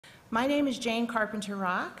My name is Jane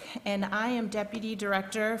Carpenter-Rock, and I am Deputy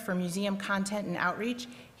Director for Museum Content and Outreach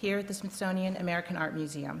here at the Smithsonian American Art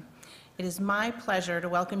Museum. It is my pleasure to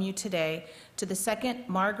welcome you today to the second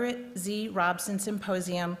Margaret Z. Robson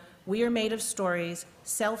Symposium, We Are Made of Stories,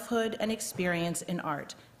 Selfhood and Experience in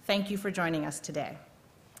Art. Thank you for joining us today.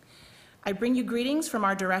 I bring you greetings from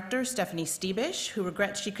our director, Stephanie Stiebisch, who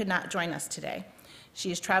regrets she could not join us today.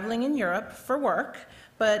 She is traveling in Europe for work,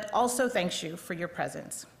 but also thanks you for your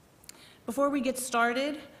presence. Before we get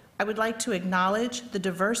started, I would like to acknowledge the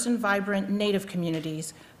diverse and vibrant Native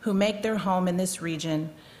communities who make their home in this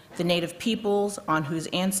region, the Native peoples on whose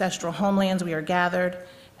ancestral homelands we are gathered,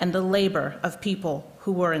 and the labor of people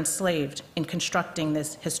who were enslaved in constructing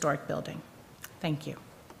this historic building. Thank you.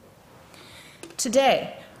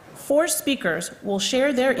 Today, 4 speakers will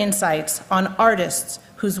share their insights on artists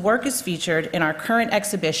whose work is featured in our current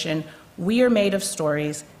exhibition, We Are Made of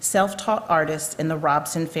Stories, Self-Taught Artists in the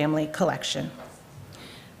Robson Family Collection.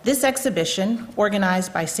 This exhibition,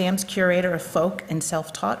 organized by SAAM's curator of folk and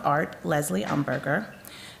self-taught art, Leslie Umberger,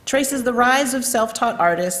 traces the rise of self-taught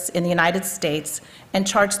artists in the United States and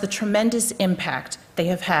charts the tremendous impact they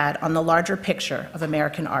have had on the larger picture of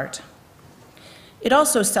American art. It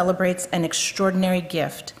also celebrates an extraordinary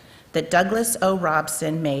gift that Douglas O.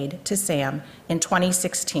 Robson made to SAAM in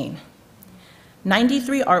 2016.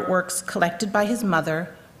 93 artworks collected by his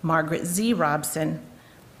mother, Margaret Z. Robson.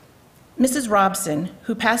 Mrs. Robson,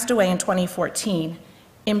 who passed away in 2014,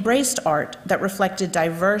 embraced art that reflected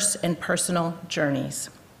diverse and personal journeys.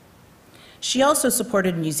 She also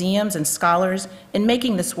supported museums and scholars in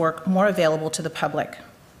making this work more available to the public.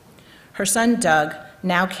 Her son, Doug,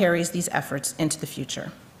 now carries these efforts into the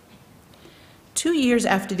future. 2 years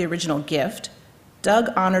after the original gift, Doug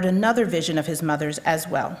honored another vision of his mother's as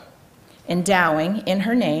well, endowing, in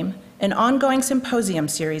her name, an ongoing symposium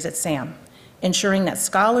series at SAAM, ensuring that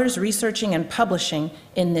scholars researching and publishing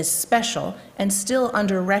in this special and still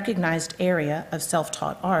under-recognized area of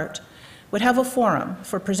self-taught art would have a forum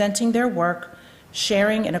for presenting their work,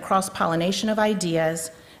 sharing in a cross-pollination of ideas,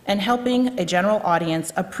 and helping a general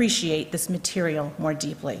audience appreciate this material more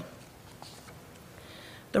deeply.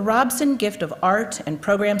 The Robson gift of art and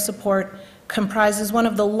program support comprises one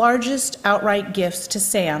of the largest outright gifts to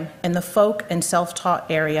SAAM in the folk and self-taught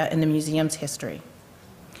area in the museum's history.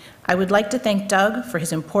 I would like to thank Doug for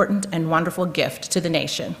his important and wonderful gift to the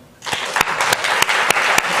nation.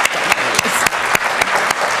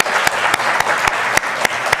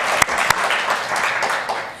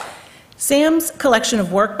 SAAM's collection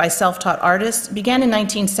of work by self-taught artists began in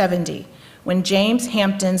 1970, when James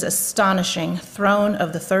Hampton's astonishing Throne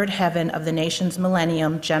of the Third Heaven of the nation's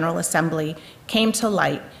Millennium General Assembly came to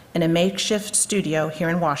light in a makeshift studio here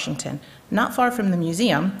in Washington, not far from the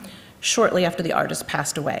museum, shortly after the artist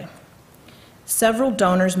passed away. Several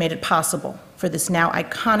donors made it possible for this now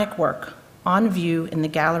iconic work, on view in the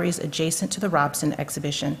galleries adjacent to the Robson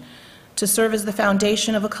exhibition, to serve as the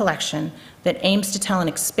foundation of a collection that aims to tell an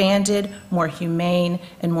expanded, more humane,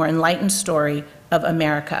 and more enlightened story of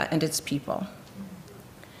America and its people.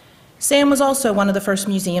 SAAM was also one of the first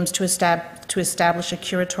museums to establish a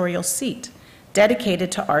curatorial seat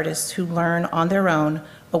dedicated to artists who learn on their own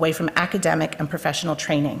away from academic and professional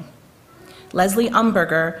training. Leslie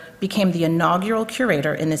Umberger became the inaugural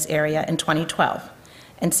curator in this area in 2012,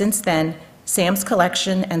 and since then, SAAM's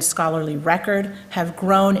collection and scholarly record have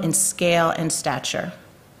grown in scale and stature.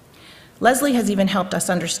 Leslie has even helped us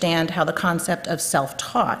understand how the concept of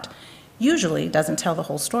self-taught usually doesn't tell the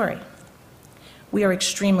whole story. We are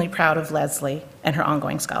extremely proud of Leslie and her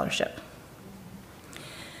ongoing scholarship.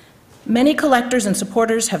 Many collectors and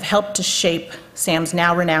supporters have helped to shape SAAM's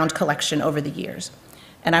now renowned collection over the years,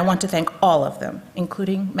 and I want to thank all of them,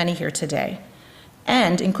 including many here today,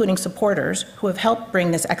 and including supporters who have helped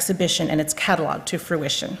bring this exhibition and its catalog to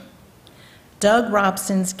fruition. Doug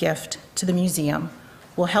Robson's gift to the museum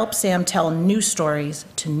will help SAAM tell new stories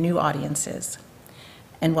to new audiences,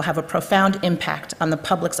 and will have a profound impact on the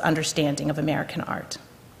public's understanding of American art.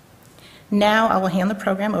 Now I will hand the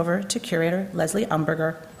program over to curator Leslie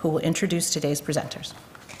Umberger, who will introduce today's presenters.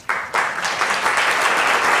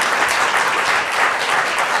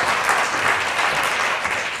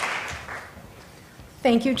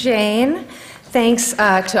 Thank you, Jane. Thanks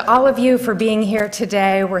to all of you for being here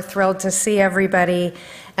today. We're thrilled to see everybody.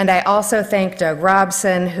 And I also thank Doug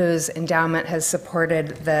Robson, whose endowment has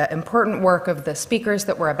supported the important work of the speakers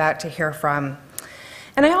that we're about to hear from.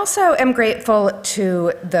 And I also am grateful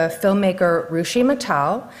to the filmmaker Rushi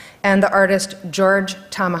Mittal and the artist George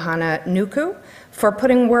Tamahana Nuku for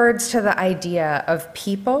putting words to the idea of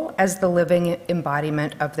people as the living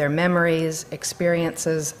embodiment of their memories,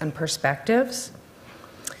 experiences, and perspectives.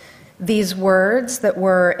 These words that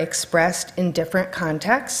were expressed in different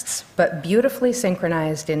contexts, but beautifully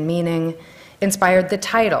synchronized in meaning, inspired the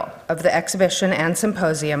title of the exhibition and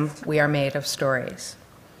symposium, We Are Made of Stories.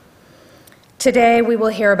 Today, we will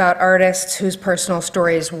hear about artists whose personal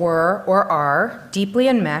stories were or are deeply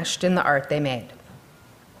enmeshed in the art they made.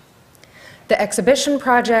 The exhibition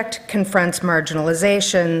project confronts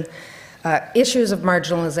marginalization, issues of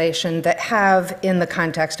marginalization that have, in the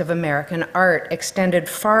context of American art, extended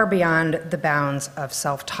far beyond the bounds of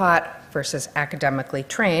self-taught versus academically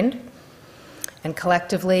trained. And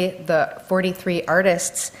collectively, the 43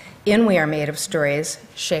 artists in We Are Made of Stories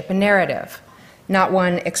shape a narrative, not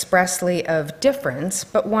one expressly of difference,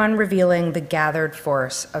 but one revealing the gathered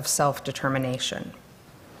force of self-determination.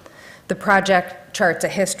 The project charts a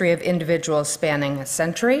history of individuals spanning a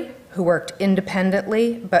century who worked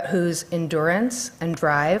independently, but whose endurance and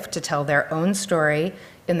drive to tell their own story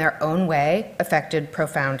in their own way affected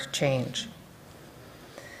profound change.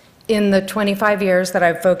 In the 25 years that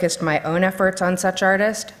I've focused my own efforts on such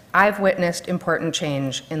artists, I've witnessed important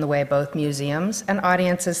change in the way both museums and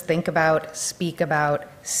audiences think about, speak about,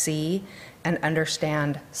 see, and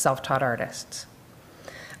understand self-taught artists.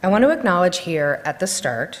 I want to acknowledge here at the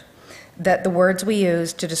start that the words we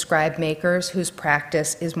use to describe makers whose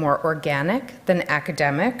practice is more organic than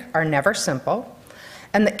academic are never simple,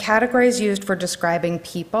 and that categories used for describing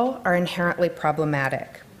people are inherently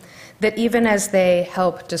problematic. That even as they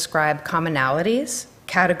help describe commonalities,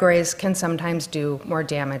 categories can sometimes do more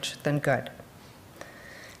damage than good.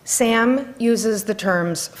 SAAM uses the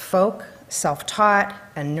terms folk, self-taught,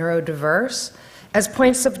 and neurodiverse as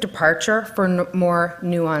points of departure for more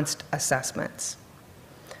nuanced assessments.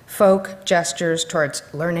 Folk gestures towards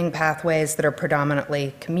learning pathways that are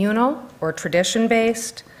predominantly communal or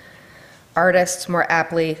tradition-based. Artists, more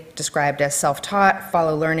aptly described as self-taught,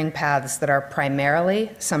 follow learning paths that are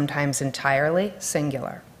primarily, sometimes entirely,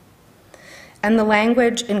 singular. And the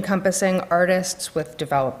language encompassing artists with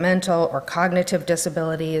developmental or cognitive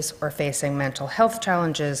disabilities or facing mental health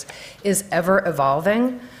challenges is ever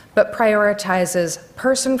evolving, but prioritizes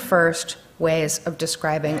person-first ways of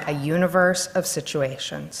describing a universe of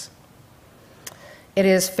situations. It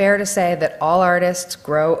is fair to say that all artists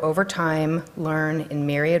grow over time, learn in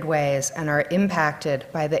myriad ways, and are impacted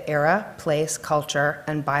by the era, place, culture,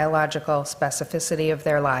 and biological specificity of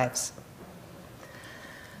their lives.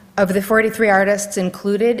 Of the 43 artists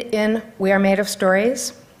included in We Are Made of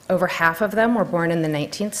Stories, over half of them were born in the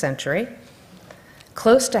 19th century.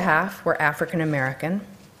 Close to half were African American.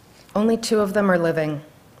 Only 2 of them are living.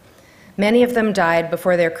 Many of them died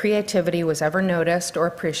before their creativity was ever noticed or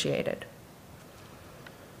appreciated.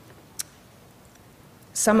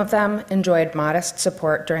 Some of them enjoyed modest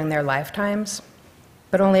support during their lifetimes,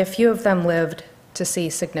 but only a few of them lived to see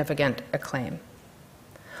significant acclaim.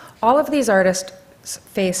 All of these artists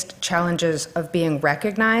faced challenges of being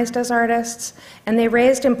recognized as artists, and they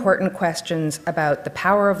raised important questions about the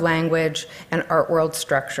power of language and art world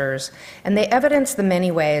structures, and they evidence the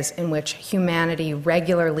many ways in which humanity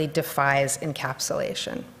regularly defies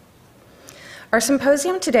encapsulation. Our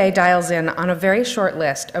symposium today dials in on a very short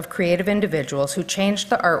list of creative individuals who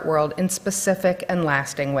changed the art world in specific and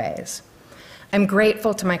lasting ways. I'm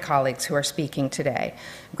grateful to my colleagues who are speaking today.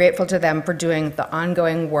 I'm grateful to them for doing the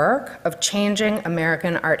ongoing work of changing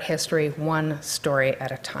American art history one story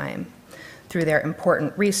at a time through their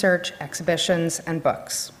important research, exhibitions, and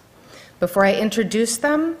books. Before I introduce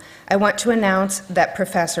them, I want to announce that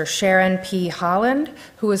Professor Sharon P. Holland,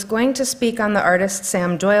 who is going to speak on the artist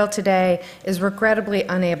Sam Doyle today, is regrettably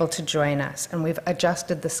unable to join us, and we've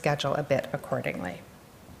adjusted the schedule a bit accordingly.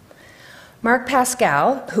 Mark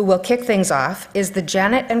Pascal, who will kick things off, is the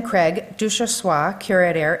Janet and Craig Duchossois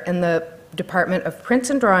Curator in the Department of Prints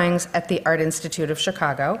and Drawings at the Art Institute of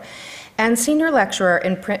Chicago and Senior Lecturer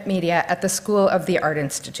in Print Media at the School of the Art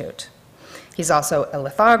Institute. He's also a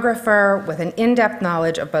lithographer with an in-depth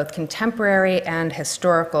knowledge of both contemporary and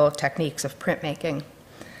historical techniques of printmaking.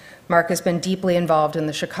 Mark has been deeply involved in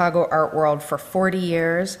the Chicago art world for 40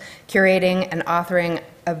 years, curating and authoring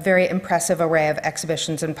a very impressive array of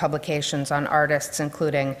exhibitions and publications on artists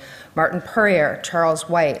including Martin Purrier, Charles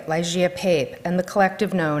White, Lygia Pape, and the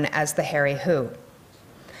collective known as the Harry Who.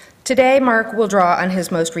 Today, Mark will draw on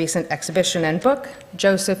his most recent exhibition and book,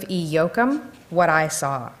 Joseph Yoakum, What I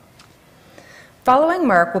Saw. Following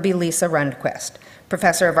Mark will be Lisa Rundquist,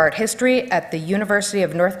 Professor of Art History at the University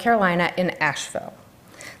of North Carolina in Asheville.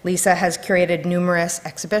 Lisa has curated numerous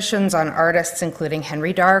exhibitions on artists including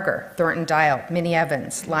Henry Darger, Thornton Dial, Minnie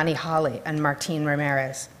Evans, Lonnie Holley, and Martine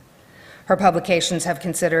Ramirez. Her publications have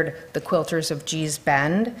considered the quilters of Gee's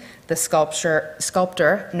Bend, the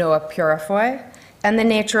sculptor Noah Purifoy, and the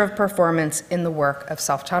nature of performance in the work of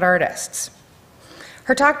self-taught artists.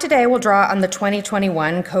 Her talk today will draw on the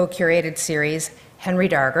 2021 co-curated series Henry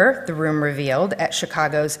Darger, The Room Revealed, at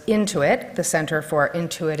Chicago's Intuit, the Center for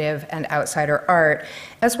Intuitive and Outsider Art,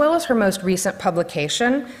 as well as her most recent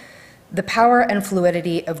publication, The Power and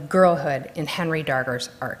Fluidity of Girlhood in Henry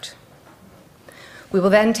Darger's Art. We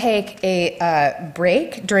will then take a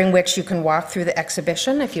break during which you can walk through the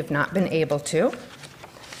exhibition if you've not been able to.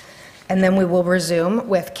 And then we will resume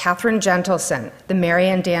with Catherine Gentleson, the Mary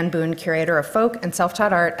and Dan Boone Curator of Folk and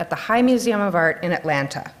Self-Taught Art at the High Museum of Art in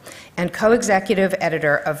Atlanta, and co-executive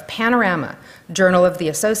editor of Panorama, Journal of the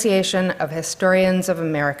Association of Historians of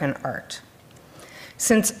American Art.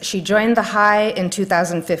 Since she joined the High in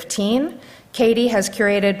 2015, Katie has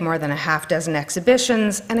curated more than a half-dozen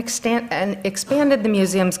exhibitions and expanded the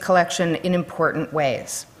museum's collection in important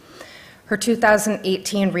ways. Her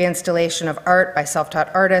 2018 reinstallation of art by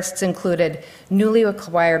self-taught artists included newly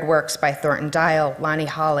acquired works by Thornton Dial, Lonnie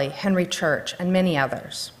Holley, Henry Church, and many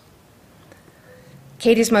others.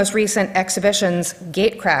 Katie's most recent exhibitions,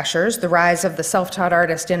 Gatecrashers, The Rise of the Self-Taught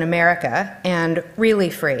Artist in America, and Really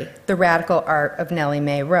Free, The Radical Art of Nellie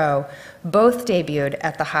Mae Rowe, both debuted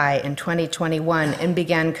at the High in 2021 and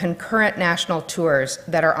began concurrent national tours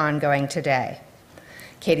that are ongoing today.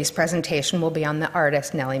 Katie's presentation will be on the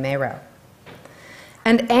artist Nellie Mae Rowe.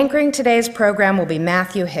 And anchoring today's program will be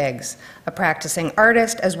Matthew Higgs, a practicing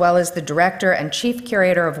artist as well as the director and chief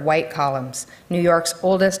curator of White Columns, New York's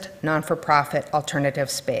oldest non-for-profit alternative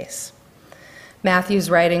space. Matthew's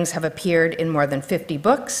writings have appeared in more than 50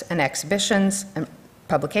 books and exhibitions and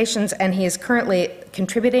publications, and he is currently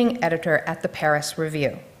contributing editor at the Paris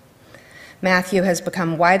Review. Matthew has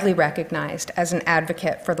become widely recognized as an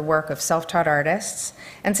advocate for the work of self-taught artists,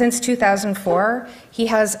 and since 2004, he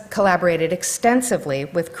has collaborated extensively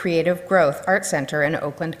with Creative Growth Art Center in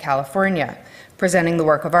Oakland, California, presenting the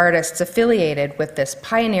work of artists affiliated with this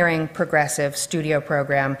pioneering progressive studio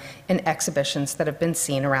program in exhibitions that have been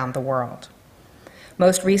seen around the world.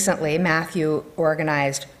 Most recently, Matthew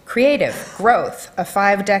organized Creative Growth, a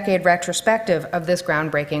 5-decade retrospective of this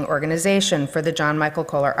groundbreaking organization for the John Michael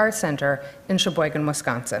Kohler Art Center in Sheboygan,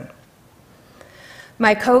 Wisconsin.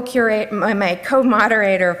 My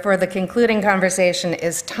co-moderator for the concluding conversation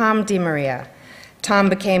is Tom DiMaria. Tom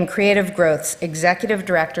became Creative Growth's executive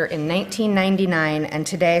director in 1999 and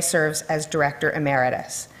today serves as director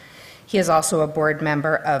emeritus. He is also a board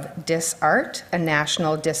member of DisArt, a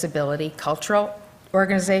national disability cultural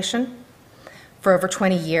organization. For over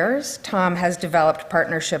 20 years, Tom has developed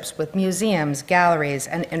partnerships with museums, galleries,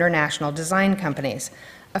 and international design companies,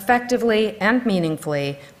 effectively and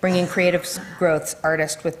meaningfully bringing Creative Growth's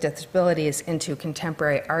artists with disabilities into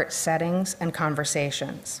contemporary art settings and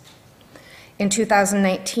conversations. In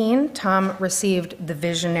 2019, Tom received the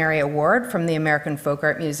Visionary Award from the American Folk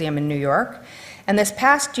Art Museum in New York, and this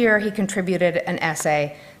past year he contributed an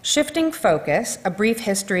essay, Shifting Focus, A Brief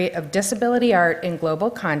History of Disability Art in Global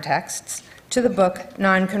Contexts, to the book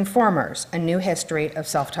Nonconformers, A New History of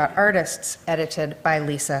Self-Taught Artists, edited by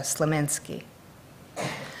Lisa Sleminski.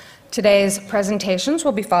 Today's presentations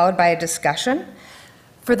will be followed by a discussion.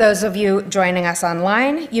 For those of you joining us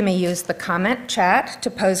online, you may use the comment chat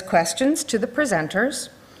to pose questions to the presenters.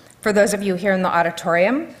 For those of you here in the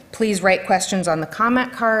auditorium, please write questions on the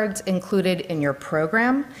comment cards included in your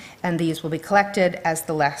program, and these will be collected as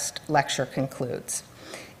the lecture concludes.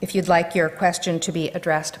 If you'd like your question to be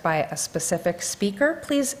addressed by a specific speaker,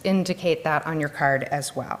 please indicate that on your card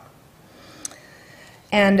as well.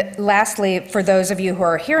 And lastly, for those of you who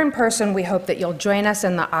are here in person, we hope that you'll join us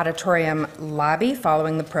in the auditorium lobby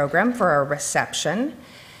following the program for a reception.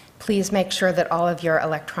 Please make sure that all of your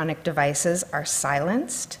electronic devices are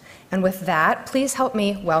silenced. And with that, please help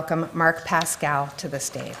me welcome Mark Pascal to the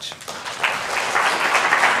stage.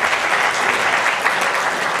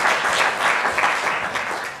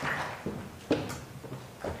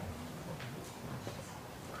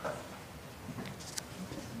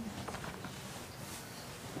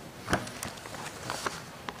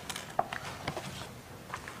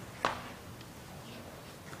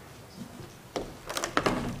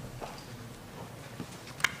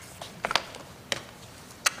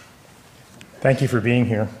 Thank you for being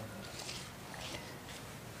here.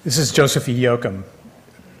 This is Joseph Yoakum,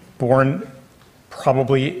 born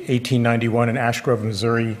probably 1891 in Ash Grove,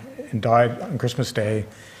 Missouri, and died on Christmas Day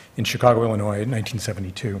in Chicago, Illinois in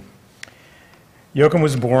 1972. Yoakum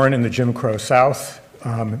was born in the Jim Crow South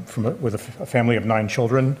with a family of 9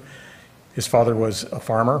 children. His father was a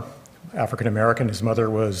farmer, African American. His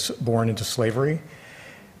mother was born into slavery.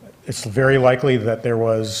 It's very likely that there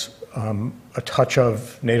was a touch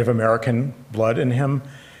of Native American blood in him,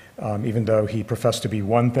 even though he professed to be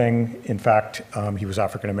one thing. In fact, he was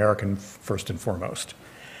African American first and foremost.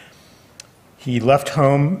 He left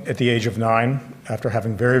home at the age of 9 after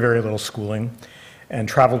having very, very little schooling and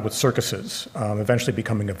traveled with circuses, eventually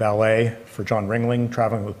becoming a valet for John Ringling,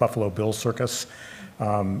 traveling with Buffalo Bill Circus,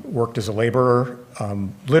 worked as a laborer,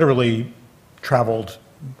 literally traveled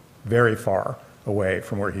very far away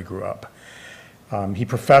from where he grew up. He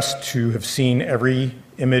professed to have seen every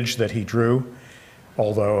image that he drew,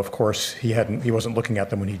 although, of course, he wasn't looking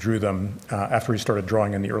at them when he drew them after he started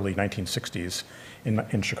drawing in the early 1960s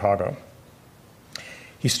in Chicago.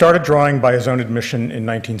 He started drawing by his own admission in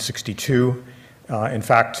 1962. In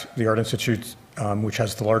fact, the Art Institute, which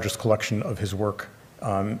has the largest collection of his work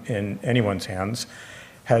in anyone's hands,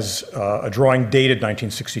 has a drawing dated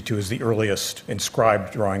 1962 as the earliest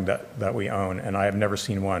inscribed drawing that we own, and I have never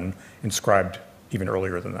seen one inscribed even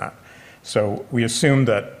earlier than that. So we assume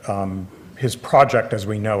that his project as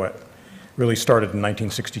we know it really started in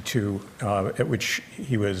 1962, at which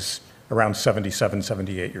he was around 77,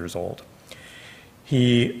 78 years old.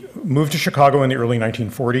 He moved to Chicago in the early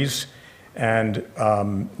 1940s and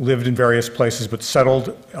lived in various places, but settled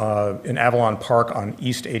in Avalon Park on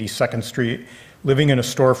East 82nd Street, living in a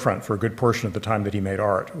storefront for a good portion of the time that he made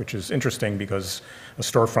art, which is interesting because a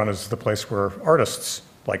storefront is the place where artists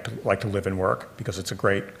like to live and work because it's a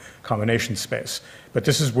great combination space. But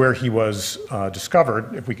this is where he was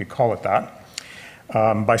discovered, if we could call it that,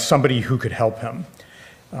 by somebody who could help him.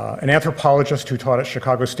 An anthropologist who taught at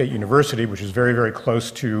Chicago State University, which is very, very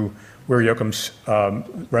close to where Yoakum's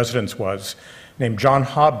residence was, named John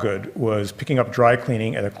Hobgood, was picking up dry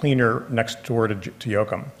cleaning at a cleaner next door to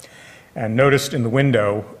Yoakum, and noticed in the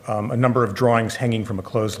window a number of drawings hanging from a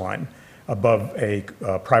clothesline above a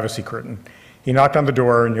privacy curtain. He knocked on the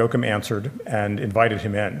door, and Yoakum answered and invited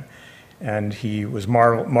him in. And he was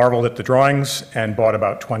marveled at the drawings and bought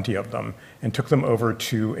about 20 of them and took them over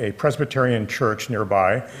to a Presbyterian church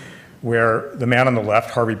nearby where the man on the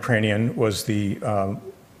left, Harvey Pranian, was the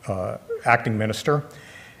acting minister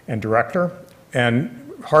and director.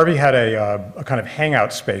 And Harvey had a kind of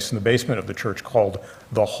hangout space in the basement of the church called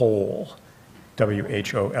The Hole,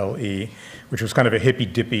 W-H-O-L-E, which was kind of a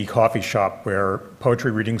hippy-dippy coffee shop where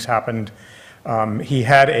poetry readings happened. He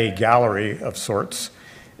had a gallery of sorts.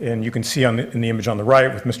 And you can see in the image on the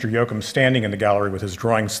right with Mr. Yoakum standing in the gallery with his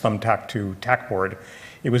drawings thumbtacked to tackboard.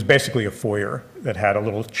 It was basically a foyer that had a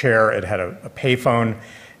little chair, it had a payphone,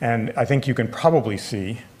 and I think you can probably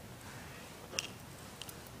see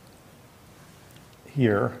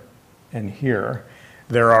here and here,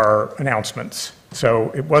 there are announcements. So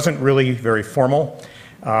it wasn't really very formal.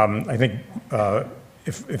 I think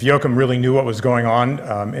if Yoakum really knew what was going on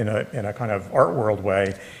in a kind of art world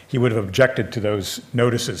way, he would have objected to those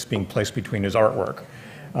notices being placed between his artwork.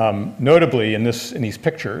 Notably, in these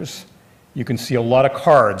pictures, you can see a lot of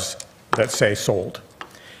cards that say sold.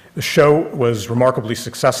 The show was remarkably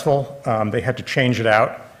successful. They had to change it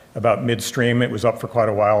out about midstream. It was up for quite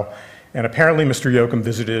a while. And apparently Mr. Yoakum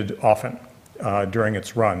visited often during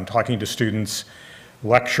its run, talking to students,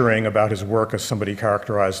 lecturing about his work, as somebody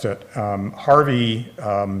characterized it. Harvey,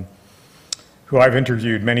 who I've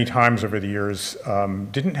interviewed many times over the years,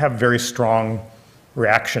 didn't have very strong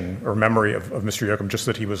reaction or memory of Mr. Yoakum, just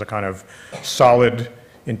that he was a kind of solid,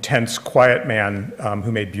 intense, quiet man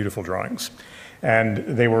who made beautiful drawings. And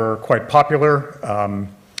they were quite popular.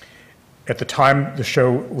 At the time the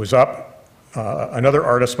show was up, another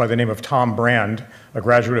artist by the name of Tom Brand, a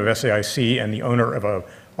graduate of SAIC and the owner of a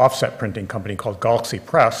offset printing company called Galaxy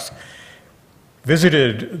Press,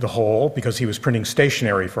 visited the Hole because he was printing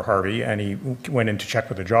stationery for Harvey, and he went in to check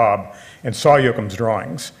with a job and saw Yoakum's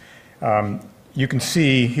drawings. You can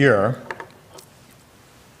see here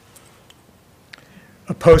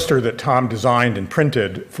a poster that Tom designed and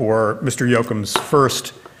printed for Mr. Yoakum's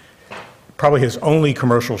first, probably his only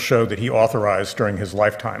commercial show that he authorized during his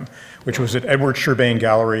lifetime, which was at Edward Sherbain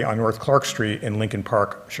Gallery on North Clark Street in Lincoln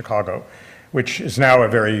Park, Chicago, which is now a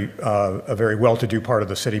very well-to-do part of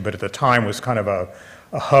the city, but at the time was kind of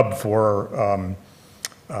a hub for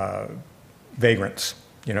vagrants.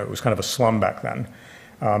 You know, it was kind of a slum back then.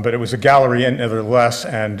 But it was a gallery nevertheless,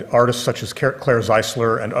 and artists such as Claire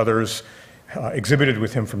Zeisler and others exhibited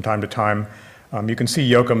with him from time to time. You can see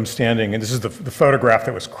Yoakum standing, and this is the photograph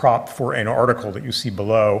that was cropped for an article that you see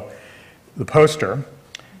below the poster,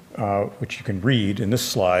 which you can read in this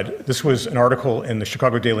slide. This was an article in the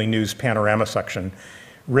Chicago Daily News Panorama section,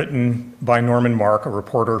 written by Norman Mark, a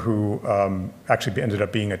reporter who actually ended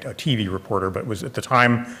up being a TV reporter, but was at the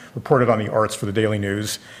time reported on the arts for the Daily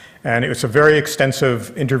News. And it was a very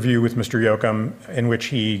extensive interview with Mr. Yoakum in which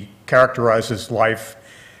he characterized his life,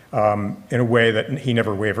 in a way that he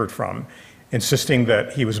never wavered from, insisting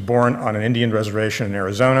that he was born on an Indian reservation in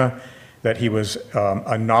Arizona, that he was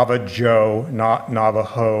a Navajo, not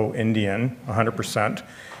Navajo Indian, 100%,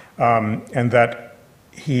 and that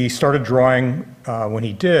he started drawing when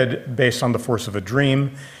he did based on the force of a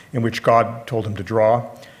dream in which God told him to draw.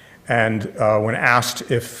 And when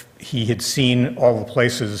asked if he had seen all the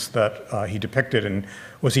places that he depicted and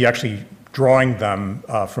was he actually drawing them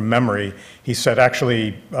from memory, he said,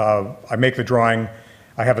 actually, I make the drawing,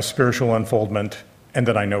 I have a spiritual unfoldment, and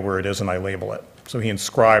then I know where it is and I label it. So he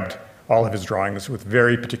inscribed all of his drawings with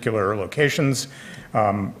very particular locations.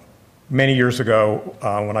 Many years ago,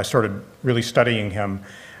 when I started really studying him,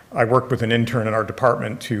 I worked with an intern in our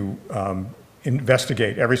department to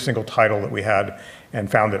investigate every single title that we had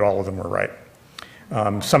and found that all of them were right.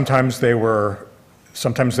 Sometimes they were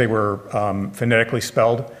phonetically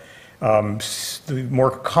spelled. The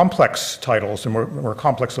more complex titles and more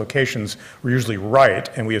complex locations were usually right,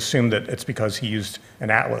 and we assumed that it's because he used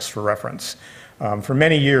an atlas for reference. For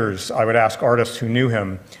many years, I would ask artists who knew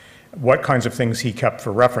him what kinds of things he kept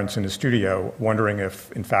for reference in his studio, wondering if,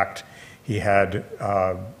 in fact, he had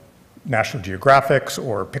National Geographics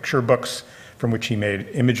or picture books from which he made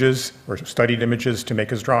images or studied images to make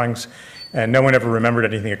his drawings. And no one ever remembered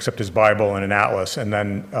anything except his Bible and an atlas. And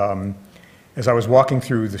then as I was walking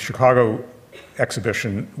through the Chicago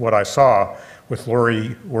exhibition, what I saw with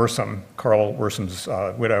Lori Worsom, Carl Worsom's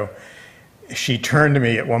widow, she turned to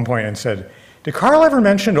me at one point and said, "Did Carl ever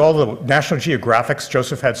mention all the National Geographics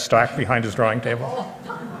Joseph had stacked behind his drawing table?"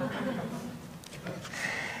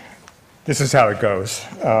 This is how it goes,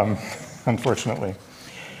 unfortunately.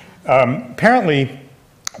 Apparently,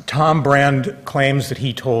 Tom Brand claims that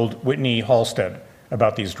he told Whitney Halstead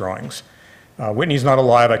about these drawings. Whitney's not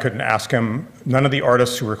alive, I couldn't ask him. None of the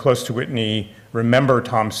artists who were close to Whitney remember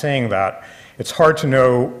Tom saying that. It's hard to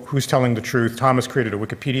know who's telling the truth. Tom has created a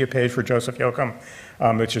Wikipedia page for Joseph Yoakum,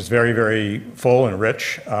 which is very, very full and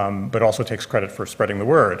rich, but also takes credit for spreading the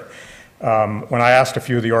word. When I asked a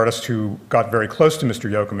few of the artists who got very close to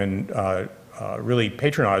Mr. Yoakum and really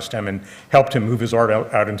patronized him and helped him move his art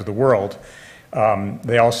out into the world,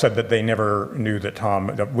 they all said that they never knew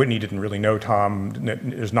that Whitney didn't really know Tom,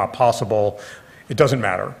 it was not possible. It doesn't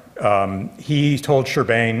matter. He told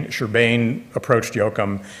Sherbain approached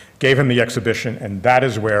Yoakum, gave him the exhibition, and that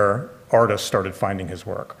is where artists started finding his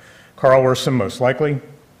work. Carl Worsom, most likely.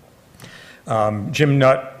 Jim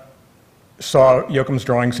Nutt saw Yoakum's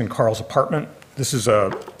drawings in Carl's apartment. This is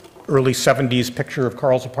a early 70s picture of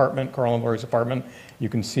Carl's apartment, Carl and Lori's apartment. You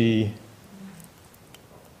can see,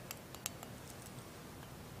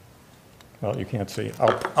 well, you can't see.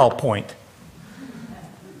 I'll point.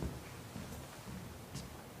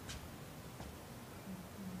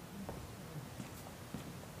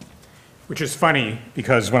 Which is funny,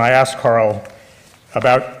 because when I asked Carl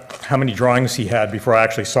about how many drawings he had before I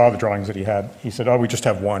actually saw the drawings that he had, he said, "Oh, we just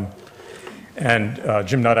have one." And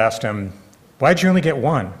Jim Nutt asked him, "Why'd you only get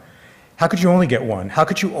one? How could you only get one? How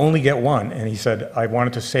could you only get one?" And he said, "I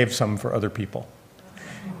wanted to save some for other people."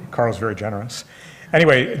 Carl's very generous.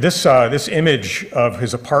 Anyway, this image of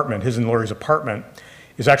his apartment, his and Lori's apartment,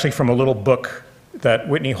 is actually from a little book that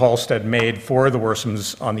Whitney Halstead made for the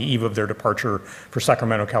Worsoms on the eve of their departure for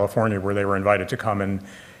Sacramento, California, where they were invited to come. And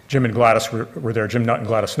Jim and Gladys were there. Jim Nutt and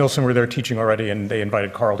Gladys Nilsson were there teaching already, and they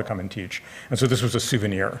invited Carl to come and teach. And so this was a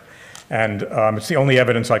souvenir. And it's the only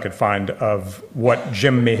evidence I could find of what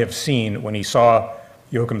Jim may have seen when he saw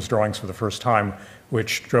Yoakum's drawings for the first time,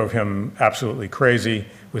 which drove him absolutely crazy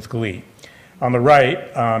with glee. On the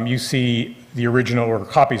right, you see the original, or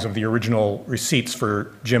copies of the original receipts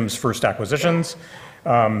for Jim's first acquisitions.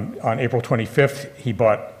 On April 25th, he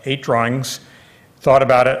bought 8 drawings, thought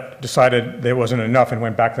about it, decided there wasn't enough, and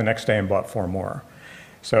went back the next day and bought 4 more.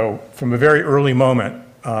 So from a very early moment,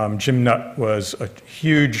 Jim Nutt was a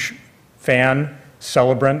huge fan,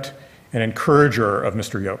 celebrant, and encourager of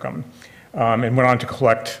Mr. Yoakum, and went on to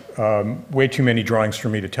collect way too many drawings for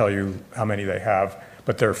me to tell you how many they have,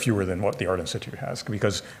 but they're fewer than what the Art Institute has,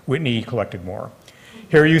 because Whitney collected more.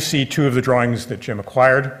 Here you see 2 of the drawings that Jim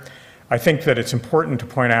acquired. I think that it's important to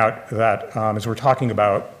point out that as we're talking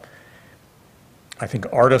about, I think,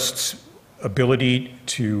 artists' ability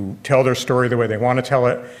to tell their story the way they want to tell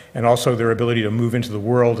it, and also their ability to move into the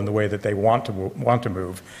world in the way that they want to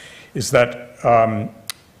move, is that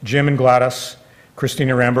Jim and Gladys,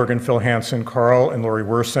 Christina Ramberg and Phil Hansen, Carl and Lori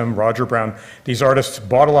Worsom, Roger Brown, these artists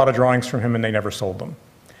bought a lot of drawings from him and they never sold them.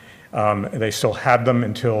 They still had them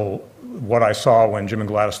until what I saw when Jim and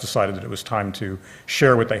Gladys decided that it was time to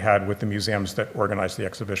share what they had with the museums that organized the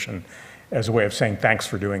exhibition as a way of saying thanks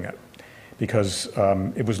for doing it, because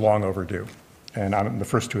it was long overdue. And I'm the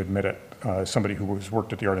first to admit it, as somebody who has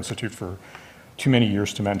worked at the Art Institute for too many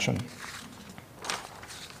years to mention.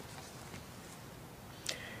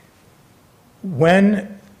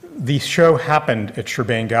 When the show happened at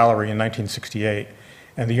Churbain Gallery in 1968,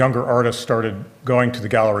 and the younger artists started going to the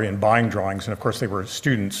gallery and buying drawings, and of course they were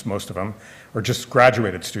students, most of them, or just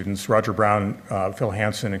graduated students. Roger Brown, Phil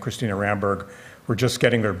Hansen, and Christina Ramberg were just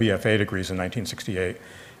getting their BFA degrees in 1968.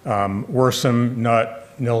 Worsom,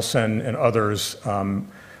 Nutt, Nilsson, and others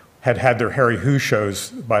had had their Harry Who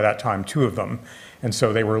shows by that time, 2 of them. And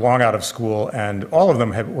so they were long out of school, and all of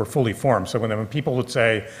them were fully formed. So when people would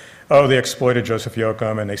say, oh, they exploited Joseph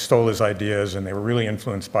Yoakum and they stole his ideas and they were really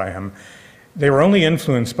influenced by him, they were only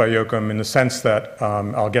influenced by Yoakum in the sense that,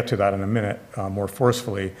 I'll get to that in a minute more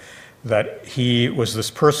forcefully, that he was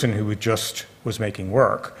this person who just was making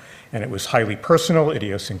work. And it was highly personal,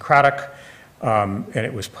 idiosyncratic, and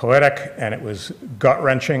it was poetic, and it was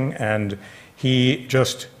gut-wrenching, and he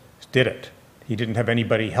just did it. He didn't have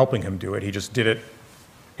anybody helping him do it. He just did it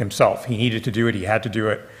himself. He needed to do it. He had to do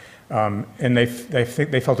it. And they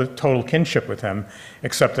felt a total kinship with him,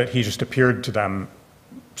 except that he just appeared to them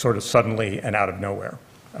sort of suddenly and out of nowhere,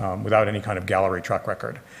 without any kind of gallery track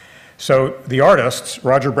record. So the artists,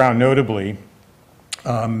 Roger Brown notably,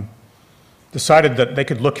 decided that they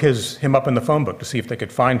could look him up in the phone book to see if they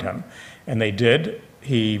could find him. And they did.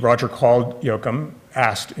 Roger called Yoakum,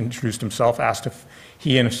 introduced himself, asked if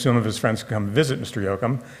he and some of his friends could come visit Mr.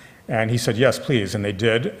 Yoakum. And he said, yes, please. And they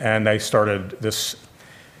did. And they started this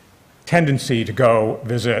tendency to go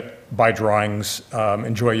visit, buy drawings,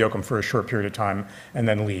 enjoy Yoakum for a short period of time, and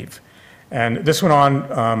then leave. And this went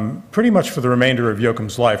on pretty much for the remainder of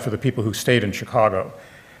Yoakum's life for the people who stayed in Chicago.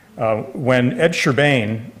 When Ed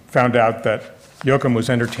Churbain found out that Yoakum was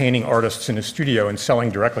entertaining artists in his studio and selling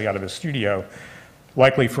directly out of his studio,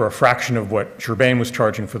 likely for a fraction of what Churbain was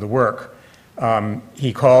charging for the work,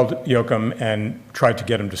 he called Yoakum and tried to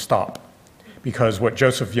get him to stop. Because what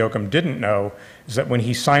Joseph Yoakum didn't know is that when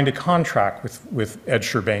he signed a contract with Ed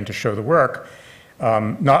Churbain to show the work,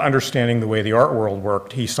 not understanding the way the art world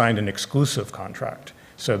worked, he signed an exclusive contract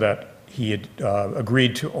so that he had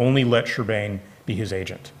agreed to only let Churbain be his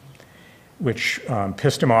agent, which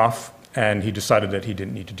pissed him off, and he decided that he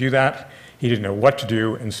didn't need to do that. He didn't know what to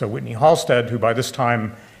do, and so Whitney Halstead, who by this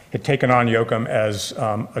time had taken on Yoakum as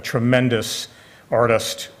a tremendous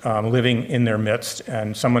artist living in their midst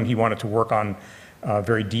and someone he wanted to work on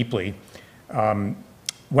very deeply,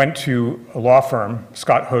 went to a law firm,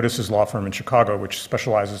 Scott Hodis's law firm in Chicago, which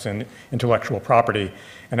specializes in intellectual property,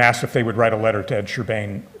 and asked if they would write a letter to Ed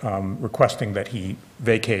Churbain requesting that he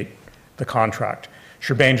vacate the contract.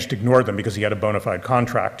 Churbain just ignored them because he had a bona fide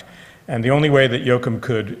contract. And the only way that Yoakum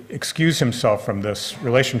could excuse himself from this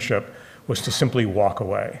relationship was to simply walk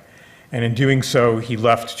away. And in doing so, he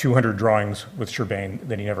left 200 drawings with Churbain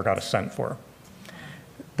that he never got a cent for.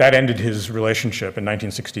 That ended his relationship in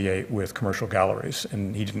 1968 with commercial galleries,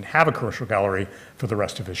 and he didn't have a commercial gallery for the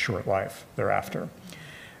rest of his short life thereafter.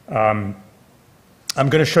 I'm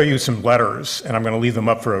going to show you some letters, and I'm going to leave them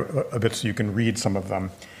up for a bit so you can read some of them.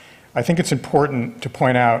 I think it's important to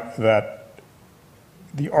point out that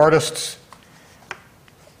the artists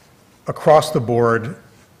across the board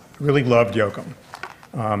really loved Yoakum.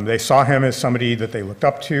 They saw him as somebody that they looked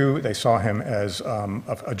up to. They saw him as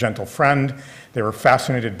a gentle friend. They were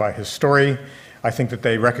fascinated by his story. I think that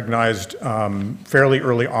they recognized fairly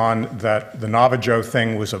early on that the Navajo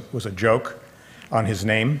thing was a joke on his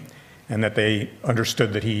name, and that they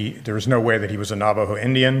understood that there was no way that he was a Navajo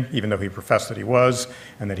Indian, even though he professed that he was,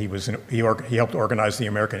 and that he helped organize the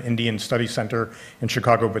American Indian Study Center in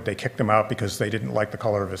Chicago, but they kicked him out because they didn't like the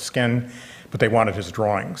color of his skin, but they wanted his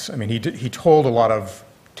drawings. I mean, he told a lot of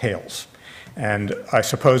tales, and I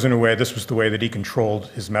suppose in a way this was the way that he controlled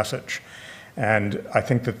his message. And I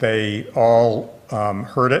think that they all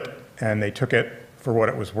heard it, and they took it for what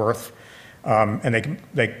it was worth. And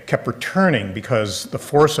they kept returning because the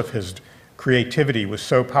force of his creativity was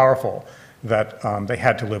so powerful that they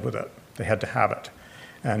had to live with it. They had to have it.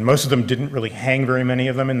 And most of them didn't really hang very many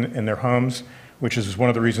of them in their homes, which is one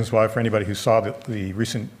of the reasons why, for anybody who saw the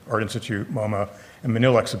recent Art Institute, MoMA, and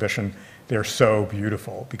Manila exhibition, they're so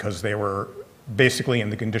beautiful because they were basically in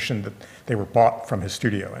the condition that they were bought from his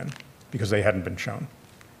studio in, because they hadn't been shown.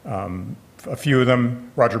 A few of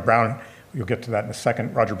them, Roger Brown, you'll get to that in a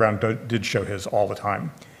second. Roger Brown did show his all the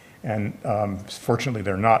time. And fortunately,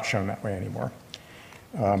 they're not shown that way anymore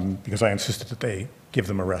because I insisted that they give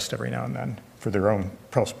them a rest every now and then for their own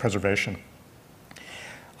preservation.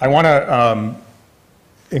 I want to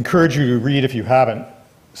encourage you to read, if you haven't,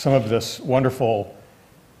 some of this wonderful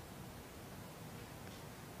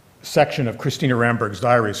section of Christina Ramberg's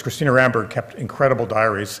diaries. Christina Ramberg kept incredible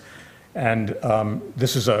diaries, and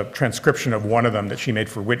this is a transcription of one of them that she made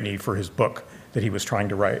for Whitney for his book that he was trying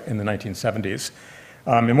to write in the 1970s.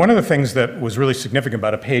 And one of the things that was really significant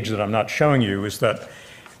about a page that I'm not showing you is that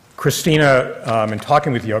Christina, in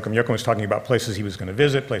talking with Yoakum, Yoakum was talking about places he was going to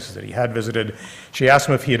visit, places that he had visited. She asked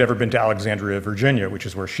him if he had ever been to Alexandria, Virginia, which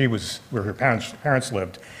is where where her parents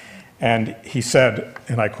lived. And he said,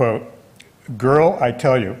 and I quote, "Girl, I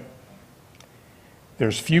tell you,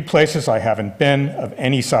 there's few places I haven't been, of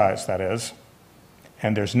any size, that is,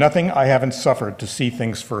 and there's nothing I haven't suffered to see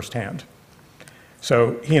things firsthand."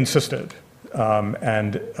 So he insisted,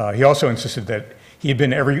 and he also insisted that he had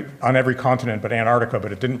been on every continent but Antarctica,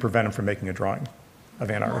 but it didn't prevent him from making a drawing of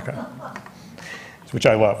Antarctica, which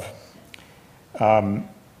I love.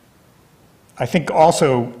 I think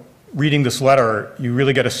also reading this letter, you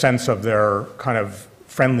really get a sense of their kind of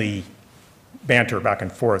friendly banter back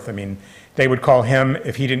and forth. I mean, they would call him,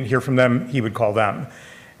 if he didn't hear from them, he would call them.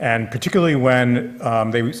 And particularly when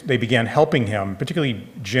they began helping him, particularly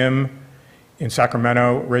Jim in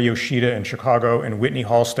Sacramento, Ray Yoshida in Chicago, and Whitney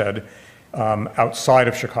Halstead outside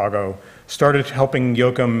of Chicago, started helping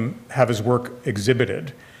Yoakum have his work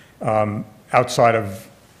exhibited outside of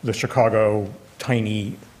the Chicago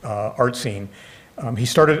tiny art scene. He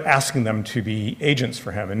started asking them to be agents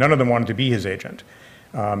for him, and none of them wanted to be his agent.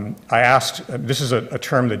 I asked, this is a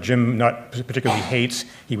term that Jim Nutt particularly hates.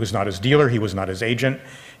 He was not his dealer, he was not his agent.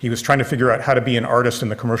 He was trying to figure out how to be an artist in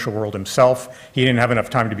the commercial world himself. He didn't have enough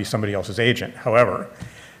time to be somebody else's agent. However,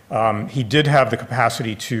 he did have the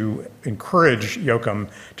capacity to encourage Yoakum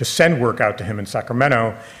to send work out to him in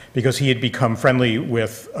Sacramento because he had become friendly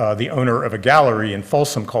with the owner of a gallery in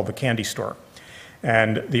Folsom called the Candy Store.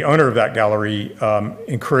 And the owner of that gallery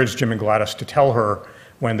encouraged Jim and Gladys to tell her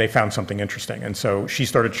when they found something interesting. And so she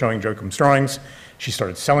started showing Yoakum's drawings, she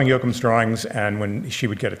started selling Yoakum's drawings, and when she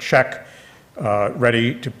would get a check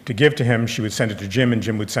ready to give to him, she would send it to Jim, and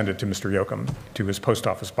Jim would send it to Mr. Yoakum, to his post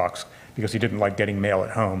office box, because he didn't like getting mail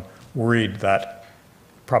at home, worried that,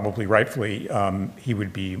 probably rightfully, he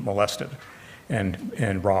would be molested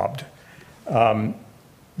and robbed.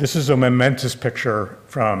 This is a momentous picture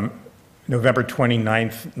from November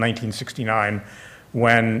 29th, 1969,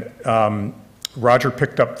 when Roger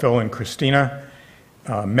picked up Phil and Christina,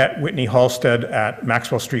 met Whitney Halstead at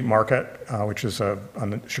Maxwell Street Market, which is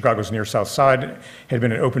on Chicago's near south side. It had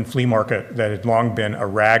been an open flea market that had long been a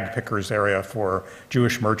rag picker's area for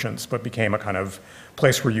Jewish merchants, but became a kind of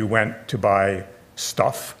place where you went to buy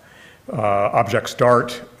stuff, objects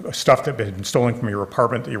d'art, stuff that had been stolen from your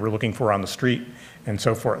apartment that you were looking for on the street, and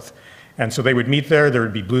so forth. And so they would meet there. There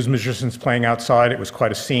would be blues musicians playing outside. It was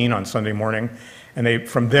quite a scene on Sunday morning. And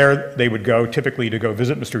from there, they would go typically to go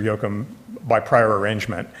visit Mr. Yoakum by prior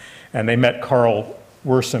arrangement. And they met Carl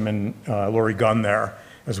Worsom and Laurie Gunn there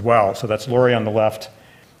as well. So that's Laurie on the left,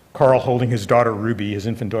 Carl holding his daughter Ruby, his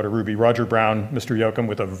infant daughter Ruby, Roger Brown, Mr. Yoakum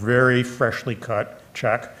with a very freshly cut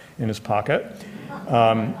check in his pocket,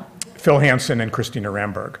 Phil Hansen and Christina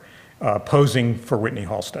Ramberg posing for Whitney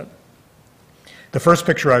Halstead. The first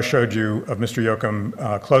picture I showed you of Mr.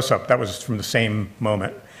 Yoakum close-up, that was from the same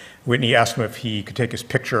moment. Whitney asked him if he could take his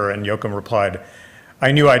picture, and Yoakum replied,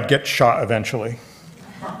 "I knew I'd get shot eventually."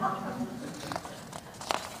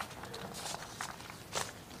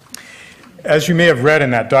 As you may have read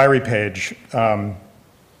in that diary page, Yoakum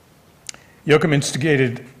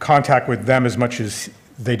instigated contact with them as much as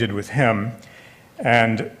they did with him.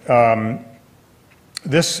 And on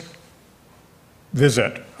this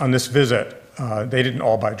visit, they didn't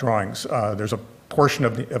all buy drawings. There's a portion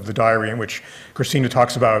of the diary in which Christina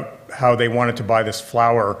talks about how they wanted to buy this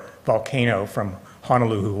flower volcano from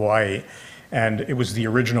Honolulu, Hawaii. And it was the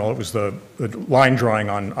original, it was the line drawing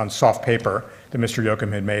on soft paper that Mr.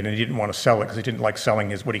 Yoakum had made, and he didn't want to sell it because he didn't like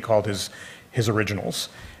selling what he called his originals.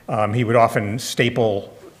 He would often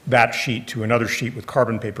staple that sheet to another sheet with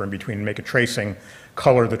carbon paper in between and make a tracing,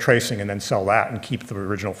 color the tracing, and then sell that and keep the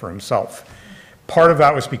original for himself. Part of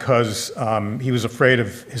that was because he was afraid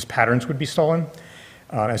of his patterns would be stolen,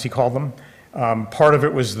 as he called them. Part of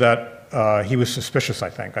it was that he was suspicious, I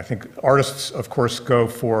think. I think artists, of course, go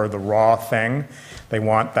for the raw thing. They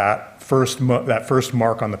want that first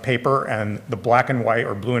mark on the paper, and the black and white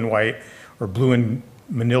or blue and white or blue and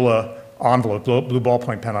manila envelope, blue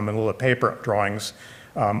ballpoint pen on manila paper drawings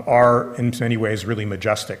are in many ways really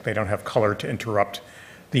majestic. They don't have color to interrupt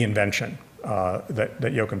the invention that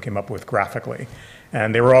Yoakum came up with graphically.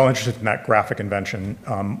 And they were all interested in that graphic invention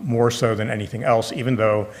more so than anything else, even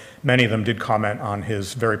though many of them did comment on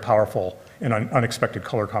his very powerful and unexpected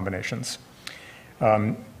color combinations.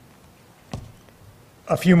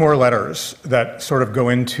 a few more letters that sort of go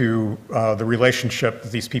into the relationship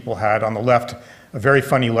that these people had. On the left, a very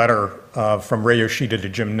funny letter from Ray Yoshida to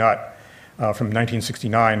Jim Nutt from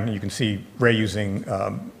 1969. You can see Ray using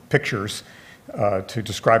pictures to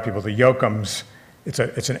describe people. The Yoakums, it's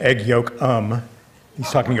an egg yolk.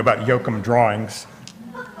 He's talking about Yoakum drawings.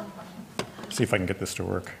 See if I can get this to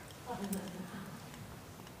work.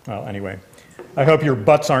 Well, anyway, I hope your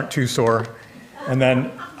butts aren't too sore. And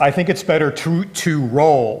then I think it's better to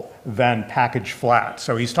roll than package flat.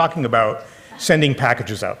 So he's talking about sending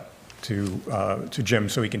packages out to Jim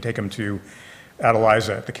so he can take them to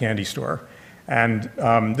Adeliza at the candy store. And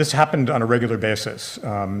this happened on a regular basis.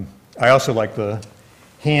 I also like the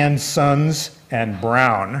Hand, Sons, and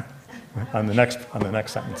Brown on the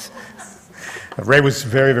next sentence. Ray was a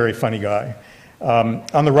very, very funny guy.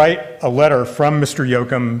 On the right, a letter from Mr.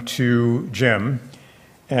 Yoakum to Jim.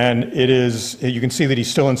 And it is, you can see that he's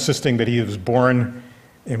still insisting that he was born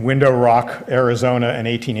in Window Rock, Arizona in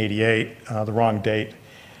 1888, the wrong date.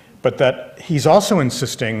 But that he's also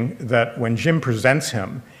insisting that when Jim presents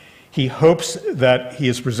him, he hopes that he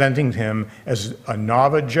is presenting him as a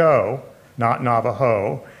Nava Joe, not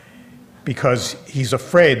Navajo, because he's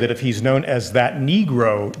afraid that if he's known as that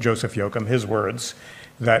Negro, Joseph Yoakum, his words,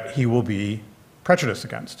 that he will be prejudiced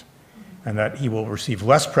against, and that he will receive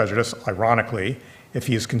less prejudice, ironically, if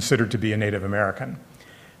he is considered to be a Native American.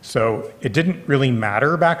 So it didn't really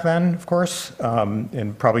matter back then, of course,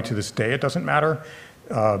 and probably to this day it doesn't matter.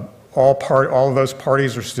 All of those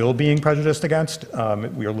parties are still being prejudiced against.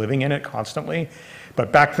 We are living in it constantly.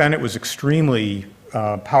 But back then it was extremely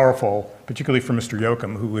powerful, particularly for Mr.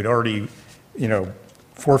 Yoakum, who had already,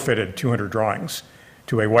 forfeited 200 drawings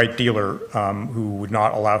to a white dealer who would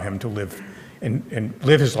not allow him to live and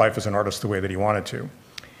live his life as an artist the way that he wanted to.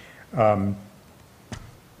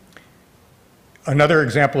 Another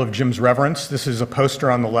example of Jim's reverence, this is a poster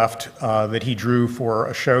on the left that he drew for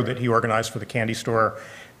a show that he organized for the candy store.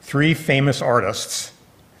 3 famous artists,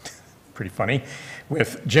 pretty funny,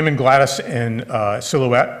 with Jim and Gladys in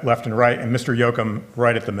silhouette, left and right, and Mr. Yoakum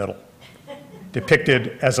right at the middle,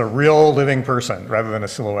 depicted as a real living person rather than a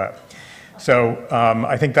silhouette. So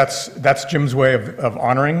I think that's Jim's way of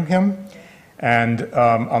honoring him. And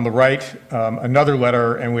on the right, another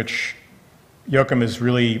letter in which Yoakum is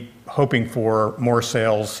really hoping for more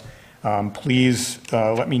sales. Please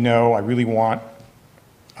let me know. I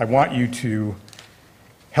want you to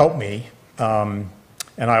help me, and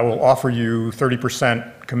I will offer you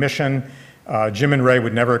 30% commission. Jim and Ray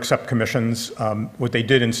would never accept commissions. What they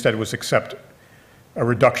did instead was accept a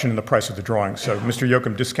reduction in the price of the drawings. So Mr.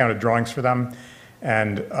 Yoakum discounted drawings for them,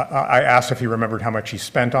 and I asked if he remembered how much he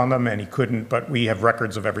spent on them, and he couldn't, but we have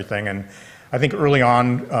records of everything. And I think early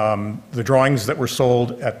on, the drawings that were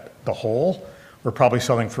sold at the whole were probably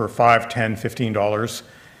selling for $5, $10, $15.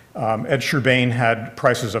 Ed Sherbain had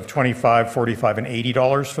prices of $25, $45, and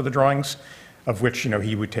 $80 for the drawings, of which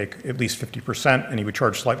he would take at least 50%, and he would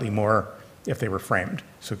charge slightly more if they were framed,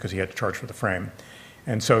 so because he had to charge for the frame.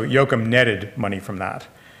 And so Yoakum netted money from that.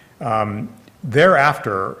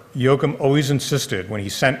 Thereafter, Yoakum always insisted when he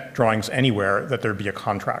sent drawings anywhere that there be a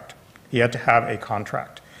contract. He had to have a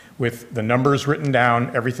contract with the numbers written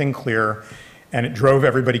down, everything clear, and it drove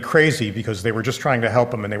everybody crazy because they were just trying to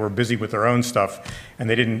help him and they were busy with their own stuff and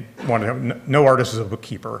they didn't want to have, no artist is a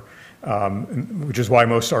bookkeeper, which is why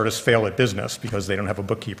most artists fail at business because they don't have a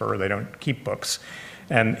bookkeeper or they don't keep books.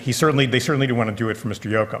 And they certainly didn't want to do it for Mr.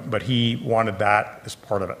 Yoakum, but he wanted that as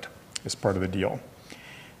part of it, as part of the deal.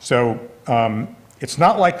 So it's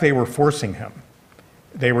not like they were forcing him.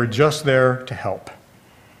 They were just there to help.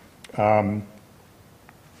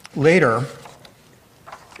 Later,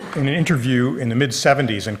 in an interview in the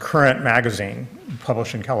mid-'70s in Current magazine,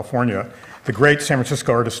 published in California, the great San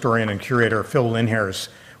Francisco art historian and curator Phil Linhares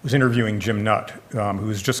was interviewing Jim Nutt, who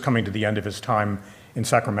was just coming to the end of his time in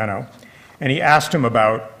Sacramento. And he asked him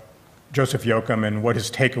about Joseph Yoakum and what his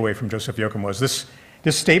takeaway from Joseph Yoakum was. This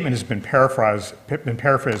statement has been paraphrased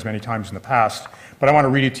many times in the past, but I want to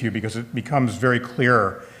read it to you because it becomes very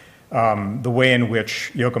clear the way in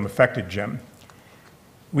which Yoakum affected Jim.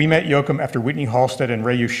 We met Yoakum after Whitney Halstead and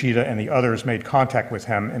Ray Yoshida and the others made contact with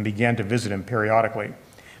him and began to visit him periodically.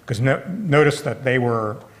 Because notice that they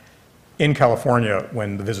were in California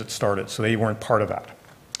when the visit started, so they weren't part of that.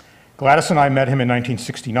 Gladys and I met him in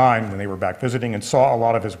 1969 when they were back visiting and saw a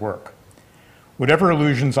lot of his work. Whatever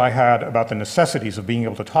illusions I had about the necessities of being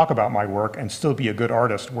able to talk about my work and still be a good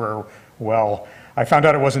artist were, well, I found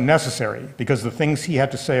out it wasn't necessary because the things he had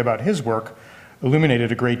to say about his work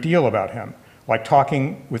illuminated a great deal about him. Like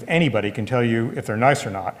talking with anybody can tell you if they're nice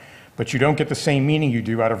or not, but you don't get the same meaning you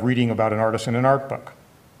do out of reading about an artist in an art book.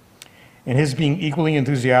 and his being equally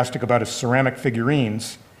enthusiastic about his ceramic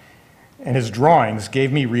figurines and his drawings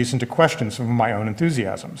gave me reason to question some of my own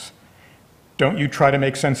enthusiasms. Don't you try to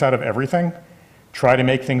make sense out of everything? Try to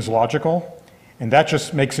make things logical? And that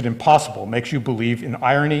just makes it impossible, makes you believe in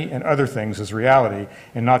irony and other things as reality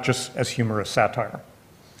and not just as humorous satire.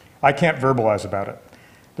 I can't verbalize about it.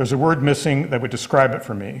 There's a word missing that would describe it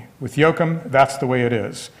for me. With Yoakum, that's the way it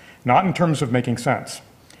is, not in terms of making sense.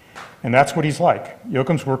 And that's what he's like.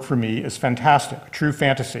 Yoakum's work for me is fantastic, true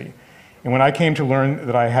fantasy. And when I came to learn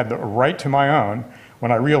that I had the right to my own,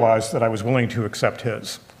 when I realized that I was willing to accept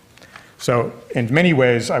his. So in many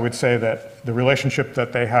ways, I would say that the relationship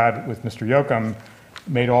that they had with Mr. Yoakum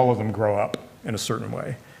made all of them grow up in a certain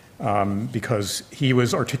way, because he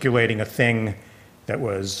was articulating a thing that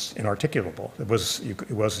was inarticulable.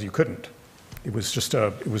 You couldn't. It was just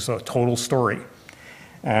a total story.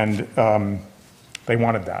 And they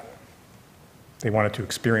wanted that. They wanted to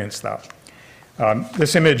experience that.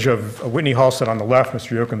 This image of Whitney Halstead on the left,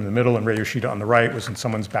 Mr. Yoakum in the middle, and Ray Yoshida on the right was in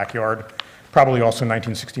someone's backyard, probably also in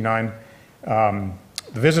 1969.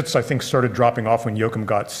 The visits, I think, started dropping off when Yoakum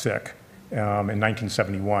got sick in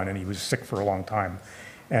 1971, and he was sick for a long time.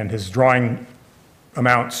 And his drawing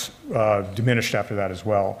amounts diminished after that as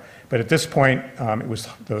well. But at this point, it was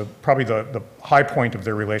probably the high point of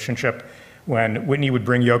their relationship when Whitney would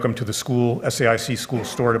bring Yoakum to the school, SAIC school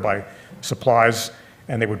store to buy supplies,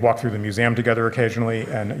 and they would walk through the museum together occasionally,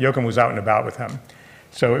 and Yoakum was out and about with him.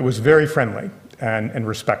 So it was very friendly and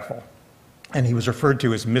respectful. And he was referred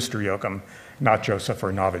to as Mr. Yoakum, not Joseph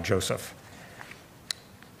or Navid Joseph.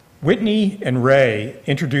 Whitney and Ray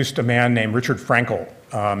introduced a man named Richard Frankel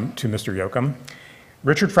to Mr. Yoakum.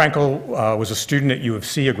 Richard Frankel was a student at U of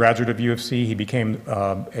C, a graduate of U of C. He became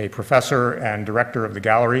a professor and director of the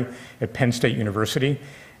gallery at Penn State University.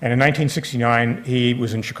 And in 1969, he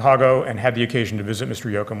was in Chicago and had the occasion to visit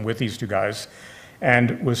Mr. Yoakum with these two guys,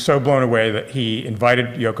 and was so blown away that he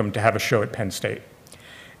invited Yoakum to have a show at Penn State.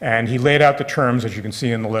 And he laid out the terms, as you can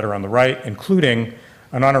see in the letter on the right, including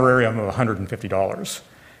an honorarium of $150.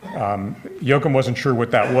 Yoakum wasn't sure what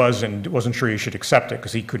that was and wasn't sure he should accept it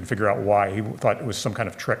because he couldn't figure out why. He thought it was some kind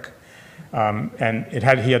of trick. And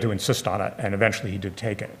he had to insist on it, and eventually he did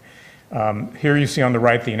take it. Here you see on the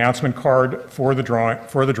right the announcement card for the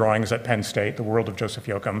drawings at Penn State, The World of Joseph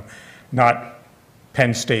Yoakum, not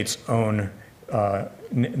Penn State's own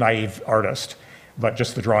naive artist, but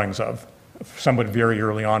just the drawings of someone very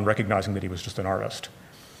early on recognizing that he was just an artist.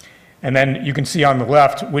 And then you can see on the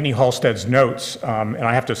left Whitney Halstead's notes, and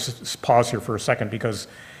I have to pause here for a second because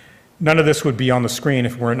none of this would be on the screen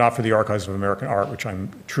if it were not for the Archives of American Art, which I'm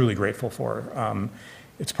truly grateful for.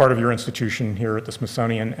 It's part of your institution here at the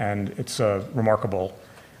Smithsonian, and it's a remarkable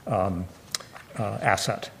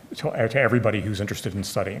asset to everybody who's interested in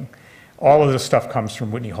studying. All of this stuff comes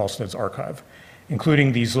from Whitney Halstead's archive,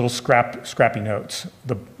 including these little scrappy notes.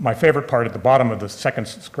 My favorite part at the bottom of the second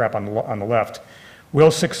scrap on the left,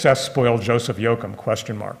 will success spoil Joseph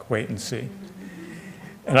Yoakum, ? Wait and see.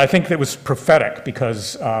 And I think that was prophetic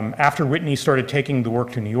because after Whitney started taking the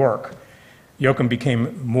work to New York, Yoakum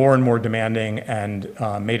became more and more demanding and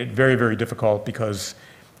made it very, very difficult because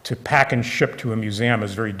to pack and ship to a museum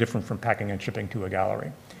is very different from packing and shipping to a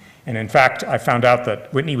gallery. And in fact, I found out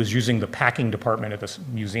that Whitney was using the packing department at this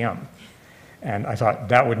museum. And I thought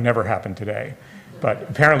that would never happen today. But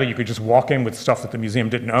apparently you could just walk in with stuff that the museum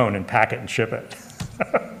didn't own and pack it and ship it.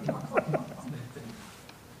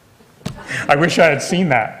 I wish I had seen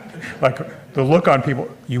that. Like the look on people,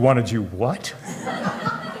 you want to do what?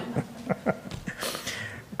 A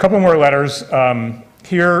couple more letters.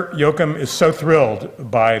 Here, Yoakum is so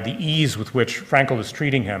thrilled by the ease with which Frankel is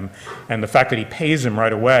treating him and the fact that he pays him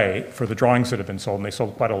right away for the drawings that have been sold, and they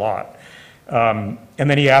sold quite a lot. And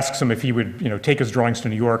then he asks him if he would take his drawings to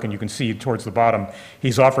New York, and you can see towards the bottom,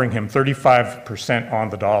 he's offering him 35% on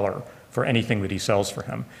the dollar for anything that he sells for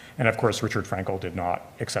him. And of course, Richard Frankel did not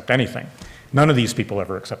accept anything. None of these people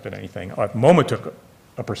ever accepted anything. MoMA took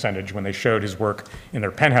a percentage when they showed his work in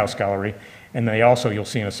their penthouse gallery, and they also, you'll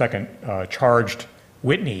see in a second, charged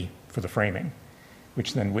Whitney for the framing,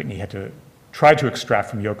 which then Whitney had to try to extract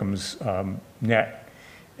from Yoakum's net.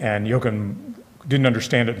 And Yoakum didn't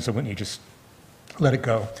understand it, and so Whitney just let it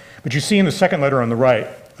go. But you see in the second letter on the right,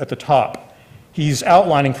 at the top, he's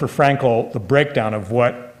outlining for Frankel the breakdown of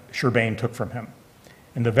what Sherbain took from him,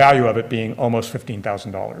 and the value of it being almost $15,000.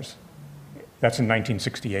 That's in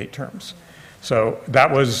 1968 terms. So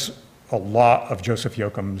that was a lot of Joseph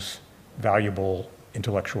Yoakum's valuable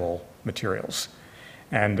intellectual materials.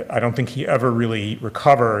 And I don't think he ever really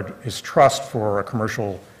recovered his trust for a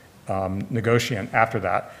commercial negotiant after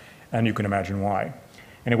that, and you can imagine why.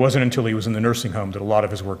 And it wasn't until he was in the nursing home that a lot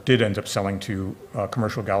of his work did end up selling to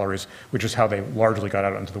commercial galleries, which is how they largely got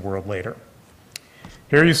out into the world later.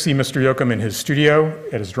 Here you see Mr. Yoakum in his studio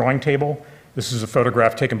at his drawing table. This is a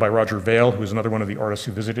photograph taken by Roger Vail, who was another one of the artists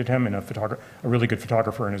who visited him and a really good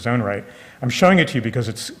photographer in his own right. I'm showing it to you because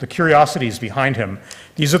it's the curiosities behind him.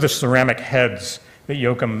 These are the ceramic heads that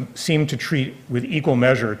Yoakum seemed to treat with equal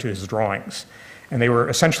measure to his drawings. And they were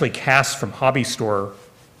essentially casts from hobby store,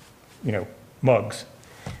 mugs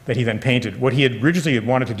that he then painted. What he had originally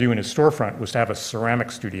wanted to do in his storefront was to have a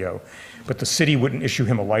ceramic studio, but the city wouldn't issue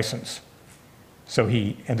him a license. So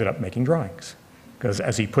he ended up making drawings. Because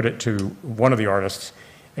as he put it to one of the artists,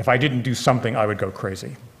 if I didn't do something, I would go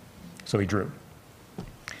crazy. So he drew.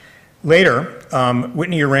 Later,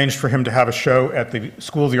 Whitney arranged for him to have a show at the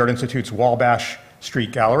School of the Art Institute's Wabash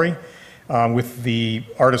Street Gallery with the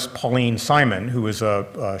artist Pauline Simon, who is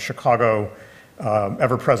a Chicago,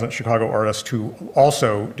 ever-present Chicago artist who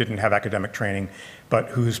also didn't have academic training, but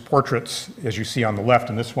whose portraits, as you see on the left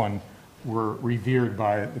in this one, were revered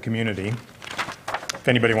by the community. If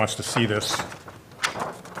anybody wants to see this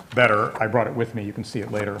better, I brought it with me. You can see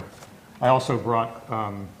it later. I also brought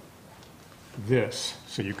this,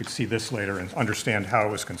 so you could see this later and understand how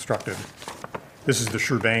it was constructed. This is the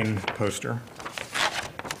Sherbain poster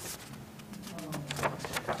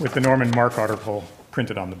with the Norman Mark article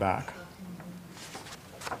printed on the back.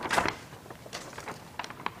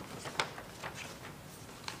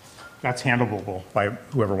 That's handleable by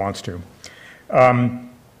whoever wants to.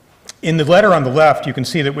 In the letter on the left, you can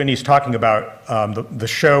see that Whitney's talking about the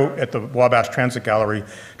show at the Wabash Transit Gallery,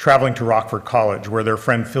 traveling to Rockford College, where their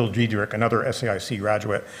friend Phil Diedrich, another SAIC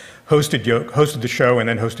graduate, hosted the show and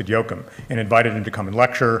then hosted Yoakum and invited him to come and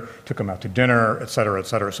lecture, took him out to dinner, et cetera, et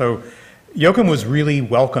cetera. So Yoakum was really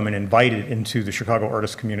welcome and invited into the Chicago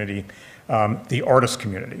artist community, the artist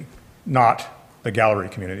community, not the gallery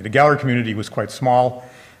community. The gallery community was quite small.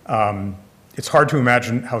 It's hard to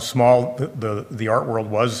imagine how small the art world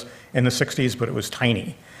was in the 60s, but it was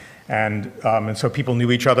tiny. And so people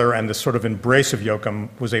knew each other, and this sort of embrace of Yoakum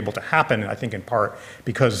was able to happen, I think in part,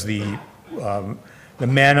 because the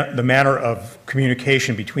manner of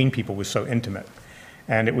communication between people was so intimate.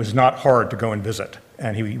 And it was not hard to go and visit.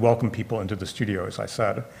 And he welcomed people into the studio, as I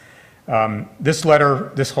said. This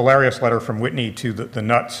letter, this hilarious letter from Whitney to the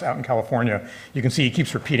Nuts out in California, you can see he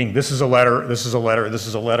keeps repeating, this is a letter, this is a letter, this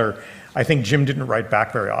is a letter. I think Jim didn't write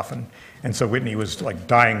back very often. And so Whitney was like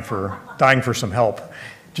dying for some help,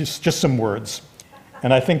 just some words.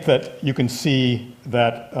 And I think that you can see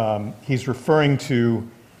that he's referring to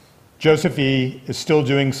Joseph E. is still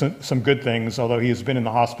doing some good things, although he has been in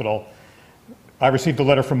the hospital. I received a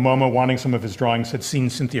letter from MoMA wanting some of his drawings, had seen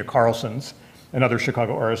Cynthia Carlson's, another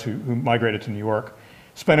Chicago artist who migrated to New York,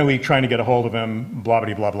 spent a week trying to get a hold of him, blah,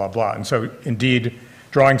 blah, blah, blah, blah. And so indeed,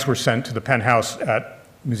 drawings were sent to the penthouse at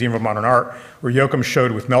Museum of Modern Art, where Yoakum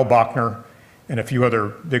showed with Mel Bachner and a few other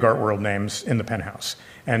big art world names in the penthouse.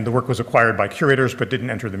 And the work was acquired by curators, but didn't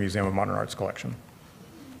enter the Museum of Modern Art's collection.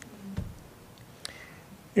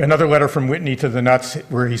 Another letter from Whitney to the Nuts,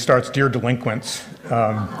 where he starts, "Dear delinquents."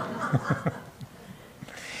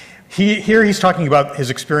 Here he's talking about his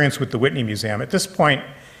experience with the Whitney Museum. At this point,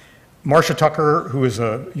 Marcia Tucker, who is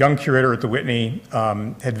a young curator at the Whitney,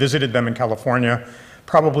 had visited them in California,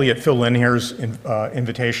 probably at Phil Linhare's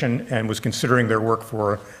invitation, and was considering their work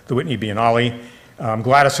for the Whitney Biennale.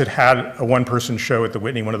 Gladys had a one-person show at the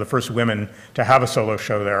Whitney, one of the first women to have a solo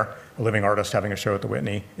show there, a living artist having a show at the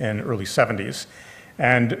Whitney in the early 70s.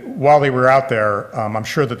 And while they were out there, I'm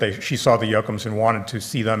sure that she saw the Yoakums and wanted to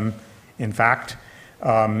see them, in fact.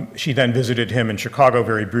 She then visited him in Chicago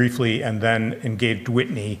very briefly and then engaged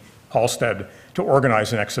Whitney Halstead to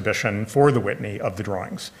organize an exhibition for the Whitney of the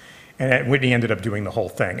drawings. And Whitney ended up doing the whole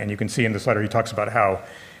thing. And you can see in this letter he talks about how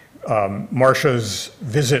Marcia's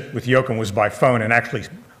visit with Yoakum was by phone, and actually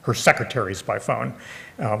her secretary's by phone,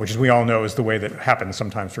 which, as we all know, is the way that happens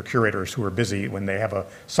sometimes for curators who are busy when they have a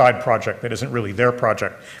side project that isn't really their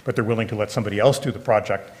project, but they're willing to let somebody else do the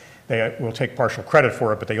project. They will take partial credit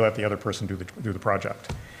for it, but they let the other person do the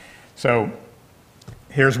project. So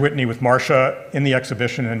here's Whitney with Marcia in the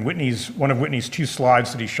exhibition, and one of Whitney's 2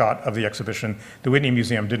 slides that he shot of the exhibition. The Whitney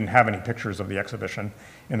Museum didn't have any pictures of the exhibition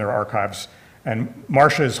in their archives. And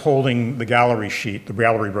Marcia is holding the gallery sheet, the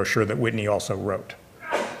gallery brochure that Whitney also wrote.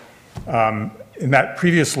 In that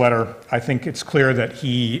previous letter, I think it's clear that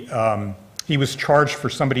he was charged for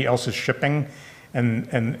somebody else's shipping,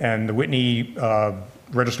 and the Whitney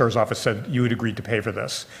registrar's office said, "You had agreed to pay for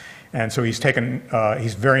this." And so he's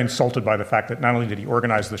very insulted by the fact that not only did he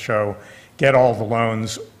organize the show, get all the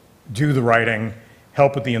loans, do the writing,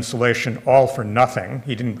 help with the installation, all for nothing.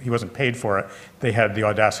 He wasn't paid for it. They had the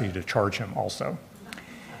audacity to charge him also.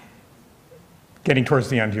 Getting towards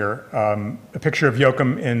the end here, a picture of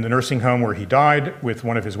Yoakum in the nursing home where he died with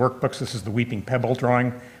one of his workbooks. This is the Weeping Pebble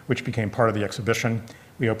drawing, which became part of the exhibition.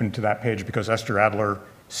 We opened to that page because Esther Adler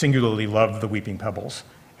singularly loved the Weeping Pebbles,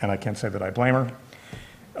 and I can't say that I blame her.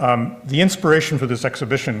 The inspiration for this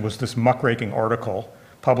exhibition was this muckraking article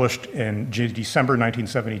published in December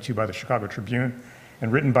 1972 by the Chicago Tribune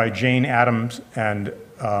and written by Jane Addams and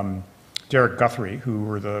Derek Guthrie, who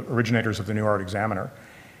were the originators of the New Art Examiner.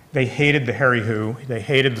 They hated the Harry Who, they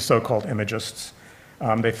hated the so-called imagists.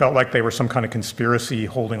 They felt like they were some kind of conspiracy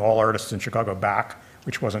holding all artists in Chicago back,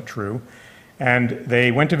 which wasn't true. And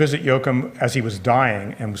they went to visit Yoakum as he was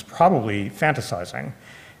dying and was probably fantasizing,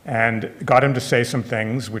 and got him to say some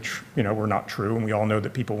things which, you know, were not true. And we all know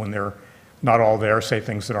that people, when they're not all there, say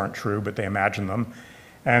things that aren't true, but they imagine them.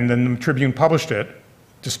 And then the Tribune published it,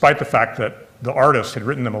 despite the fact that the artist had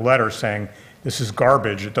written them a letter saying, this is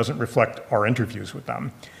garbage, it doesn't reflect our interviews with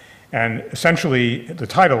them. And essentially, the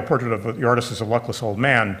title, Portrait of the Artist as a Luckless Old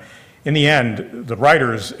Man, in the end, the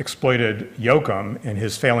writers exploited Yoakum in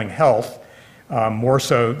his failing health more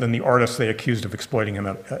so than the artist they accused of exploiting him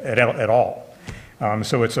at all.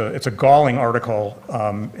 So it's a galling article,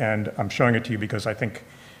 and I'm showing it to you because I think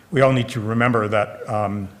we all need to remember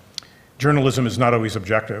that journalism is not always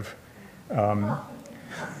objective.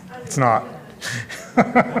 It's not.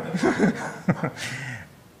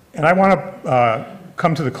 And I want to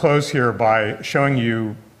come to the close here by showing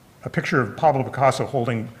you a picture of Pablo Picasso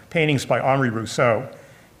holding paintings by Henri Rousseau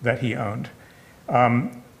that he owned.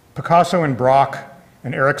 Picasso and Braque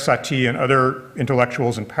and Eric Satie and other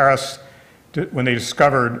intellectuals in Paris, when they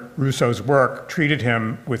discovered Rousseau's work, treated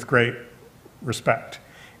him with great respect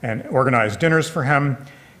and organized dinners for him.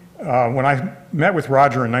 When I met with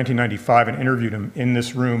Roger in 1995 and interviewed him in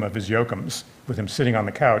this room of his Yoakums, with him sitting on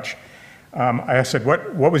the couch, I said,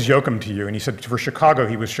 what was Yoakum to you? And he said, for Chicago,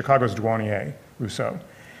 he was Chicago's douanier, Rousseau.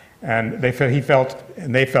 And they felt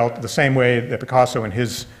the same way that Picasso and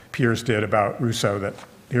his peers did about Rousseau, that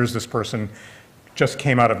here's this person just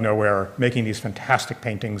came out of nowhere, making these fantastic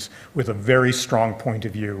paintings with a very strong point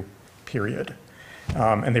of view, period.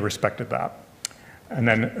 And they respected that. And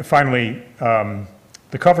then finally,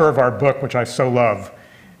 the cover of our book, which I so love,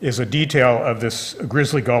 is a detail of this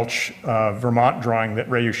Grizzly Gulch, Vermont drawing that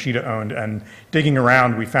Ray Yoshida owned. And digging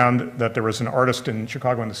around, we found that there was an artist in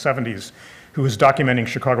Chicago in the 70s who was documenting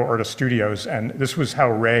Chicago artist studios, and this was how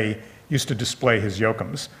Ray used to display his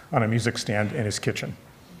Yoakums on a music stand in his kitchen.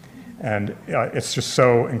 And it's just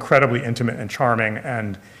so incredibly intimate and charming,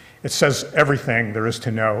 and it says everything there is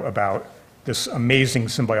to know about this amazing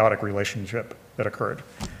symbiotic relationship that occurred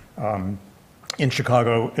in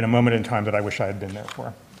Chicago in a moment in time that I wish I had been there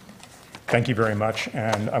for. Thank you very much,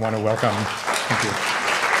 and I want to welcome, thank you.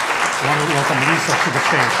 I want to welcome Lisa to the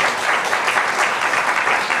stage.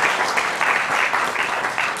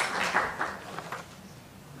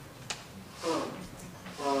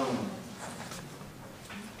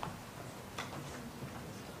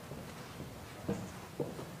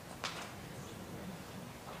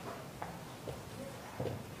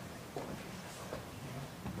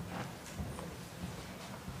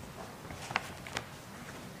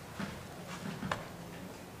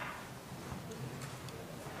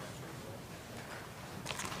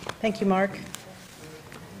 Thank you, Mark.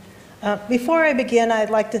 Before I begin,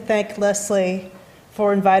 I'd like to thank Leslie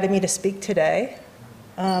for inviting me to speak today.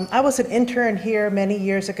 I was an intern here many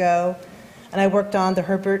years ago, and I worked on the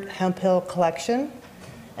Herbert Hemphill collection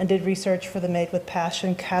and did research for the Made with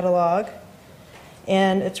Passion catalog.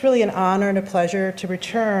 And it's really an honor and a pleasure to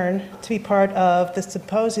return to be part of the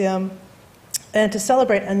symposium and to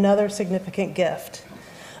celebrate another significant gift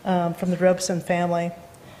from the Robson family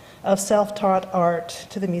of self-taught art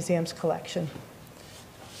to the museum's collection.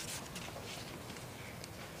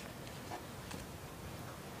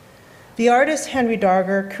 The artist Henry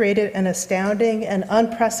Darger created an astounding and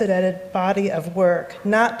unprecedented body of work,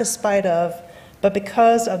 not despite of, but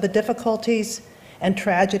because of the difficulties and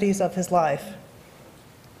tragedies of his life.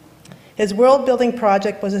 His world-building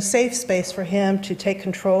project was a safe space for him to take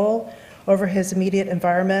control over his immediate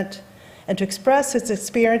environment and to express his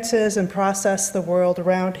experiences and process the world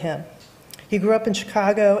around him. He grew up in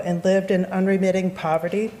Chicago and lived in unremitting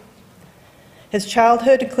poverty. His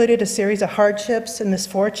childhood included a series of hardships and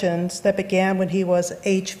misfortunes that began when he was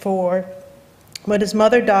age 4, when his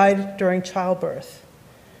mother died during childbirth.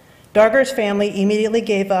 Darger's family immediately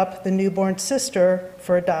gave up the newborn sister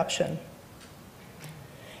for adoption.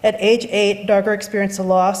 At age 8, Darger experienced the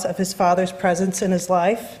loss of his father's presence in his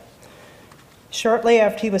life. shortly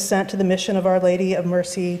after he was sent to the Mission of Our Lady of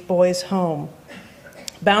Mercy Boys' Home.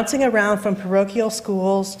 Bouncing around from parochial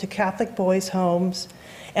schools to Catholic boys' homes,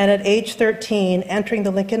 and at age 13, entering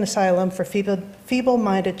the Lincoln Asylum for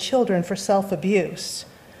feeble-minded children for self-abuse,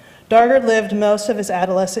 Darger lived most of his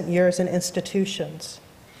adolescent years in institutions.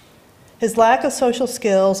 His lack of social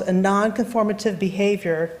skills and non-conformative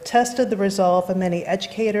behavior tested the resolve of many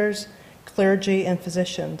educators, clergy, and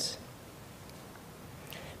physicians.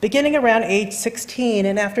 Beginning around age 16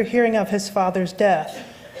 and after hearing of his father's death,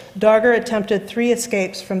 Darger attempted 3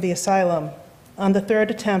 escapes from the asylum. On the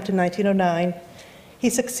 3rd attempt in 1909, he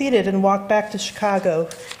succeeded and walked back to Chicago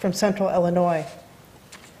from central Illinois.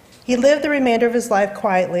 He lived the remainder of his life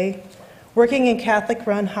quietly, working in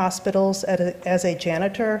Catholic-run hospitals as a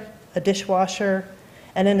janitor, a dishwasher,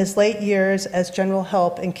 and in his late years as general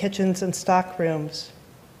help in kitchens and stock rooms.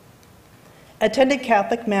 Attending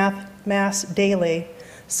Catholic Mass daily,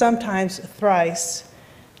 sometimes thrice,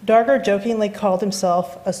 Darger jokingly called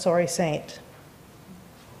himself a sorry saint.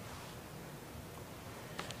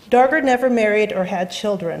 Darger never married or had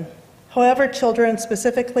children. However, children,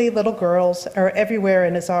 specifically little girls, are everywhere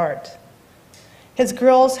in his art. His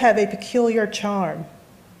girls have a peculiar charm.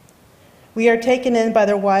 We are taken in by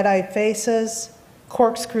their wide-eyed faces,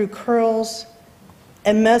 corkscrew curls,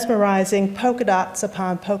 and mesmerizing polka dots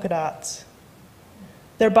upon polka dots.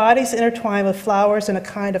 Their bodies intertwine with flowers in a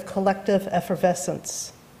kind of collective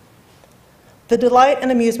effervescence. The delight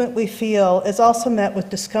and amusement we feel is also met with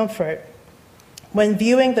discomfort when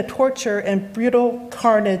viewing the torture and brutal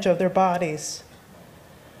carnage of their bodies.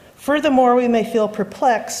 Furthermore, we may feel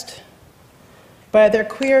perplexed by their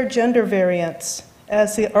queer gender variants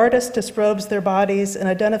as the artist disrobes their bodies and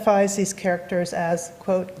identifies these characters as,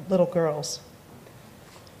 quote, little girls.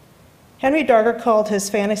 Henry Darger called his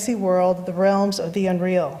fantasy world the realms of the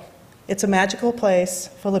unreal. It's a magical place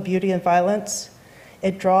full of beauty and violence.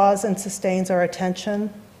 It draws and sustains our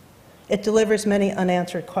attention. It delivers many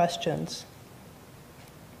unanswered questions.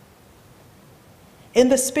 In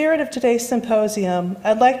the spirit of today's symposium,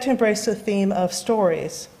 I'd like to embrace the theme of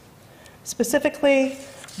stories, specifically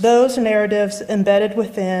those narratives embedded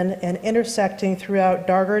within and intersecting throughout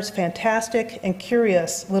Darger's fantastic and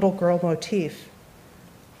curious little girl motif.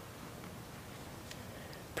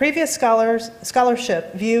 Previous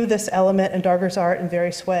scholarship view this element in Darger's art in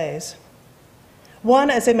various ways. One,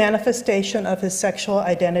 as a manifestation of his sexual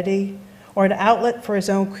identity or an outlet for his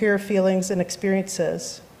own queer feelings and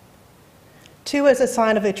experiences. 2, as a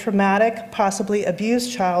sign of a traumatic, possibly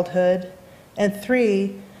abused childhood. And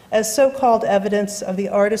 3, as so-called evidence of the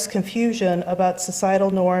artist's confusion about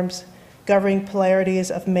societal norms governing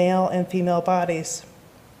polarities of male and female bodies.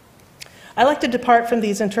 I like to depart from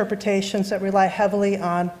these interpretations that rely heavily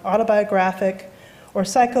on autobiographic or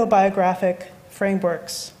psychobiographic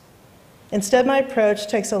frameworks. Instead, my approach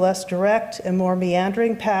takes a less direct and more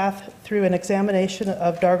meandering path through an examination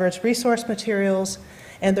of Darger's resource materials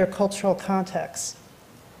and their cultural context.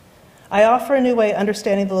 I offer a new way of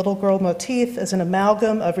understanding the little girl motif as an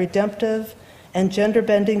amalgam of redemptive and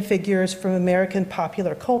gender-bending figures from American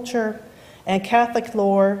popular culture and Catholic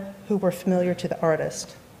lore who were familiar to the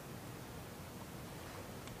artist.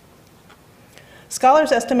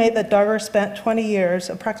 Scholars estimate that Darger spent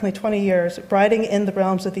approximately 20 years, writing in the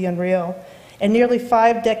realms of the unreal, and nearly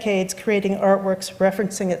 5 decades creating artworks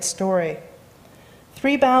referencing its story.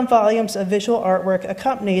 3 bound volumes of visual artwork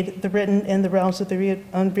accompanied the written in the realms of the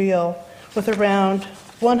unreal, with around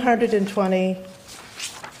 120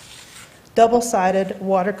 double-sided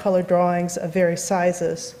watercolor drawings of various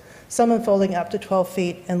sizes, some unfolding up to 12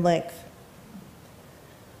 feet in length.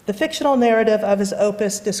 The fictional narrative of his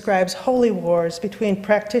opus describes holy wars between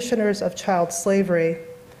practitioners of child slavery,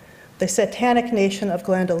 the satanic nation of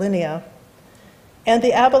Glandolinia, and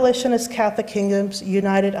the abolitionist Catholic kingdoms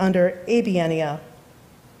united under Abienia.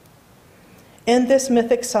 In this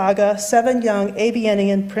mythic saga, 7 young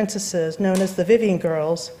Abienian princesses, known as the Vivian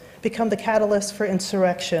Girls, become the catalyst for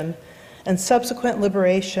insurrection and subsequent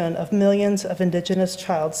liberation of millions of indigenous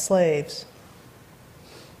child slaves.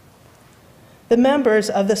 The members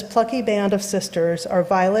of this plucky band of sisters are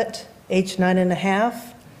Violet, age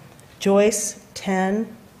 9.5, Joyce,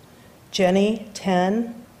 10, Jenny,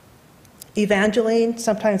 10, Evangeline,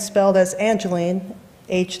 sometimes spelled as Angeline,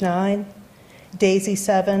 age 9, Daisy,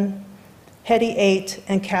 7, Hetty, 8,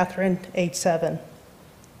 and Catherine, age 7.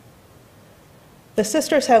 The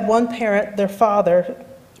sisters have one parent, their father,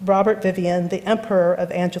 Robert Vivian, the Emperor of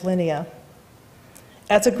Angelinia.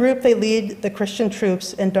 As a group, they lead the Christian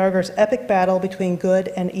troops in Darger's epic battle between good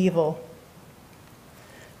and evil.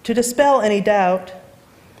 To dispel any doubt,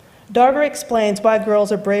 Darger explains why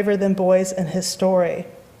girls are braver than boys in his story.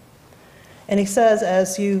 And he says,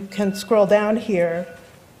 as you can scroll down here,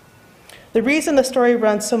 the reason the story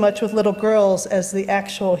runs so much with little girls as the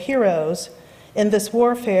actual heroes in this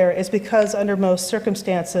warfare is because under most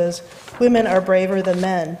circumstances, women are braver than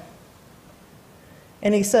men.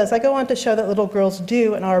 And he says, I go on to show that little girls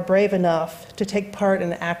do and are brave enough to take part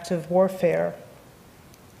in active warfare.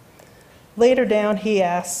 Later down, he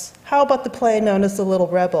asks, how about the play known as The Little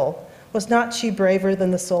Rebel? Was not she braver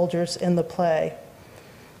than the soldiers in the play?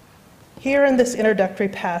 Here in this introductory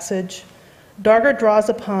passage, Darger draws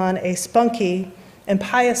upon a spunky and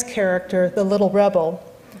pious character, the Little Rebel,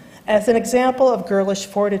 as an example of girlish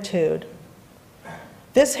fortitude.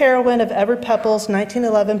 This heroine of Everett Pepple's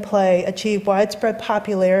 1911 play achieved widespread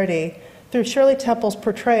popularity through Shirley Temple's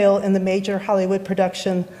portrayal in the major Hollywood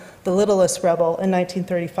production, The Littlest Rebel, in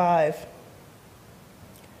 1935.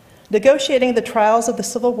 Negotiating the trials of the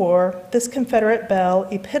Civil War, this Confederate belle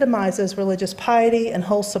epitomizes religious piety and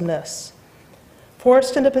wholesomeness.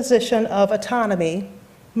 Forced into a position of autonomy,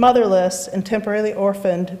 motherless and temporarily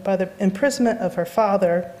orphaned by the imprisonment of her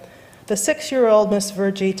father, the 6-year-old Miss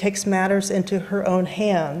Virgie takes matters into her own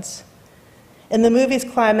hands. In the movie's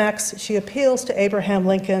climax, she appeals to Abraham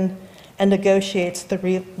Lincoln and negotiates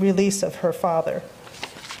the release of her father.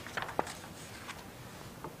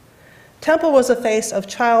 Temple was a face of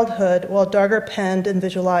childhood while Darger penned and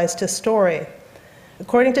visualized his story.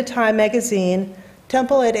 According to Time magazine,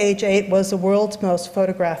 Temple at age 8 was the world's most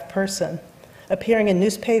photographed person, appearing in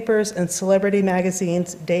newspapers and celebrity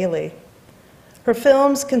magazines daily. Her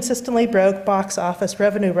films consistently broke box office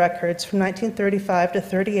revenue records from 1935 to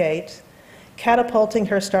 38, catapulting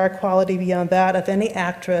her star quality beyond that of any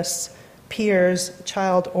actress, peers,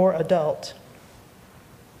 child, or adult.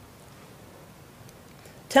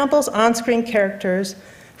 Temple's on-screen characters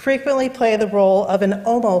frequently play the role of an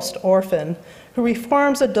almost orphan who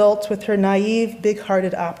reforms adults with her naive,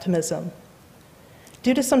 big-hearted optimism.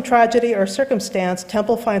 Due to some tragedy or circumstance,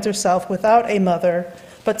 Temple finds herself without a mother,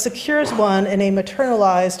 but secures one in a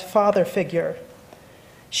maternalized father figure.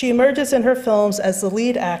 She emerges in her films as the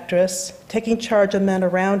lead actress, taking charge of men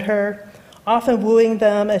around her, often wooing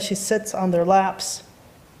them as she sits on their laps.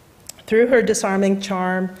 Through her disarming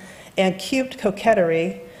charm and cute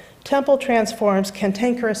coquetry, Temple transforms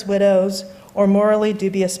cantankerous widows or morally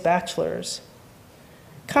dubious bachelors.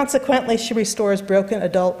 Consequently, she restores broken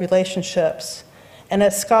adult relationships. And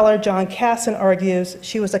as scholar John Casson argues,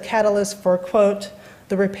 she was a catalyst for, quote,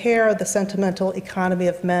 the repair of the sentimental economy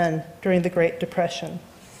of men during the Great Depression.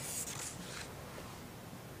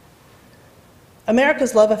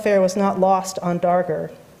 America's love affair was not lost on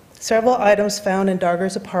Darger. Several items found in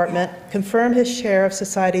Darger's apartment confirm his share of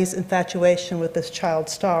society's infatuation with this child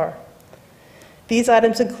star. These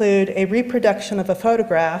items include a reproduction of a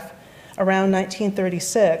photograph around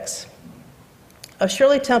 1936 of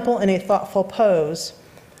Shirley Temple in a thoughtful pose,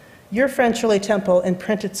 your friend Shirley Temple in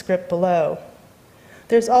printed script below.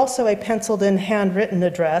 There's also a penciled-in handwritten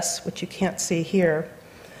address, which you can't see here,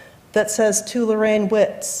 that says, to Lorraine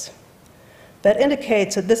Witz. That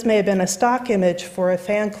indicates that this may have been a stock image for a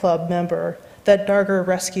fan club member that Darger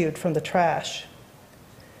rescued from the trash.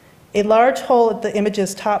 A large hole at the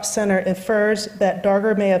image's top center infers that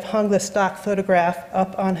Darger may have hung the stock photograph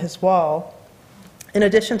up on his wall. In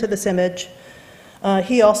addition to this image,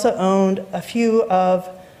 he also owned a few of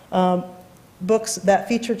books that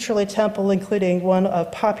featured Shirley Temple, including one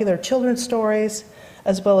of popular children's stories,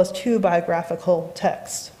 as well as 2 biographical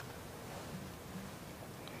texts.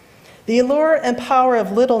 The allure and power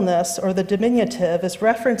of littleness, or the diminutive, is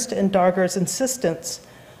referenced in Darger's insistence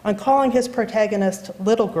on calling his protagonist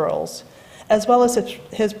little girls, as well as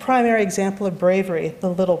his primary example of bravery, the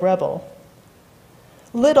Little Rebel.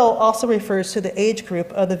 Little also refers to the age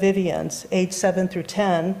group of the Vivians, age 7 through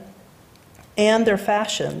 10, and their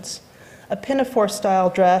fashions. A pinafore-style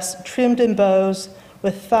dress trimmed in bows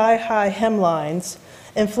with thigh-high hemlines,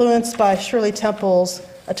 influenced by Shirley Temple's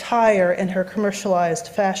attire in her commercialized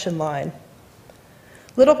fashion line.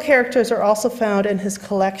 Little characters are also found in his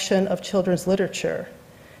collection of children's literature.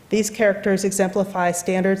 These characters exemplify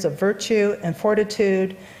standards of virtue and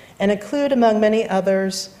fortitude and include, among many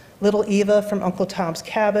others, Little Eva from Uncle Tom's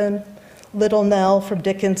Cabin, Little Nell from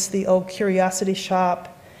Dickens' The Old Curiosity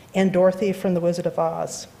Shop, and Dorothy from The Wizard of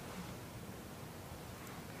Oz.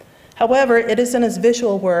 However, it is in his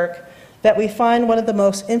visual work that we find one of the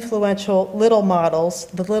most influential little models,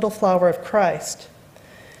 the Little Flower of Christ.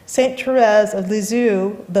 Saint Therese of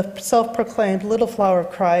Lisieux, the self-proclaimed Little Flower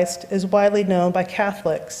of Christ, is widely known by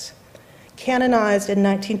Catholics. Canonized in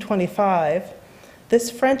 1925,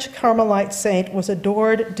 this French Carmelite saint was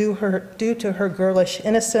adored due to her girlish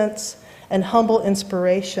innocence and humble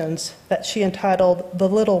inspirations that she entitled The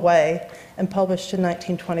Little Way and published in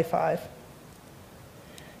 1925.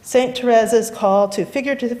 St. Therese's call to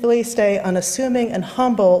figuratively stay unassuming and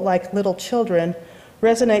humble like little children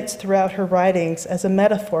resonates throughout her writings as a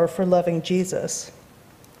metaphor for loving Jesus.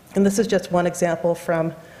 And this is just one example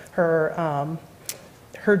from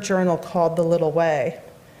her journal called The Little Way.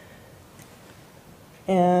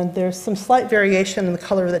 And there's some slight variation in the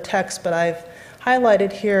color of the text, but I've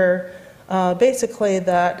highlighted here basically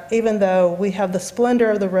that even though we have the splendor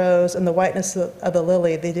of the rose and the whiteness of the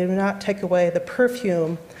lily, they do not take away the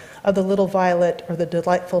perfume of the little violet or the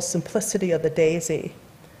delightful simplicity of the daisy.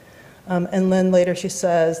 And then later she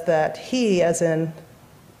says that he, as in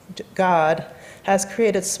God, has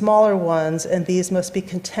created smaller ones, and these must be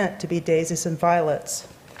content to be daisies and violets.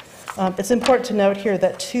 It's important to note here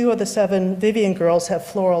that 2 of the 7 Vivian girls have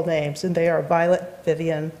floral names, and they are Violet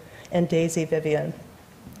Vivian and Daisy Vivian,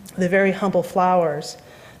 the very humble flowers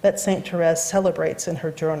that St. Therese celebrates in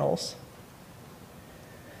her journals.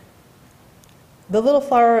 The little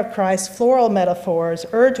flower of Christ's floral metaphors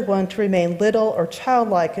urge one to remain little or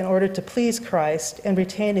childlike in order to please Christ and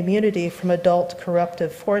retain immunity from adult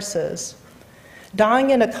corruptive forces. Dying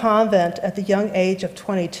in a convent at the young age of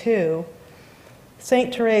 22,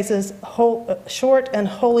 St. Therese's short and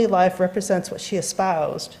holy life represents what she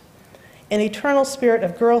espoused: an eternal spirit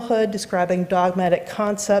of girlhood describing dogmatic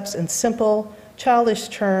concepts in simple, childish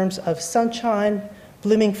terms of sunshine,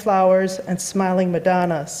 blooming flowers, and smiling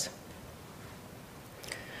Madonnas.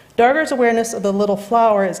 Darger's awareness of the little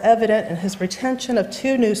flower is evident in his retention of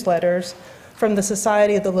 2 newsletters from the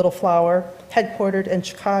Society of the Little Flower, headquartered in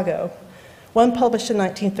Chicago, one published in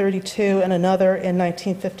 1932 and another in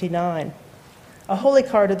 1959, a holy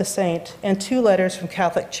card of the saint, and 2 letters from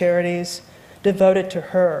Catholic Charities devoted to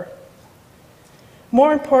her.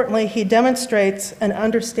 More importantly, he demonstrates an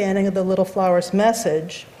understanding of the little flower's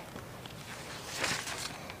message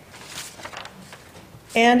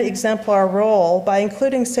and exemplar role by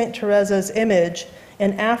including St. Therese's image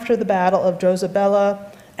in After the Battle of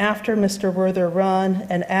Drosabella, After Mr. Werther Run,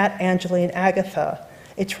 and At Angeline Agatha,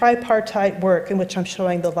 a tripartite work in which I'm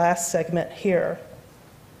showing the last segment here.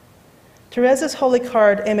 Therese's holy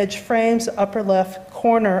card image frames the upper left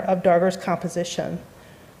corner of Darger's composition,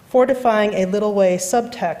 fortifying a Little Way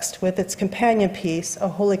subtext with its companion piece, a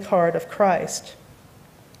holy card of Christ.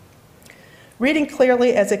 Reading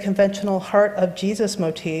clearly as a conventional Heart of Jesus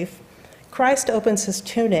motif, Christ opens his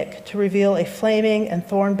tunic to reveal a flaming and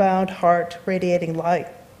thorn-bound heart radiating light.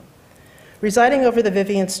 Residing over the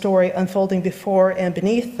Vivian story unfolding before and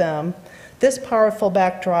beneath them, this powerful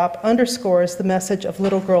backdrop underscores the message of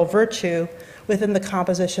little girl virtue within the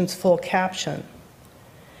composition's full caption.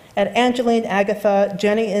 At Angeline Agatha,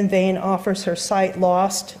 Jenny in vain offers her sight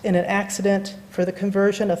lost in an accident for the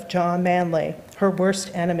conversion of John Manley, her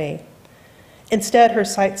worst enemy. Instead, her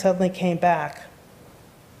sight suddenly came back.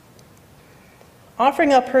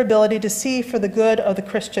 Offering up her ability to see for the good of the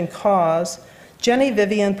Christian cause, Jenny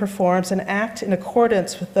Vivian performs an act in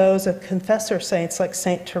accordance with those of confessor saints like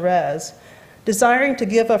St. Therese, desiring to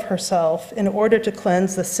give of herself in order to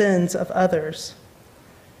cleanse the sins of others.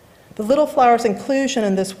 The little flower's inclusion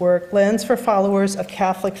in this work lends for followers of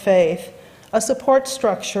Catholic faith a support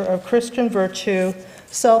structure of Christian virtue,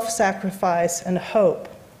 self-sacrifice, and hope.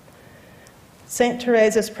 St.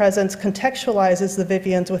 Therese's presence contextualizes the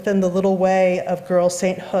Vivians within the little way of girl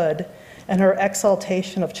sainthood and her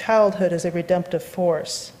exaltation of childhood as a redemptive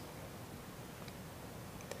force.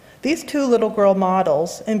 These 2 little girl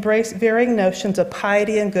models embrace varying notions of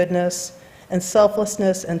piety and goodness, and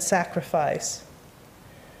selflessness and sacrifice.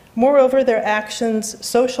 Moreover, their actions,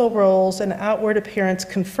 social roles, and outward appearance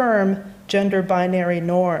confirm gender binary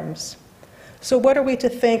norms. So what are we to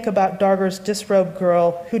think about Darger's disrobed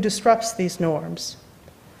girl who disrupts these norms?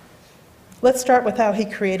 Let's start with how he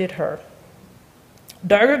created her.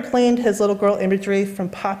 Darger gleaned his little girl imagery from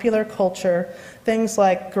popular culture, things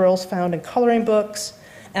like girls found in coloring books,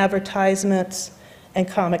 advertisements, and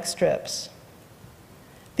comic strips.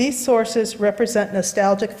 These sources represent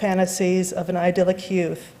nostalgic fantasies of an idyllic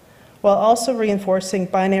youth, while also reinforcing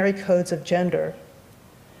binary codes of gender.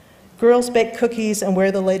 Girls bake cookies and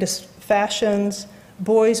wear the latest fashions,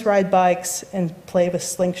 boys ride bikes and play with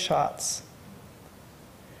slingshots.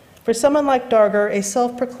 For someone like Darger, a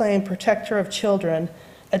self-proclaimed protector of children,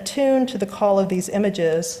 attuned to the call of these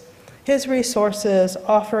images, his resources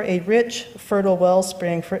offer a rich, fertile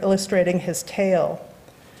wellspring for illustrating his tale.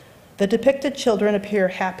 The depicted children appear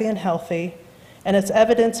happy and healthy, and as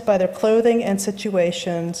evidenced by their clothing and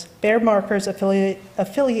situations, bear markers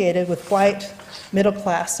affiliated with white,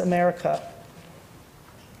 middle-class America.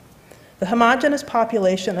 The homogeneous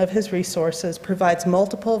population of his resources provides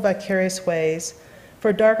multiple vicarious ways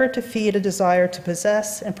for Darger to feed a desire to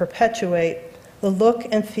possess and perpetuate the look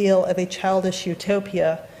and feel of a childish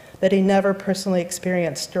utopia that he never personally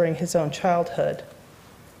experienced during his own childhood.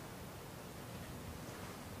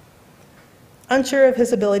 Unsure of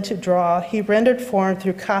his ability to draw, he rendered form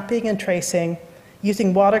through copying and tracing,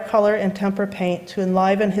 using watercolor and tempera paint to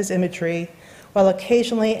enliven his imagery, while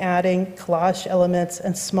occasionally adding collage elements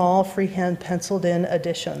and small freehand penciled-in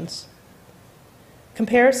additions.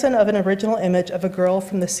 Comparison of an original image of a girl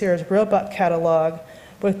from the Sears Roebuck catalog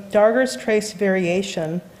with Darger's trace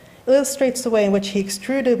variation illustrates the way in which he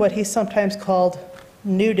extruded what he sometimes called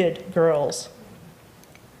nuded girls.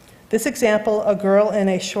 This example, a girl in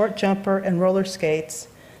a short jumper and roller skates,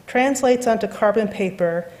 translates onto carbon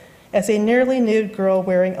paper as a nearly nude girl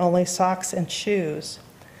wearing only socks and shoes.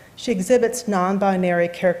 She exhibits non-binary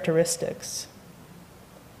characteristics.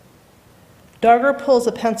 Darger pulls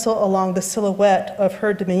a pencil along the silhouette of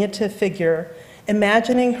her diminutive figure,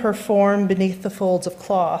 imagining her form beneath the folds of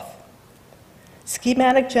cloth.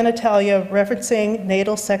 Schematic genitalia referencing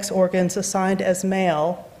natal sex organs assigned as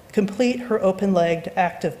male complete her open-legged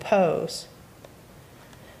active pose.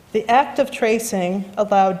 The act of tracing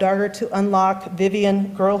allowed Darger to unlock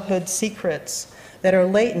Vivian girlhood secrets that are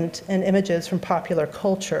latent in images from popular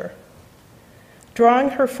culture. Drawing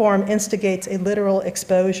her form instigates a literal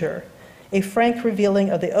exposure, a frank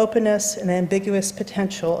revealing of the openness and ambiguous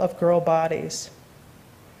potential of girl bodies.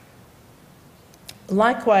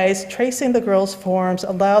 Likewise, tracing the girl's forms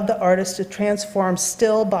allowed the artist to transform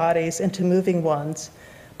still bodies into moving ones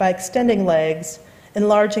by extending legs,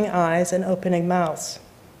 enlarging eyes, and opening mouths.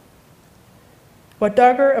 What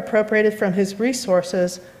Darger appropriated from his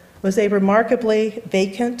resources was a remarkably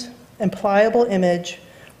vacant and pliable image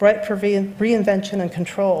ripe for reinvention and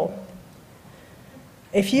control.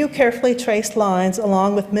 A few carefully traced lines,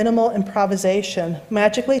 along with minimal improvisation,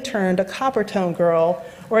 magically turned a copper-tone girl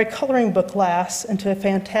or a coloring book lass into a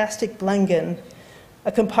fantastic blengen,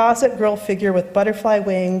 a composite girl figure with butterfly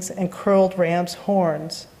wings and curled ram's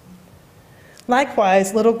horns.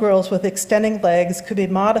 Likewise, little girls with extending legs could be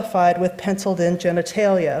modified with penciled-in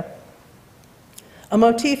genitalia, a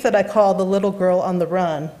motif that I call the little girl on the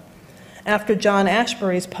run, after John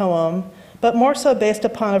Ashbery's poem, but more so based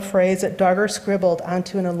upon a phrase that Darger scribbled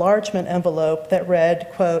onto an enlargement envelope that read,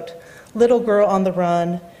 quote, "Little girl on the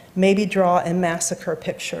run, maybe draw a massacre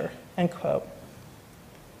picture," end quote.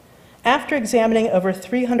 After examining over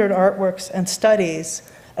 300 artworks and studies,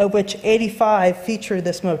 of which 85 feature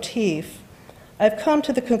this motif, I've come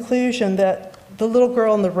to the conclusion that the little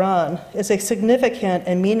girl on the run is a significant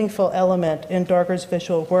and meaningful element in Darger's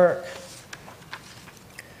visual work.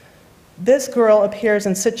 This girl appears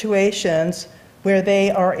in situations where they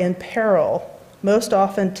are in peril, most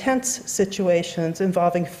often tense situations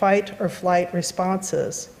involving fight or flight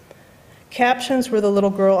responses. Captions where the little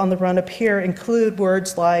girl on the run appear include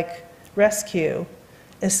words like rescue,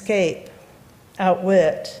 escape,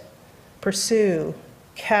 outwit, pursue,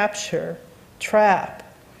 capture, trap,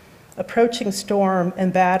 approaching storm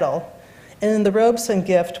and battle. And in the Robson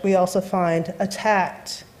gift, we also find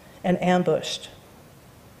attacked and ambushed.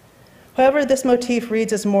 However, this motif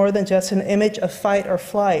reads as more than just an image of fight or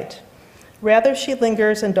flight. Rather, she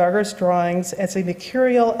lingers in Darger's drawings as a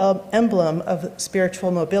mercurial emblem of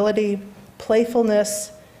spiritual mobility,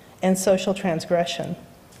 playfulness, and social transgression.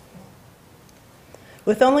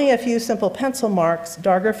 With only a few simple pencil marks,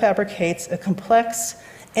 Darger fabricates a complex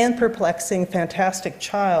and perplexing fantastic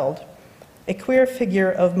child, a queer figure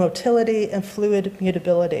of motility and fluid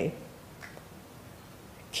mutability.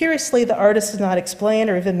 Curiously, the artist does not explain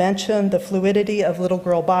or even mention the fluidity of little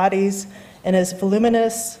girl bodies in his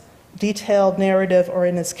voluminous, detailed narrative or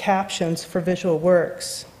in his captions for visual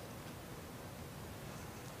works.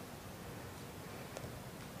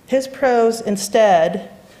 His prose, instead,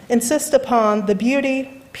 insists upon the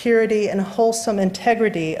beauty, purity, and wholesome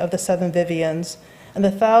integrity of the 7 Vivians and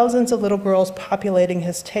the thousands of little girls populating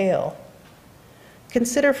his tale.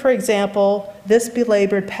 Consider, for example, this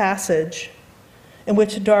belabored passage in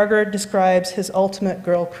which Darger describes his ultimate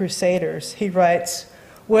girl crusaders. He writes,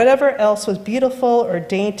 "Whatever else was beautiful or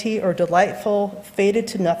dainty or delightful faded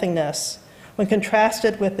to nothingness when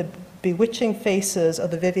contrasted with the bewitching faces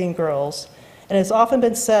of the Vivian girls, and has often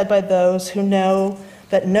been said by those who know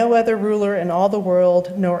that no other ruler in all the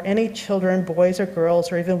world, nor any children, boys or girls,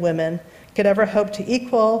 or even women, could ever hope to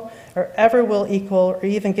equal, or ever will equal, or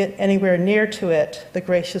even get anywhere near to it, the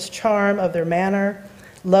gracious charm of their manner,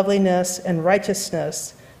 loveliness, and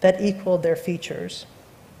righteousness that equaled their features."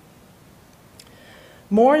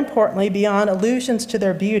 More importantly, beyond allusions to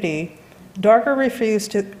their beauty, Darger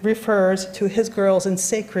refers to his girls in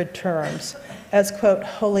sacred terms as, quote,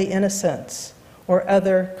 holy innocents or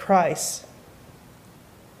other Christs.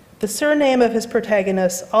 The surname of his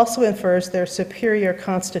protagonists also infers their superior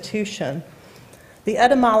constitution. The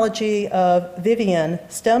etymology of Vivian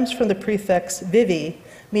stems from the prefix vivi,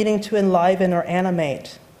 meaning to enliven or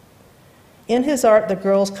animate. In his art, the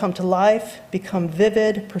girls come to life, become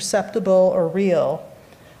vivid, perceptible, or real.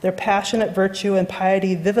 Their passionate virtue and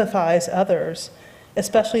piety vivifies others,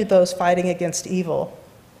 especially those fighting against evil.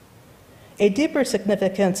 A deeper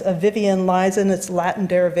significance of Vivian lies in its Latin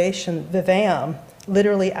derivation, vivam,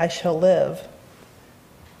 literally, I shall live,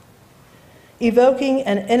 evoking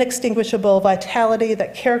an inextinguishable vitality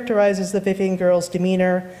that characterizes the Vivian girl's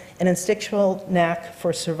demeanor and instinctual knack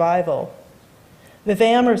for survival.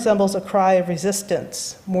 Vivam resembles a cry of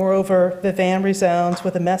resistance. Moreover, Vivam resounds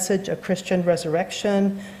with a message of Christian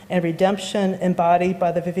resurrection and redemption embodied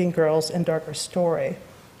by the Vivian girls in Darger's story.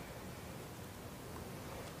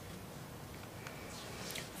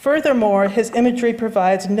 Furthermore, his imagery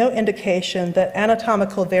provides no indication that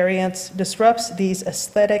anatomical variance disrupts these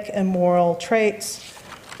aesthetic and moral traits,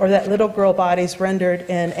 or that little girl bodies rendered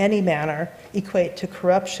in any manner equate to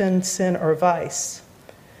corruption, sin, or vice.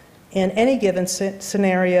 In any given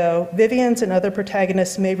scenario, Vivian's and other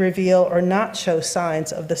protagonists may reveal or not show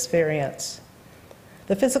signs of this variance.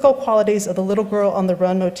 The physical qualities of the little girl on the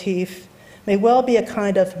run motif may well be a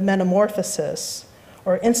kind of metamorphosis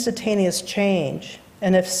or instantaneous change,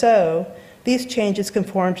 and if so, these changes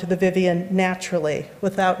conform to the Vivian naturally,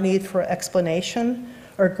 without need for explanation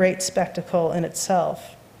or great spectacle in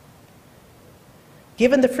itself.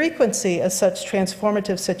 Given the frequency of such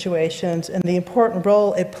transformative situations and the important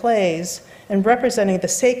role it plays in representing the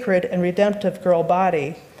sacred and redemptive girl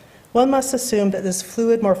body, one must assume that this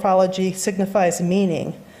fluid morphology signifies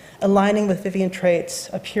meaning, aligning with Vivian traits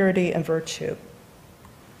of purity and virtue.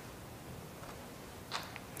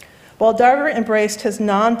 While Darger embraced his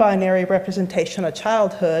non-binary representation of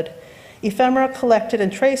childhood, ephemera collected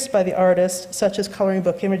and traced by the artist, such as coloring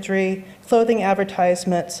book imagery, clothing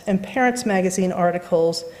advertisements, and Parents magazine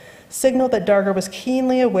articles, signal that Darger was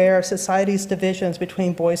keenly aware of society's divisions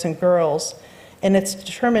between boys and girls and its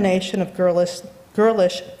determination of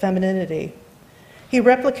girlish femininity. He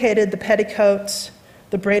replicated the petticoats,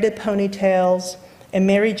 the braided ponytails, and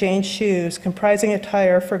Mary Jane shoes comprising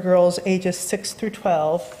attire for girls ages 6 through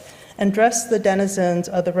 12, and dressed the denizens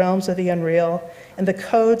of the realms of the unreal and the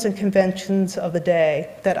codes and conventions of the day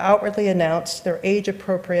that outwardly announced their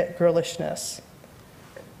age-appropriate girlishness.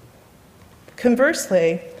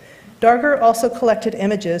 Conversely, Darger also collected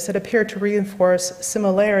images that appeared to reinforce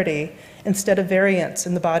similarity instead of variance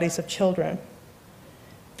in the bodies of children.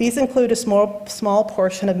 These include a small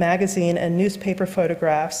portion of magazine and newspaper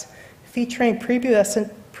photographs featuring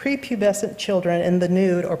prepubescent children in the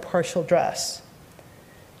nude or partial dress.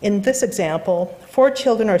 In this example, 4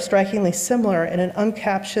 children are strikingly similar in an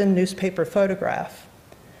uncaptioned newspaper photograph.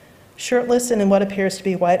 Shirtless and in what appears to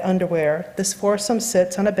be white underwear, this foursome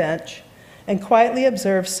sits on a bench and quietly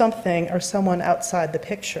observes something or someone outside the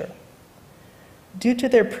picture. Due to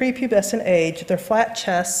their prepubescent age, their flat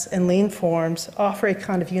chests and lean forms offer a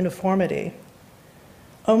kind of uniformity.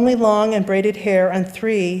 Only long and braided hair on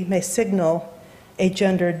 3 may signal a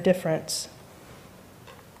gendered difference.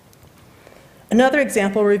 Another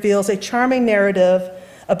example reveals a charming narrative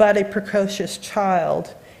about a precocious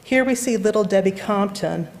child. Here we see little Debbie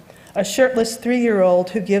Compton, a shirtless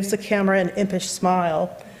 3-year-old who gives the camera an impish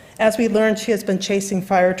smile, as we learn she has been chasing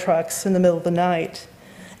fire trucks in the middle of the night,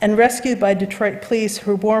 and rescued by Detroit police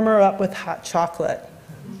who warm her up with hot chocolate.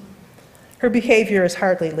 Her behavior is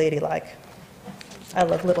hardly ladylike. I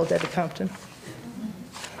love little Debbie Compton.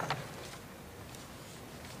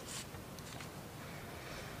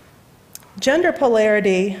 Gender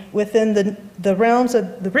polarity within the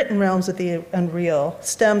written realms of the unreal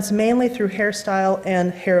stems mainly through hairstyle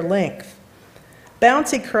and hair length.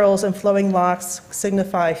 Bouncy curls and flowing locks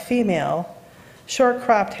signify female. Short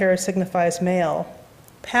cropped hair signifies male.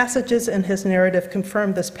 Passages in his narrative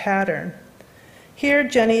confirm this pattern. Here,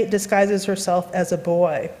 Jenny disguises herself as a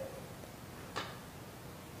boy.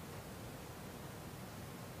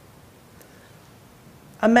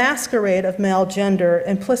 A masquerade of male gender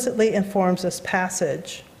implicitly informs this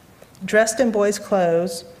passage. Dressed in boys'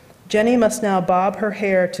 clothes, Jenny must now bob her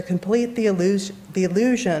hair to complete the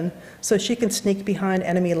illusion so she can sneak behind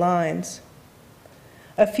enemy lines.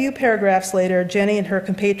 A few paragraphs later, Jenny and her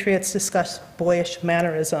compatriots discuss boyish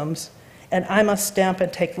mannerisms, and I must stamp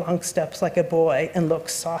and take long steps like a boy and look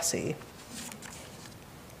saucy.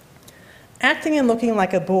 Acting and looking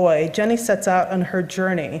like a boy, Jenny sets out on her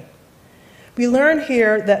journey. We learn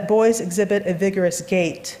here that boys exhibit a vigorous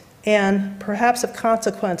gait, and perhaps of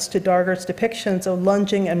consequence to Darger's depictions of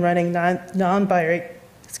lunging and running non-binary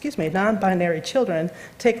children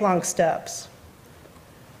take long steps.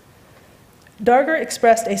 Darger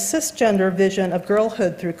expressed a cisgender vision of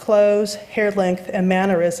girlhood through clothes, hair length, and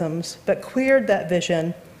mannerisms, but queered that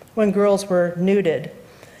vision when girls were nuded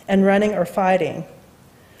and running or fighting.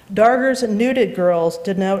 Darger's nuded girls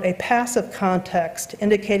denote a passive context,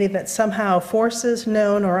 indicating that somehow forces,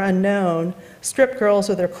 known or unknown, strip girls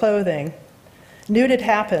of their clothing. Nuded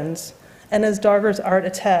happens, and as Darger's art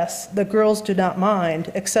attests, the girls do not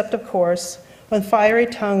mind, except, of course, when fiery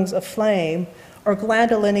tongues of flame or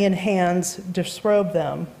glandolinian hands disrobe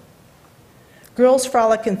them. Girls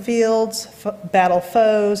frolic in fields, battle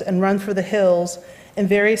foes, and run for the hills in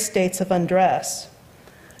various states of undress.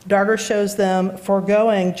 Darger shows them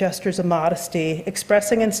foregoing gestures of modesty,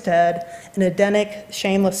 expressing instead an Edenic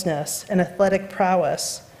shamelessness and athletic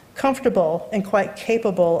prowess, comfortable and quite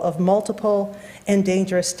capable of multiple and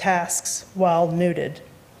dangerous tasks while nuded.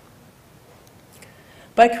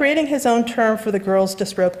 By creating his own term for the girl's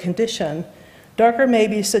disrobed condition, Darger may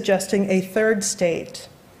be suggesting a third state,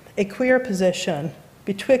 a queer position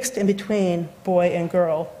betwixt and between boy and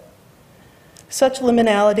girl. Such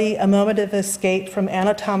liminality, a moment of escape from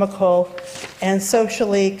anatomical and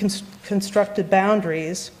socially constructed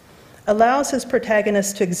boundaries, allows his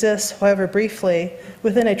protagonist to exist, however briefly,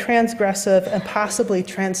 within a transgressive and possibly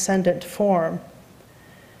transcendent form.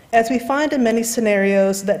 As we find in many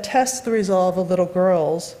scenarios that test the resolve of little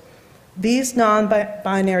girls, these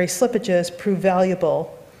non-binary slippages prove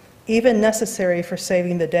valuable, even necessary for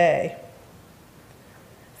saving the day.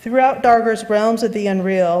 Throughout Darger's realms of the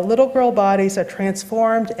unreal, little girl bodies are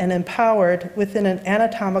transformed and empowered within an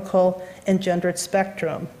anatomical and gendered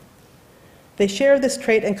spectrum. They share this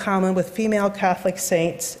trait in common with female Catholic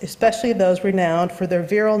saints, especially those renowned for their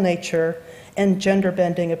virile nature and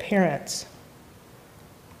gender-bending appearance.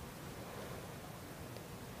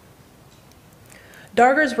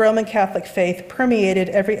 Darger's Roman Catholic faith permeated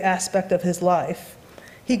every aspect of his life.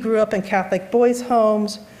 He grew up in Catholic boys'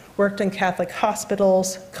 homes, worked in Catholic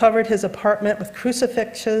hospitals, covered his apartment with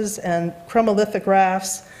crucifixes and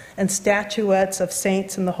chromolithographs and statuettes of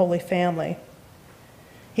saints in the Holy Family.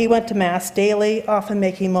 He went to Mass daily, often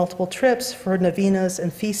making multiple trips for novenas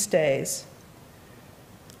and feast days.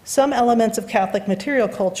 Some elements of Catholic material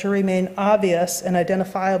culture remain obvious and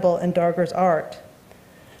identifiable in Darger's art.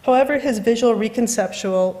 However, his visual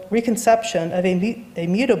reconception of a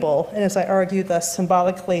mutable, and as I argue, thus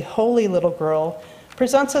symbolically holy little girl,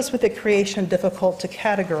 presents us with a creation difficult to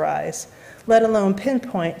categorize, let alone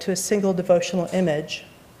pinpoint to a single devotional image.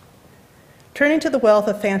 Turning to the wealth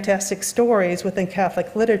of fantastic stories within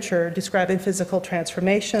Catholic literature describing physical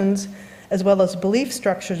transformations, as well as belief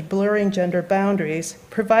structures blurring gender boundaries,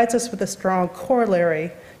 provides us with a strong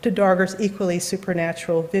corollary to Darger's equally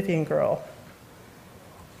supernatural Vivian Girl.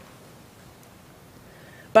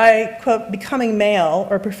 By, quote, becoming male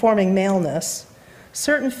or performing maleness,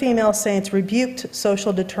 certain female saints rebuked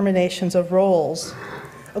social determinations of roles.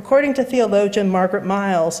 According to theologian Margaret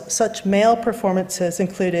Miles, such male performances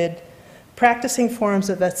included practicing forms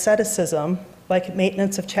of asceticism, like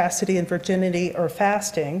maintenance of chastity and virginity or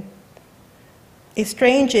fasting,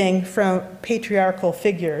 estranging from patriarchal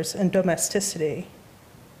figures and domesticity,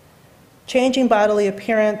 changing bodily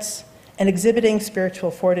appearance, and exhibiting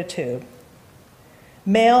spiritual fortitude.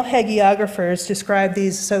 Male hagiographers describe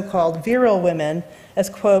these so-called virile women as,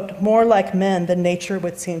 quote, more like men than nature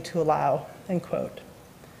would seem to allow, end quote.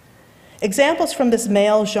 Examples from this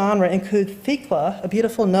male genre include Thecla, a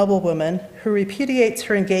beautiful noblewoman who repudiates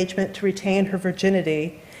her engagement to retain her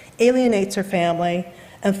virginity, alienates her family,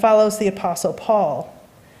 and follows the Apostle Paul.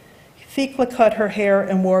 Thecla cut her hair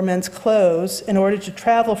and wore men's clothes in order to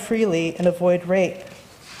travel freely and avoid rape.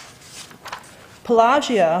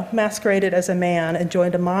 Pelagia masqueraded as a man and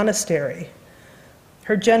joined a monastery.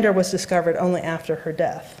 Her gender was discovered only after her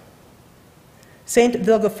death. Saint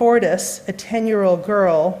Vilgefortis, a 10-year-old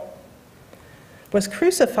girl, was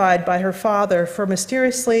crucified by her father for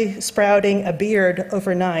mysteriously sprouting a beard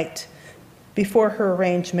overnight before her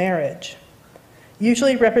arranged marriage.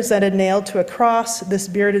 Usually represented nailed to a cross, this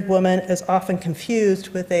bearded woman is often confused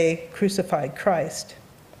with a crucified Christ.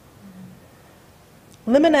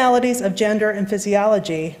 Liminalities of gender and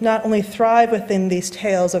physiology not only thrive within these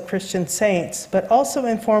tales of Christian saints, but also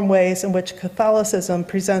inform ways in which Catholicism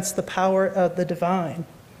presents the power of the divine.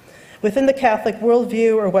 Within the Catholic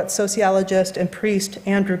worldview, or what sociologist and priest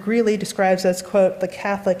Andrew Greeley describes as, quote, the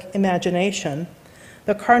Catholic imagination,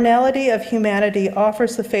 the carnality of humanity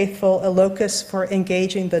offers the faithful a locus for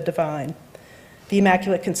engaging the divine. The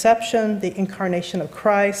Immaculate Conception, the Incarnation of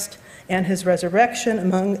Christ, and his resurrection,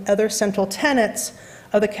 among other central tenets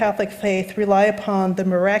of the Catholic faith, rely upon the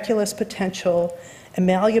miraculous potential and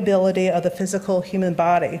malleability of the physical human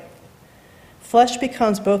body. Flesh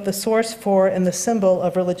becomes both the source for and the symbol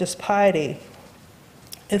of religious piety.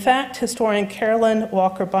 In fact, historian Carolyn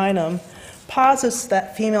Walker Bynum posits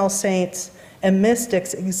that female saints and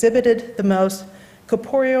mystics exhibited the most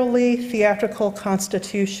corporeally theatrical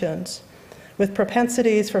constitutions, with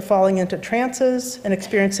propensities for falling into trances and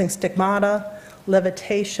experiencing stigmata,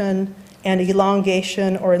 levitation, and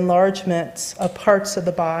elongation or enlargements of parts of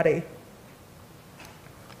the body.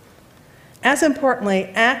 As importantly,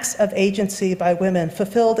 acts of agency by women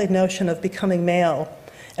fulfilled a notion of becoming male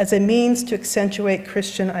as a means to accentuate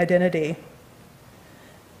Christian identity.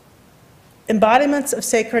 Embodiments of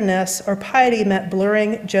sacredness or piety meant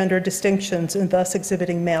blurring gender distinctions and thus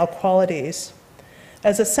exhibiting male qualities.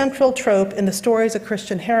 As a central trope in the stories of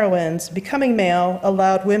Christian heroines, becoming male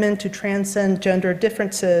allowed women to transcend gender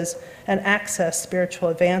differences and access spiritual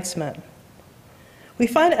advancement. We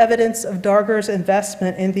find evidence of Darger's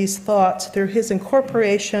investment in these thoughts through his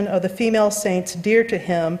incorporation of the female saints dear to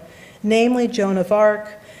him, namely Joan of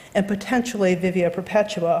Arc and potentially Vivia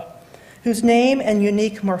Perpetua, whose name and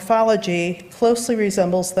unique morphology closely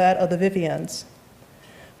resembles that of the Vivians.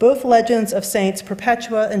 Both legends of Saints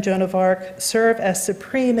Perpetua and Joan of Arc serve as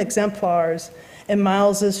supreme exemplars in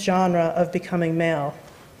Miles's genre of becoming male.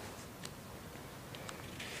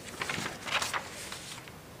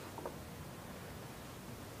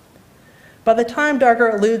 By the time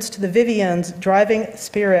Darger alludes to the Vivian's driving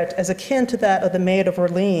spirit as akin to that of the Maid of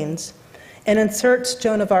Orleans and inserts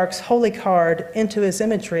Joan of Arc's holy card into his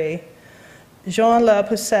imagery, Jean La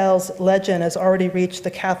Pucelle's legend has already reached the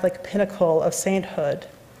Catholic pinnacle of sainthood.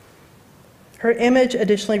 Her image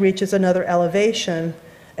additionally reaches another elevation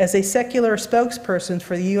as a secular spokesperson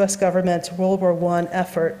for the U.S. government's World War I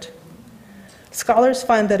effort. Scholars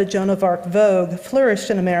find that a Joan of Arc vogue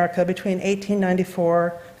flourished in America between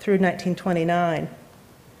 1894 through 1929.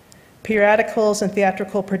 Periodicals and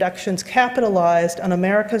theatrical productions capitalized on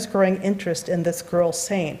America's growing interest in this girl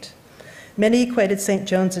saint. Many equated St.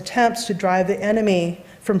 Joan's attempts to drive the enemy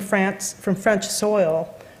from French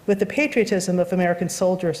soil with the patriotism of American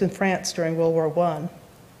soldiers in France during World War I.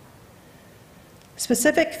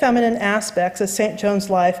 Specific feminine aspects of St. Joan's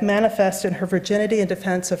life manifest in her virginity and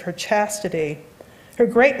defense of her chastity. Her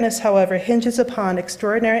greatness, however, hinges upon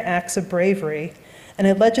extraordinary acts of bravery and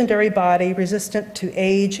a legendary body resistant to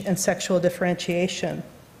age and sexual differentiation.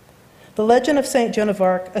 The legend of St. Joan of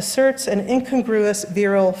Arc asserts an incongruous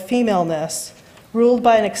virile femaleness ruled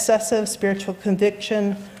by an excessive spiritual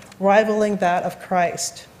conviction rivaling that of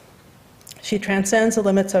Christ. She transcends the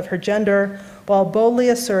limits of her gender while boldly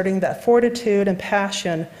asserting that fortitude and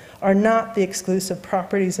passion are not the exclusive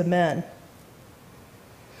properties of men.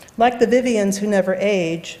 Like the Vivians who never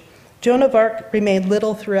age, Joan of Arc remained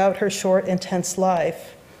little throughout her short, intense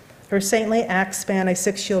life. Her saintly acts span a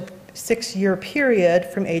six-year period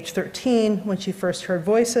from age 13, when she first heard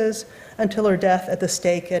voices, until her death at the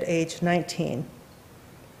stake at age 19.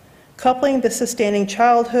 Coupling the sustaining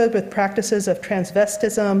childhood with practices of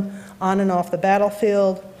transvestism on and off the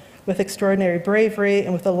battlefield, with extraordinary bravery,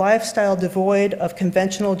 and with a lifestyle devoid of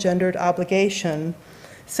conventional gendered obligation,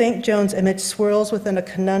 St. Joan's image swirls within a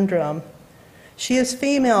conundrum. She is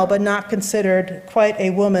female, but not considered quite a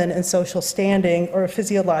woman in social standing or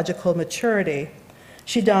physiological maturity.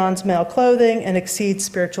 She dons male clothing and exceeds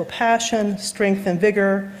spiritual passion, strength, and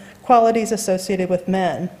vigor, qualities associated with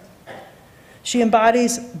men. She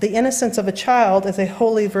embodies the innocence of a child as a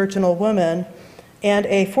holy virginal woman and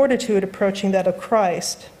a fortitude approaching that of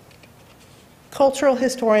Christ. Cultural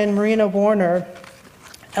historian Marina Warner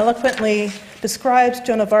eloquently describes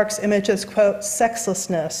Joan of Arc's image as, quote,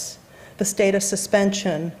 sexlessness, the state of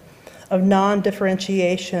suspension, of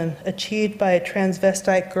non-differentiation achieved by a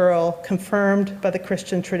transvestite girl confirmed by the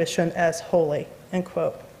Christian tradition as holy, end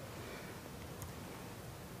quote.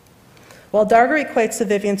 While Darger equates the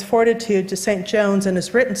Vivian's fortitude to St. Joan's in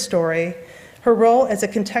his written story, her role as a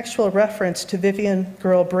contextual reference to Vivian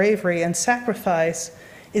girl bravery and sacrifice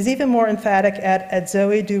is even more emphatic at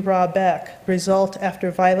Zoe du Ras-Bec, result after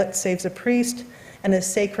Violet saves a priest and a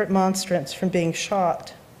sacred monstrance from being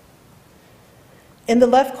shot. In the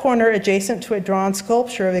left corner, adjacent to a drawn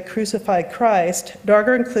sculpture of a crucified Christ,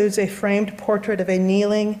 Darger includes a framed portrait of a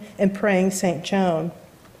kneeling and praying St. Joan.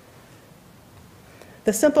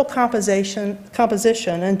 The simple composition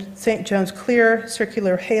and St. Joan's clear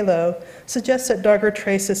circular halo suggests that Darger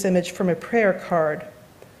traced this image from a prayer card.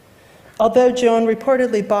 Although Joan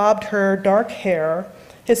reportedly bobbed her dark hair,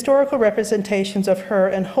 Historical representations of her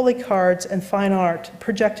in holy cards and fine art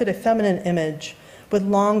projected a feminine image with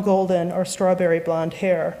long golden or strawberry blonde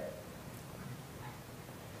hair.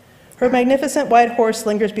 Her magnificent white horse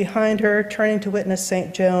lingers behind her, turning to witness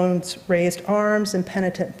St. John's raised arms and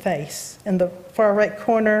penitent face. In the far right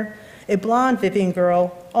corner, a blonde Vivian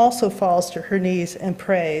girl also falls to her knees and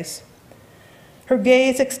prays. Her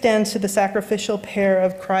gaze extends to the sacrificial pair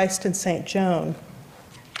of Christ and St. Joan.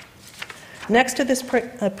 Next to this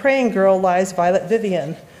praying girl lies Violet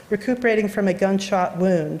Vivian, recuperating from a gunshot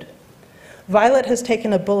wound. Violet has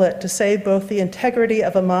taken a bullet to save both the integrity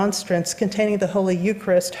of a monstrance containing the Holy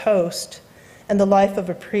Eucharist host and the life of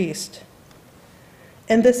a priest.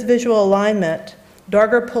 In this visual alignment,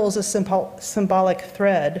 Darger pulls a symbolic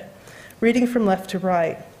thread, reading from left to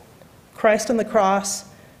right: Christ on the cross,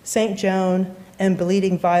 St. Joan, and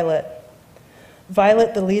bleeding Violet.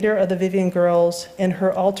 Violet, the leader of the Vivian girls, in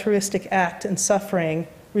her altruistic act and suffering,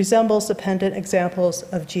 resembles the pendant examples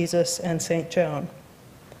of Jesus and St. Joan.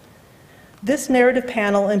 This narrative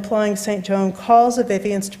panel implying St. Joan calls the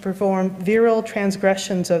Vivians to perform virile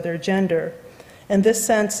transgressions of their gender. In this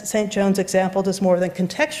sense, St. Joan's example does more than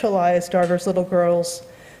contextualize Darger's little girls.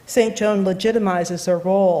 St. Joan legitimizes their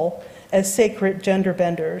role as sacred gender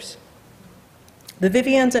benders. The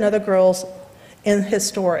Vivians and other girls in his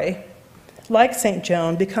story, like St.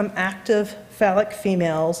 Joan, become active, phallic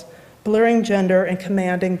females, blurring gender and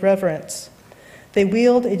commanding reverence. They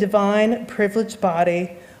wield a divine, privileged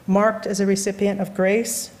body marked as a recipient of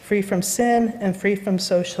grace, free from sin and free from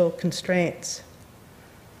social constraints.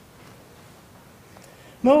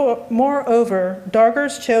 Moreover,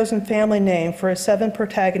 Darger's chosen family name for his 7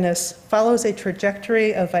 protagonists follows a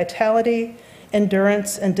trajectory of vitality,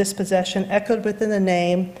 endurance, and dispossession echoed within the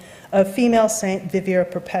name of female Saint Vivia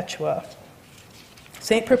Perpetua.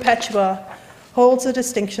 Saint Perpetua holds the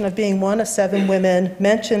distinction of being one of 7 women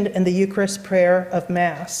mentioned in the Eucharist prayer of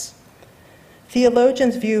Mass.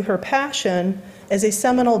 Theologians view her passion as a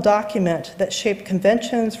seminal document that shaped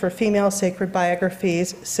conventions for female sacred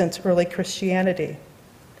biographies since early Christianity.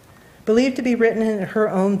 Believed to be written in her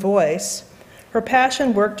own voice, her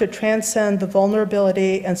passion worked to transcend the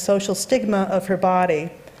vulnerability and social stigma of her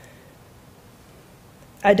body,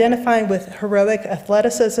 identifying with heroic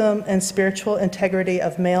athleticism and spiritual integrity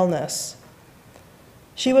of maleness.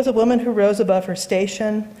 She was a woman who rose above her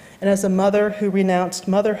station, and as a mother who renounced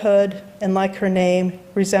motherhood and, like her name,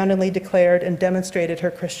 resoundingly declared and demonstrated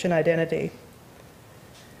her Christian identity.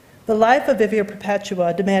 The life of Vivia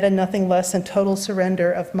Perpetua demanded nothing less than total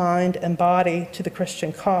surrender of mind and body to the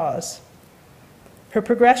Christian cause. Her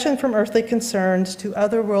progression from earthly concerns to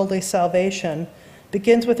otherworldly salvation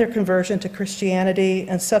begins with her conversion to Christianity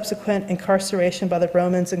and subsequent incarceration by the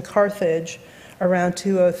Romans in Carthage around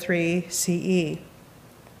 203 CE.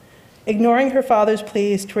 Ignoring her father's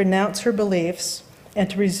pleas to renounce her beliefs and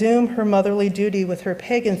to resume her motherly duty with her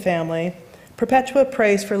pagan family, Perpetua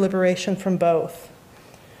prays for liberation from both.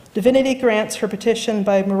 Divinity grants her petition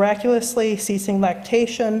by miraculously ceasing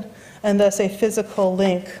lactation and thus a physical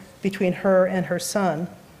link between her and her son.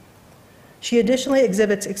 She additionally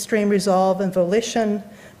exhibits extreme resolve and volition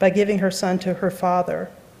by giving her son to her father.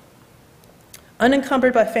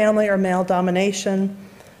 Unencumbered by family or male domination,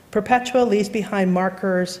 Perpetua leaves behind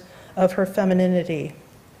markers of her femininity.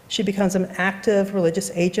 She becomes an active religious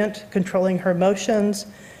agent, controlling her emotions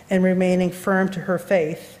and remaining firm to her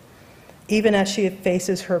faith, even as she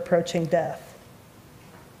faces her approaching death.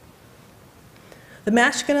 The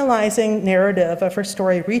masculinizing narrative of her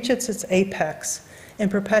story reaches its apex in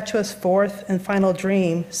Perpetua's 4th and final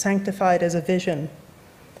dream, sanctified as a vision.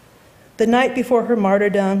 The night before her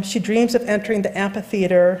martyrdom, she dreams of entering the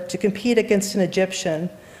amphitheater to compete against an Egyptian,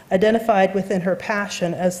 identified within her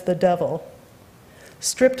passion as the devil.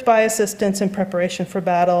 Stripped by assistance in preparation for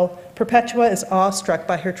battle, Perpetua is awestruck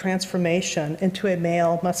by her transformation into a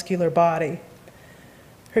male muscular body.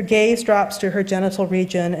 Her gaze drops to her genital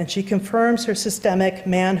region, and she confirms her systemic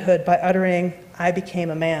manhood by uttering, "I became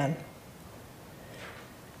a man."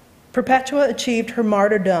 Perpetua achieved her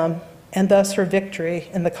martyrdom and thus her victory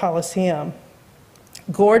in the Colosseum.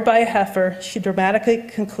 Gored by a heifer, she dramatically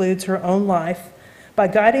concludes her own life by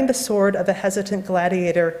guiding the sword of a hesitant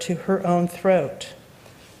gladiator to her own throat.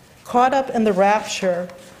 Caught up in the rapture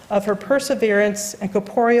of her perseverance and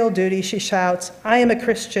corporeal duty, she shouts, "I am a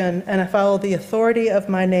Christian, and I follow the authority of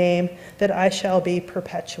my name, that I shall be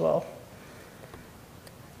perpetual."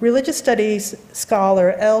 Religious studies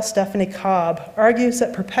scholar L. Stephanie Cobb argues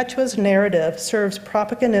that Perpetua's narrative serves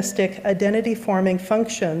propagandistic identity-forming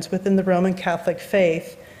functions within the Roman Catholic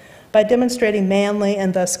faith by demonstrating manly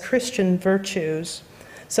and thus Christian virtues,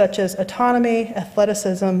 such as autonomy,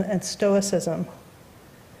 athleticism, and stoicism.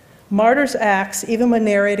 Martyrs' acts, even when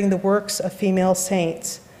narrating the works of female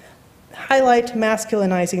saints, highlight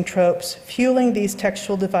masculinizing tropes, fueling these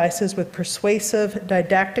textual devices with persuasive,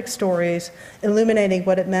 didactic stories illuminating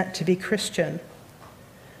what it meant to be Christian.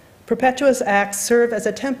 Perpetua's acts serve as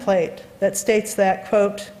a template that states that,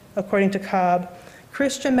 quote, according to Cobb,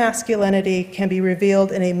 Christian masculinity can be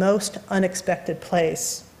revealed in a most unexpected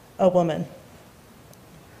place, a woman.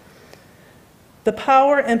 The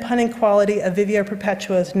power and punning quality of Vivia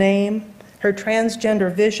Perpetua's name, her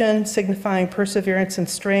transgender vision signifying perseverance and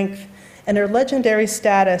strength, and her legendary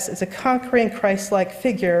status as a conquering Christ-like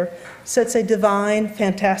figure sets a divine,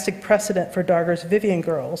 fantastic precedent for Darger's Vivian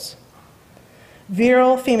girls.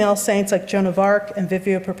 Virile female saints like Joan of Arc and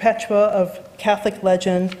Vivia Perpetua of Catholic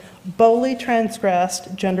legend boldly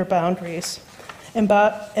transgressed gender boundaries,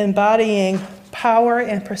 embodying power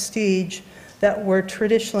and prestige that were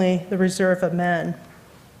traditionally the reserve of men.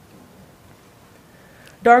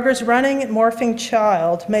 Darger's running, morphing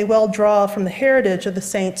child may well draw from the heritage of the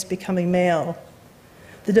saints becoming male.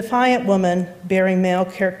 The defiant woman bearing male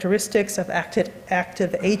characteristics of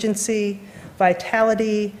active agency,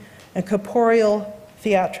 vitality, and corporeal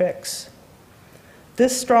theatrics.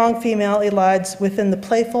 This strong female elides within the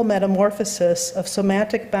playful metamorphosis of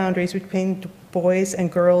semantic boundaries between boys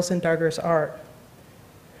and girls in Darger's art.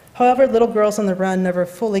 However, little girls on the run never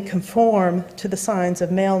fully conform to the signs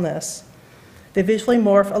of maleness. They visually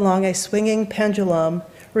morph along a swinging pendulum,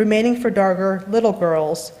 remaining for Darger little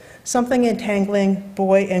girls, something entangling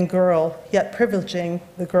boy and girl, yet privileging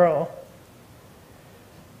the girl.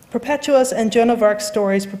 Perpetua's and Joan of Arc's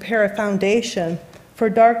stories prepare a foundation for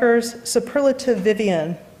Darger's superlative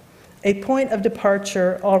Vivian, a point of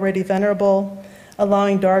departure already venerable,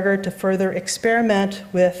 allowing Darger to further experiment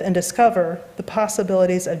with and discover the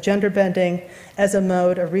possibilities of gender bending as a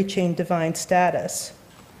mode of reaching divine status.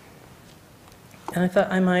 And I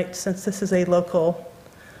thought I might, since this is a local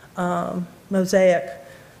mosaic,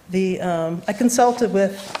 I consulted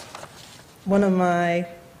with one of my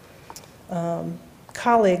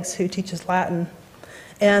colleagues who teaches Latin,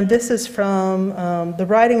 and this is from, the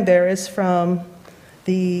writing there is from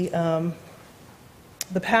the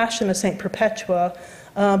Passion of St. Perpetua,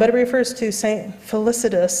 but it refers to St.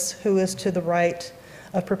 Felicitas, who is to the right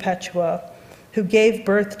of Perpetua, who gave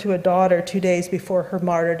birth to a daughter 2 days before her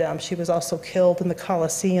martyrdom. She was also killed in the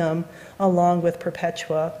Colosseum along with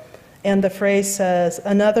Perpetua. And the phrase says,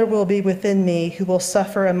 "Another will be within me who will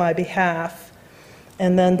suffer on my behalf."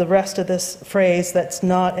 And then the rest of this phrase that's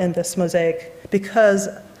not in this mosaic, because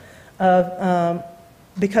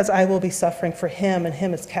I will be suffering for him, and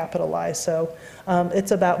him is capitalized. So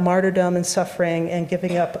it's about martyrdom and suffering and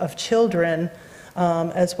giving up of children,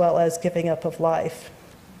 as well as giving up of life.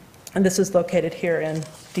 And this is located here in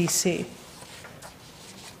DC.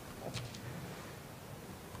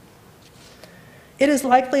 It is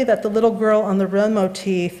likely that the little girl on the run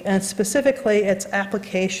motif, and specifically its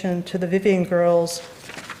application to the Vivian girls,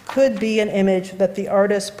 could be an image that the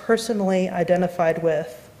artist personally identified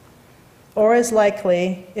with. Or as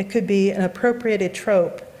likely, it could be an appropriated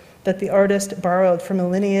trope that the artist borrowed from a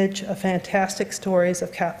lineage of fantastic stories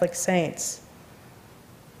of Catholic saints.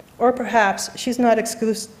 Or perhaps she's not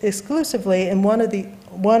exclusively in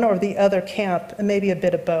one or the other camp, and maybe a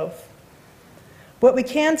bit of both. What we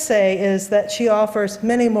can say is that she offers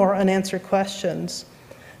many more unanswered questions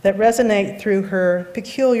that resonate through her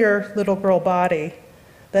peculiar little girl body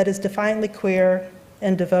that is defiantly queer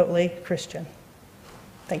and devotedly Christian.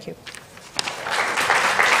 Thank you.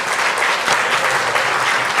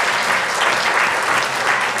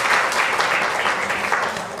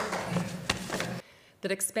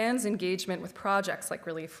 That expands engagement with projects like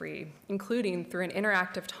Relief Free, including through an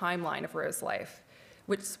interactive timeline of Rowe's life,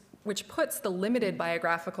 which puts the limited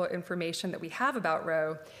biographical information that we have about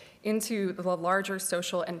Rowe into the larger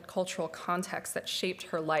social and cultural context that shaped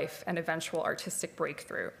her life and eventual artistic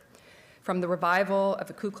breakthrough. From the revival of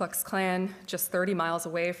the Ku Klux Klan just 30 miles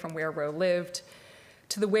away from where Rowe lived,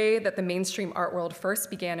 to the way that the mainstream art world first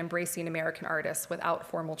began embracing American artists without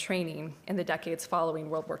formal training in the decades following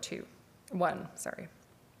World War II.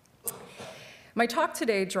 My talk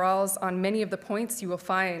today draws on many of the points you will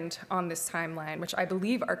find on this timeline, which I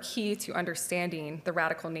believe are key to understanding the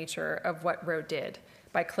radical nature of what Rowe did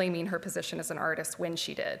by claiming her position as an artist when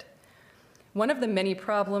she did. One of the many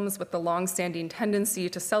problems with the longstanding tendency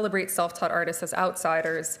to celebrate self-taught artists as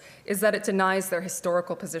outsiders is that it denies their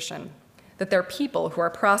historical position, that they're people who are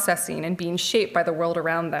processing and being shaped by the world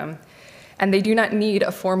around them, and they do not need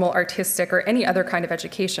a formal artistic or any other kind of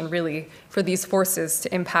education, really, for these forces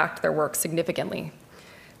to impact their work significantly,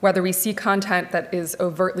 whether we see content that is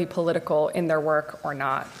overtly political in their work or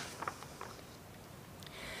not.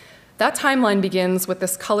 That timeline begins with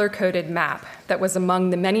this color-coded map that was among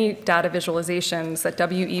the many data visualizations that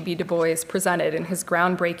W.E.B. Du Bois presented in his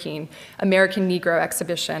groundbreaking American Negro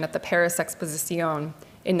exhibition at the Paris Exposition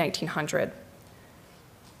in 1900.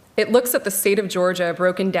 It looks at the state of Georgia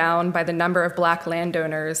broken down by the number of Black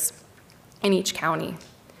landowners in each county.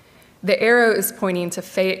 The arrow is pointing to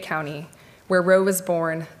Fayette County, where Rowe was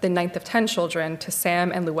born, the 9th of 10 children to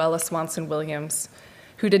Sam and Luella Swanson Williams,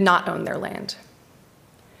 who did not own their land.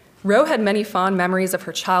 Rowe had many fond memories of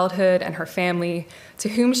her childhood and her family, to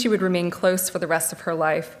whom she would remain close for the rest of her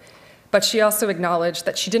life, but she also acknowledged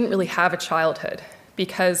that she didn't really have a childhood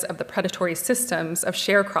because of the predatory systems of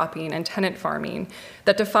sharecropping and tenant farming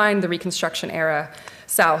that defined the Reconstruction era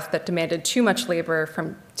South that demanded too much labor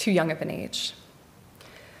from too young of an age.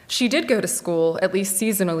 She did go to school, at least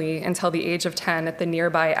seasonally, until the age of 10 at the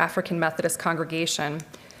nearby African Methodist congregation,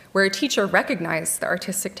 where a teacher recognized the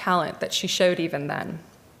artistic talent that she showed even then.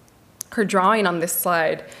 Her drawing on this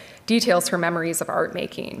slide details her memories of art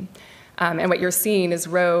making. And what you're seeing is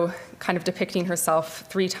Rowe kind of depicting herself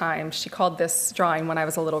 3 times. She called this drawing When I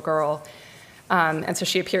Was a Little Girl. And so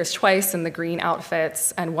she appears twice in the green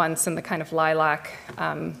outfits and once in the kind of lilac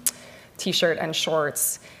t-shirt and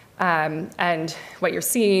shorts. And what you're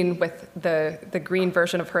seeing with the green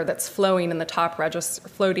version of her that's floating in the top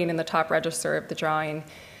register of the drawing,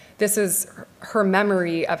 this is her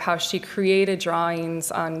memory of how she created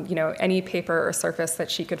drawings on any paper or surface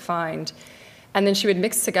that she could find. And then she would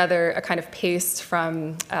mix together a kind of paste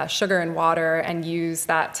from sugar and water and use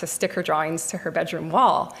that to stick her drawings to her bedroom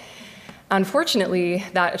wall. Unfortunately,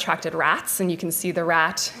 that attracted rats, and you can see the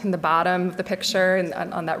rat in the bottom of the picture and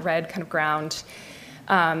on that red kind of ground,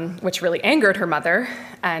 which really angered her mother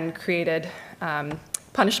and created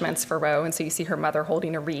punishments for Rowe. And so you see her mother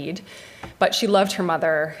holding a reed. But she loved her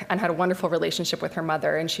mother and had a wonderful relationship with her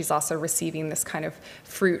mother, and she's also receiving this kind of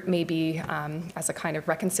fruit maybe as a kind of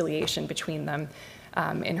reconciliation between them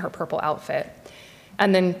in her purple outfit.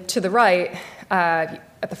 And then to the right,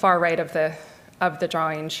 at the far right of the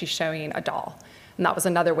drawing, she's showing a doll. And that was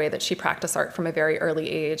another way that she practiced art from a very early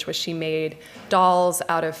age, was she made dolls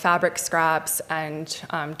out of fabric scraps and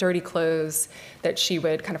dirty clothes that she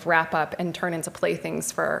would kind of wrap up and turn into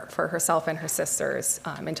playthings for herself and her sisters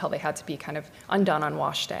until they had to be kind of undone on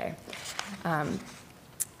wash day. In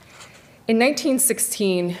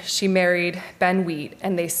 1916, she married Ben Wheat,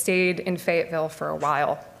 and they stayed in Fayetteville for a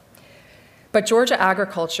while. But Georgia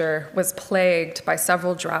agriculture was plagued by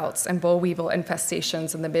several droughts and boll weevil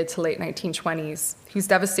infestations in the mid to late 1920s, whose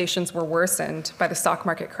devastations were worsened by the stock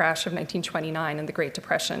market crash of 1929 and the Great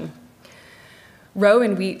Depression. Rowe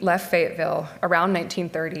and Wheat left Fayetteville around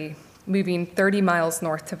 1930, moving 30 miles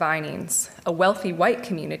north to Vinings, a wealthy white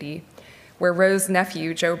community where Rowe's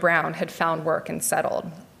nephew, Joe Brown, had found work and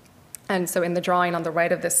settled. And so in the drawing on the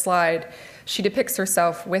right of this slide, she depicts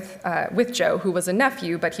herself with Joe, who was a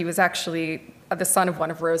nephew, but he was actually the son of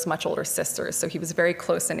one of Rowe's much older sisters, so he was very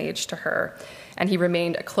close in age to her. And he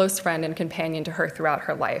remained a close friend and companion to her throughout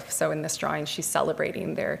her life. So in this drawing, she's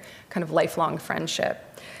celebrating their kind of lifelong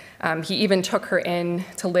friendship. He even took her in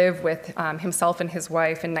to live with himself and his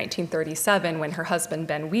wife in 1937 when her husband,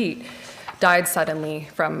 Ben Wheat, died suddenly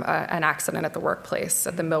from an accident at the workplace,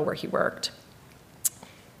 at the mill where he worked.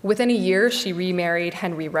 Within a year, she remarried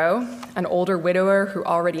Henry Rowe, an older widower who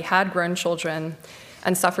already had grown children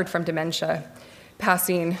and suffered from dementia,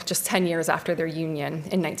 passing just 10 years after their union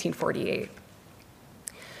in 1948.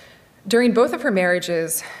 During both of her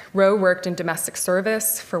marriages, Rowe worked in domestic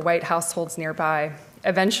service for white households nearby,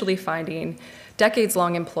 eventually finding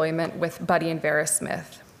decades-long employment with Buddy and Vera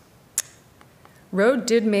Smith. Rowe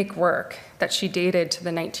did make work that she dated to the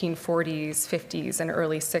 1940s, 50s, and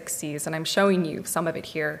early 60s, and I'm showing you some of it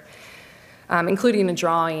here, including a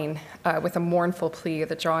drawing with a mournful plea,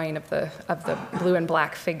 the drawing of the blue and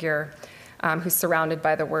black figure who's surrounded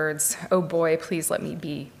by the words, "Oh boy, please let me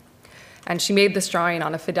be." And she made this drawing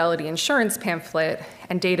on a Fidelity insurance pamphlet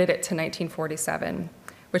and dated it to 1947,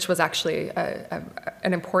 which was actually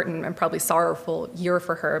an important and probably sorrowful year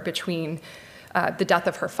for her between the death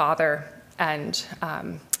of her father and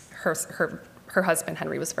her husband,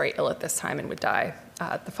 Henry, was very ill at this time and would die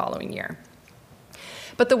the following year.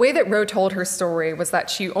 But the way that Rowe told her story was that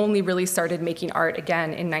she only really started making art again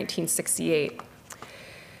in 1968,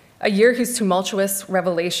 a year whose tumultuous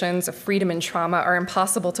revelations of freedom and trauma are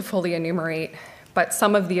impossible to fully enumerate, but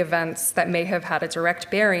some of the events that may have had a direct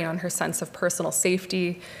bearing on her sense of personal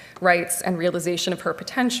safety, rights, and realization of her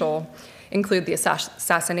potential include the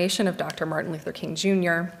assassination of Dr. Martin Luther King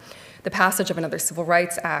Jr., the passage of another Civil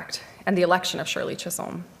Rights Act, and the election of Shirley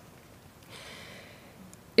Chisholm.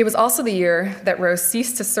 It was also the year that Rowe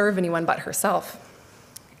ceased to serve anyone but herself.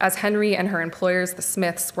 as Henry and her employers, the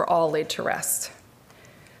Smiths, were all laid to rest.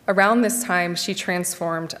 Around this time, she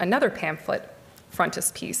transformed another pamphlet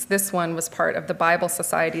frontispiece. This one was part of the Bible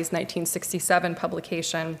Society's 1967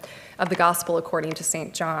 publication of the Gospel According to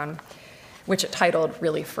St. John, which it titled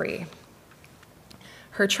Really Free.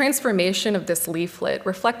 Her transformation of this leaflet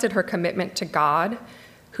reflected her commitment to God,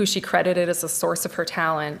 who she credited as the source of her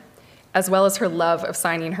talent, as well as her love of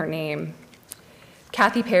signing her name.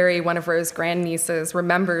 Kathy Perry, one of Rowe's grandnieces,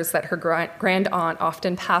 remembers that her grand aunt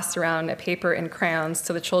often passed around a paper and crayons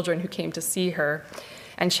to the children who came to see her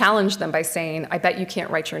and challenged them by saying, "I bet you can't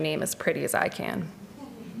write your name as pretty as I can."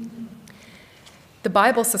 The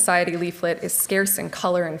Bible Society leaflet is scarce in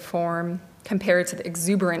color and form compared to the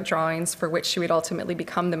exuberant drawings for which she would ultimately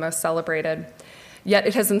become the most celebrated. Yet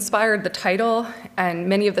it has inspired the title and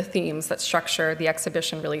many of the themes that structure the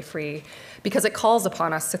exhibition Really Free, because it calls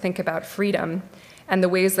upon us to think about freedom and the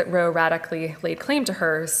ways that Rowe radically laid claim to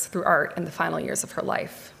hers through art in the final years of her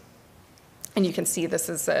life. And you can see this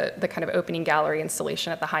is the kind of opening gallery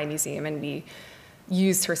installation at the High Museum, and we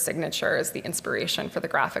used her signature as the inspiration for the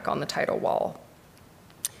graphic on the title wall.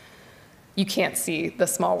 You can't see the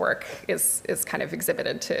small work is kind of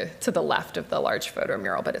exhibited to the left of the large photo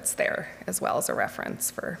mural, but it's there as well as a reference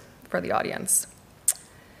for the audience.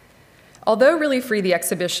 Although Really Free, the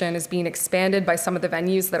exhibition, is being expanded by some of the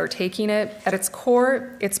venues that are taking it, at its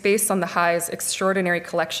core, it's based on the High's extraordinary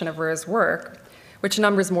collection of Rowe's work, which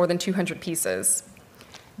numbers more than 200 pieces.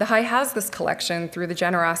 The High has this collection through the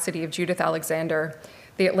generosity of Judith Alexander,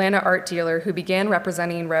 the Atlanta art dealer who began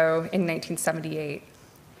representing Rowe in 1978.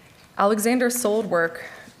 Alexander sold work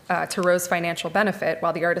to Rowe's financial benefit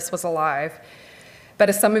while the artist was alive, but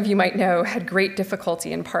as some of you might know, had great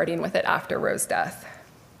difficulty in parting with it after Rowe's death.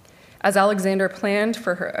 As Alexander planned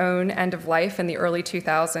for her own end of life in the early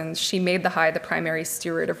 2000s, she made the High the primary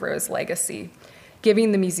steward of Rowe's legacy,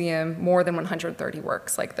 giving the museum more than 130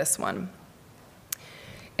 works like this one.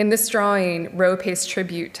 In this drawing, Rowe pays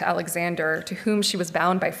tribute to Alexander, to whom she was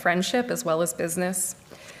bound by friendship as well as business.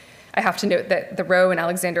 I have to note that the Rowe and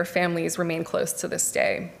Alexander families remain close to this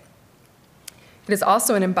day. It is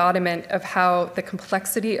also an embodiment of how the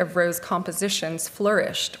complexity of Rowe's compositions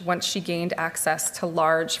flourished once she gained access to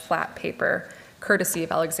large, flat paper, courtesy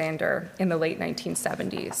of Alexander in the late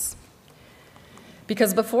 1970s.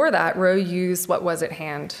 Because before that, Rowe used what was at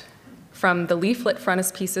hand, from the leaflet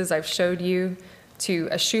frontispieces I've showed you to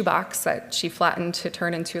a shoebox that she flattened to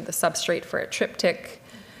turn into the substrate for a triptych,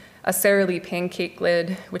 a Sara Lee pancake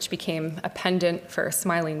lid, which became a pendant for a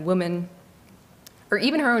smiling woman, or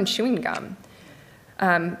even her own chewing gum.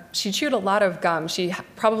 She chewed a lot of gum. She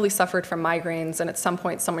probably suffered from migraines, and at some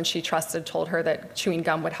point someone she trusted told her that chewing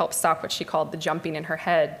gum would help stop what she called the jumping in her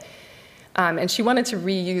head. And she wanted to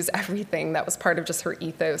reuse everything that was part of just her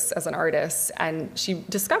ethos as an artist, and she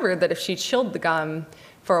discovered that if she chilled the gum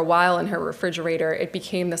for a while in her refrigerator, it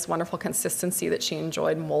became this wonderful consistency that she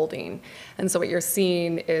enjoyed molding. And so what you're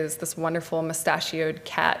seeing is this wonderful mustachioed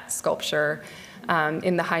cat sculpture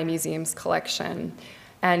in the High Museum's collection.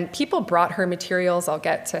 And people brought her materials. I'll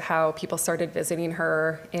get to how people started visiting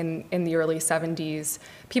her in the early 70s.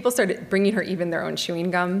 People started bringing her even their own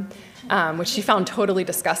chewing gum, which she found totally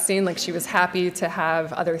disgusting. Like, she was happy to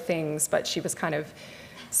have other things, but she was kind of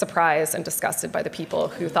surprised and disgusted by the people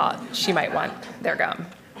who thought she might want their gum.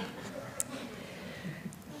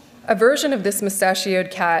 A version of this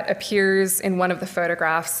mustachioed cat appears in one of the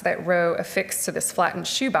photographs that Rowe affixed to this flattened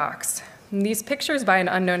shoebox. And these pictures by an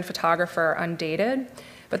unknown photographer are undated,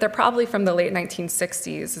 but they're probably from the late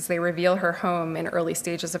 1960s as they reveal her home in early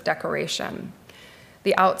stages of decoration.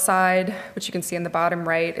 The outside, which you can see in the bottom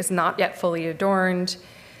right, is not yet fully adorned,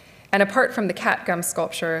 and apart from the cat gum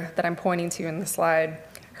sculpture that I'm pointing to in the slide,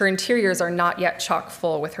 her interiors are not yet chock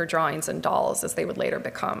full with her drawings and dolls, as they would later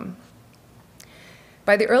become.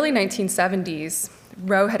 By the early 1970s,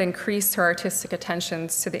 Rowe had increased her artistic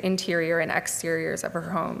attentions to the interior and exteriors of her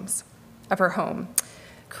home,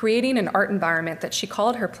 creating an art environment that she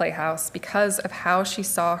called her playhouse because of how she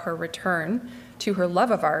saw her return to her love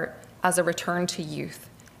of art as a return to youth,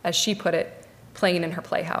 as she put it, playing in her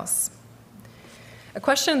playhouse. A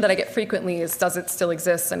question that I get frequently is, does it still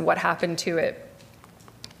exist and what happened to it?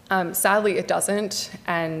 Sadly, it doesn't,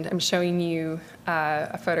 and I'm showing you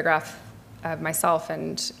a photograph of myself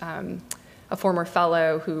and a former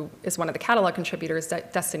fellow who is one of the catalog contributors,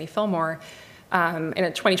 Destiny Fillmore, in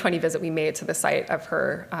a 2020 visit we made to the site of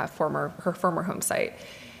her former home site.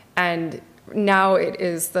 And now it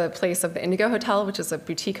is the place of the Indigo Hotel, which is a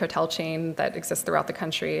boutique hotel chain that exists throughout the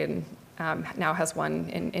country and now has one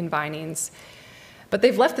in Vinings. But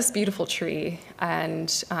they've left this beautiful tree, and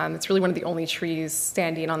it's really one of the only trees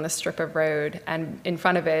standing on this strip of road. And in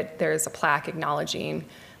front of it, there's a plaque acknowledging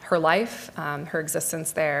her life, her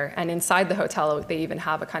existence there. And inside the hotel, they even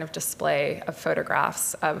have a kind of display of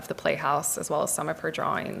photographs of the playhouse, as well as some of her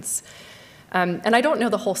drawings. And I don't know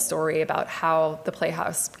the whole story about how the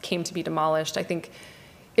playhouse came to be demolished. I think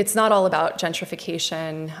it's not all about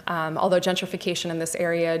gentrification, although gentrification in this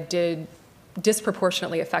area did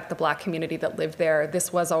disproportionately affect the Black community that lived there.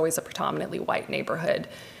 This was always a predominantly white neighborhood.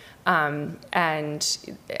 And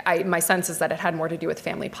my sense is that it had more to do with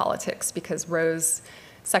family politics, because Rowe's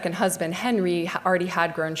second husband, Henry, already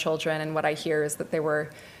had grown children, and what I hear is that they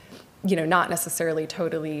were not necessarily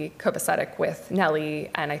totally copacetic with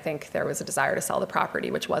Nellie, and I think there was a desire to sell the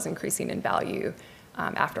property, which was increasing in value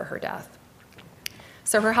after her death.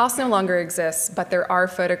 So her house no longer exists, but there are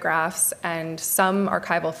photographs and some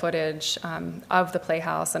archival footage of the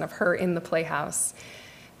playhouse and of her in the playhouse.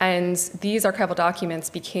 And these archival documents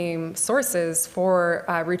became sources for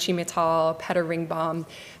Ruchi Mittal, Peter Ringbaum,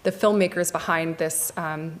 the filmmakers behind this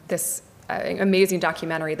amazing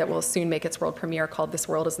documentary that will soon make its world premiere called This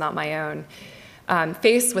World Is Not My Own.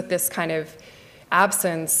 Faced with this kind of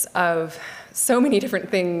absence of so many different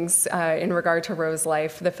things in regard to Rowe's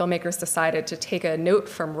life, the filmmakers decided to take a note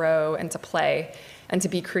from Rowe and to play and to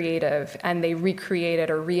be creative, and they recreated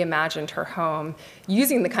or reimagined her home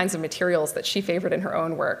using the kinds of materials that she favored in her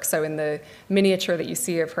own work. So in the miniature that you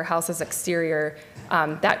see of her house's exterior,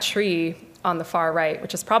 that tree on the far right,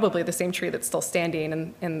 which is probably the same tree that's still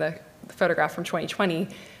standing in the photograph from 2020,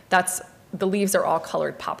 the leaves are all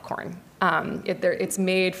colored popcorn. It's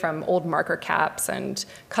made from old marker caps and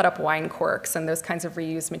cut up wine corks and those kinds of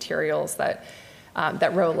reused materials that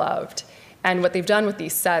Rowe loved. And what they've done with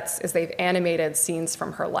these sets is they've animated scenes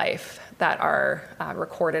from her life that are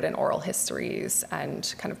recorded in oral histories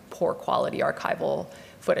and kind of poor quality archival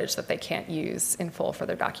footage that they can't use in full for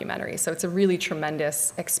their documentary. So it's a really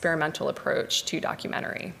tremendous experimental approach to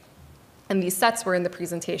documentary. And these sets were in the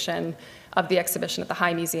presentation of the exhibition at the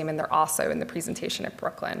High Museum, and they're also in the presentation at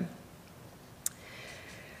Brooklyn.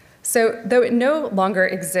 So though it no longer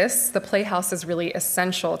exists, the Playhouse is really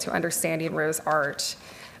essential to understanding Rowe's art.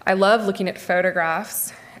 I love looking at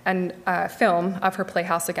photographs and film of her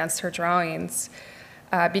Playhouse against her drawings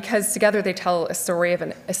because together they tell a story of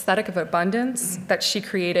an aesthetic of abundance that she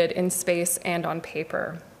created in space and on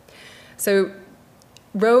paper. So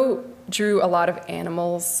Rowe drew a lot of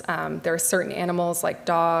animals. There are certain animals like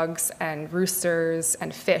dogs and roosters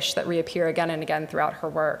and fish that reappear again and again throughout her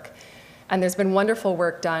work. And there's been wonderful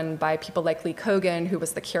work done by people like Lee Kogan, who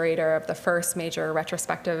was the curator of the first major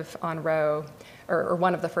retrospective on Rowe, or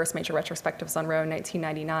one of the first major retrospectives on Rowe in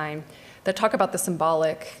 1999, that talk about the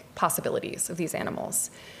symbolic possibilities of these animals.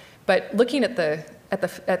 But looking at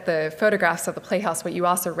the photographs of the Playhouse, what you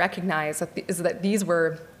also recognize is that these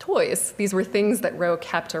were toys. These were things that Rowe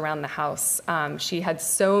kept around the house. She had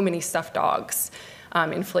so many stuffed dogs,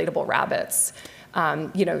 inflatable rabbits.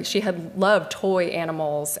 She had loved toy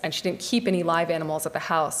animals, and she didn't keep any live animals at the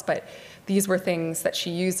house, but these were things that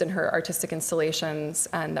she used in her artistic installations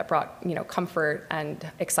and that brought, comfort and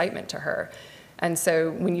excitement to her. And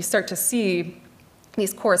so when you start to see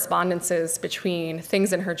these correspondences between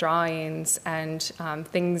things in her drawings and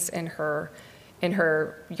things in her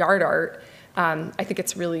yard art, I think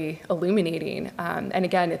it's really illuminating. And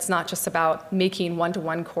again, it's not just about making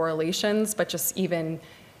one-to-one correlations, but just even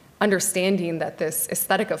understanding that this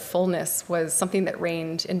aesthetic of fullness was something that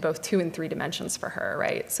reigned in both 2 and 3 dimensions for her,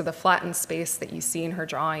 right? So the flattened space that you see in her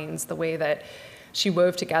drawings, the way that she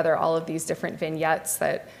wove together all of these different vignettes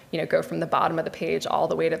that go from the bottom of the page all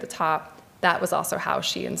the way to the top, that was also how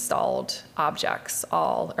she installed objects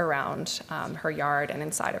all around her yard and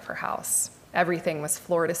inside of her house. Everything was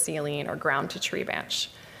floor to ceiling or ground to tree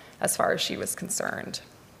bench as far as she was concerned.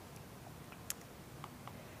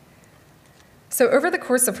 So over the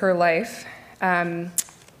course of her life,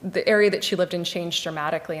 the area that she lived in changed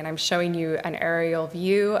dramatically, and I'm showing you an aerial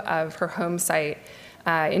view of her home site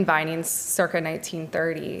in Vinings circa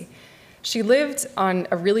 1930. She lived on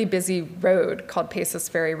a really busy road called Paces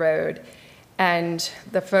Ferry Road, and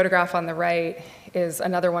the photograph on the right is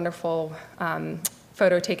another wonderful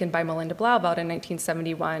photo taken by Melinda Blauvelt in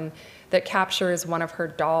 1971 that captures one of her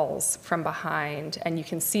dolls from behind, and you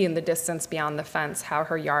can see in the distance beyond the fence how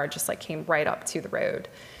her yard just came right up to the road.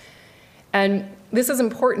 And this is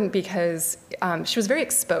important because she was very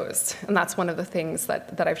exposed, and that's one of the things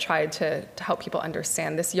that I've tried to help people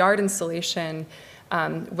understand. This yard installation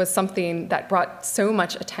was something that brought so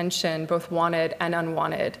much attention, both wanted and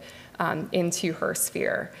unwanted, into her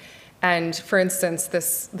sphere. And for instance,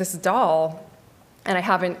 this doll And I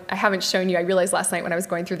haven't shown you, I realized last night when I was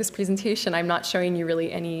going through this presentation, I'm not showing you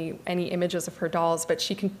really any images of her dolls, but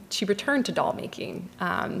she returned to doll making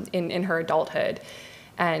in her adulthood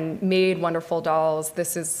and made wonderful dolls.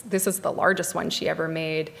 This is the largest one she ever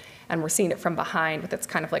made, and we're seeing it from behind with its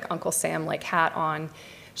kind of like Uncle Sam-like hat on.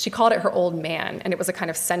 She called it her old man, and it was a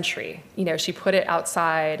kind of sentry. You know, she put it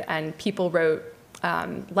outside, and people wrote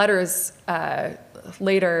letters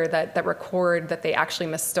later that record that they actually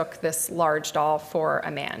mistook this large doll for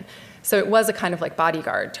a man. So it was a kind of like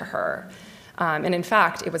bodyguard to her. And in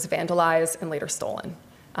fact, it was vandalized and later stolen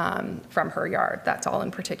from her yard, that doll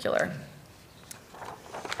in particular.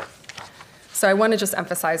 So I want to just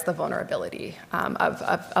emphasize the vulnerability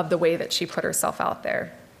of the way that she put herself out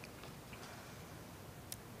there.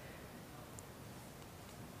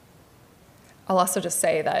 I'll also just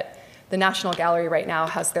say that the National Gallery right now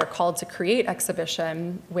has their Called to Create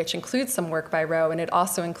exhibition, which includes some work by Rowe, and it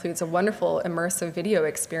also includes a wonderful immersive video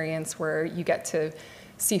experience where you get to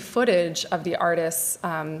see footage of the artists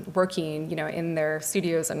working, you know, in their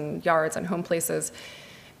studios and yards and home places.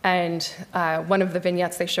 And one of the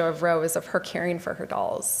vignettes they show of Rowe is of her caring for her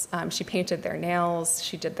dolls. She painted their nails,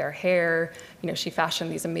 she did their hair, you know, she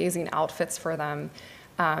fashioned these amazing outfits for them.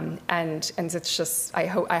 And it's just, I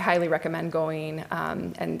highly recommend going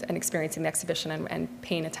and experiencing the exhibition and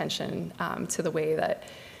paying attention to the way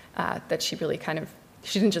that she really kind of,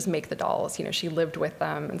 she didn't just make the dolls, you know, she lived with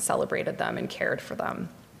them and celebrated them and cared for them.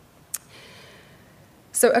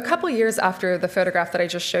 So a couple years after the photograph that I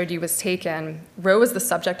just showed you was taken, Rowe was the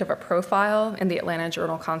subject of a profile in the Atlanta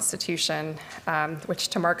Journal-Constitution, which,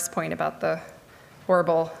 to Mark's point about the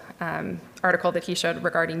horrible article that he showed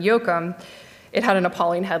regarding Yoakum, it had an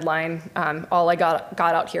appalling headline. All I got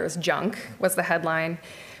out here is junk, was the headline.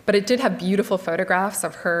 But it did have beautiful photographs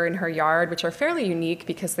of her in her yard, which are fairly unique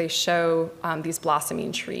because they show these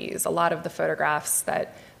blossoming trees. A lot of the photographs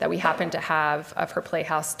that we happen to have of her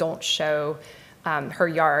playhouse don't show her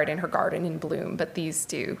yard and her garden in bloom, but these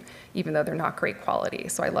do, even though they're not great quality.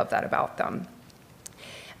 So I love that about them.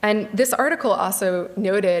 And this article also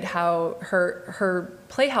noted how her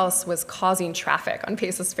playhouse was causing traffic on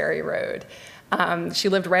Paces Ferry Road. She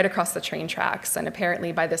lived right across the train tracks, and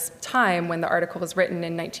apparently by this time, when the article was written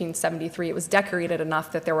in 1973, it was decorated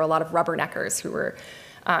enough that there were a lot of rubberneckers who were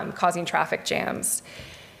causing traffic jams.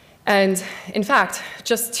 And in fact,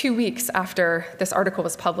 just 2 weeks after this article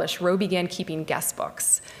was published, Rowe began keeping guest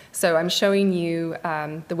books. So I'm showing you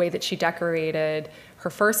the way that she decorated her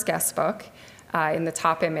first guest book in the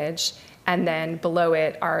top image, and then below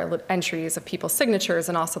it are entries of people's signatures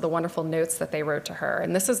and also the wonderful notes that they wrote to her.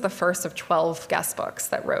 And this is the first of 12 guest books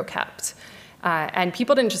that Rowe kept. And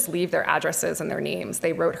people didn't just leave their addresses and their names.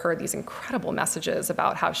 They wrote her these incredible messages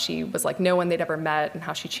about how she was like no one they'd ever met and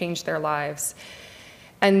how she changed their lives.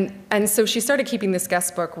 And so she started keeping this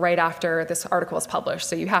guest book right after this article was published.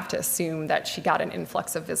 So you have to assume that she got an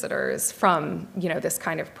influx of visitors from, you know, this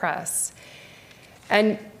kind of press.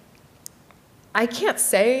 And I can't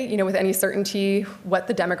say, you know, with any certainty what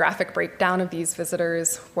the demographic breakdown of these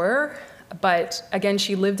visitors were, but again,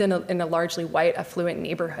 she lived in a largely white, affluent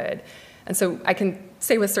neighborhood. And so I can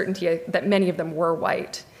say with certainty that many of them were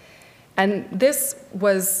white. And this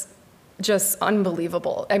was just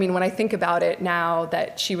unbelievable. I mean, when I think about it now,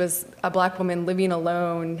 that she was a Black woman living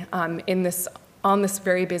alone on this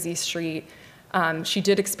very busy street. She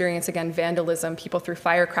did experience, again, vandalism. People threw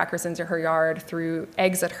firecrackers into her yard, threw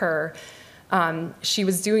eggs at her. She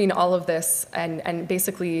was doing all of this and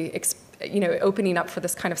basically, you know, opening up for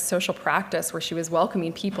this kind of social practice where she was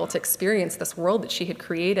welcoming people to experience this world that she had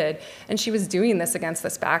created. And she was doing this against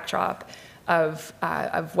this backdrop of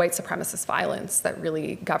white supremacist violence that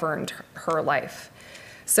really governed her life.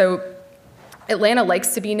 So Atlanta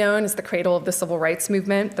likes to be known as the cradle of the civil rights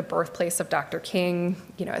movement, the birthplace of Dr. King,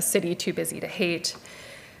 you know, a city too busy to hate.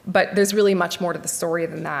 But there's really much more to the story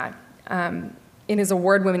than that. In his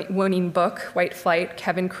award-winning book, White Flight,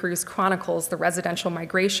 Kevin Kruse chronicles the residential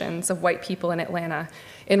migrations of white people in Atlanta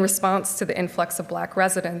in response to the influx of Black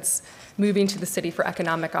residents moving to the city for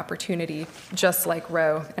economic opportunity, just like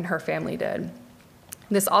Rowe and her family did.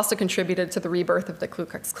 This also contributed to the rebirth of the Ku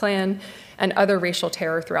Klux Klan and other racial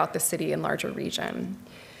terror throughout the city and larger region.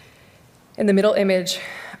 In the middle image,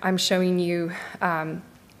 I'm showing you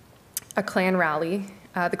a Klan rally.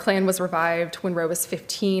 The Klan was revived when Rowe was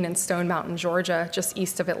 15 in Stone Mountain, Georgia, just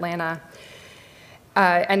east of Atlanta.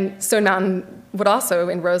 And Stone Mountain would also,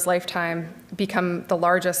 in Rowe's lifetime, become the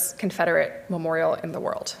largest Confederate memorial in the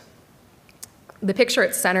world. The picture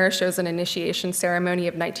at center shows an initiation ceremony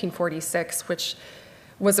of 1946, which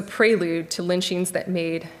was a prelude to lynchings that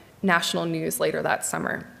made national news later that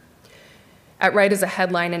summer. At right is a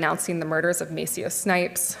headline announcing the murders of Maceo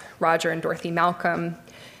Snipes, Roger and Dorothy Malcolm,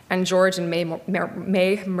 and George and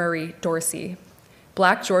Mae Murray Dorsey,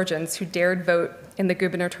 Black Georgians who dared vote in the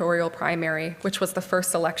gubernatorial primary, which was the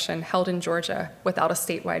first election held in Georgia without a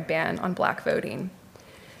statewide ban on Black voting.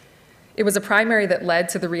 It was a primary that led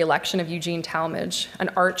to the re-election of Eugene Talmadge, an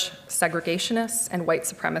arch segregationist and white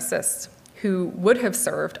supremacist who would have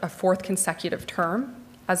served a 4th consecutive term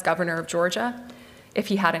as governor of Georgia if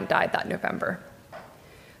he hadn't died that November.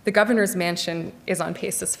 The governor's mansion is on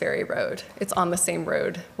Paces Ferry Road. It's on the same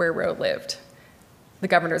road where Rowe lived. The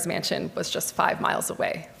governor's mansion was just 5 miles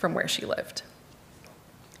away from where she lived.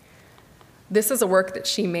 This is a work that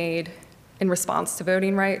she made in response to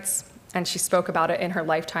voting rights, and she spoke about it in her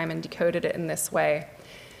lifetime and decoded it in this way.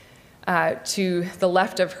 To the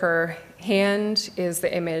left of her hand is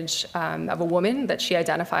the image of a woman that she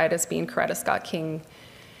identified as being Coretta Scott King.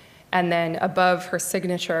 And then above her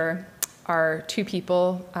signature are 2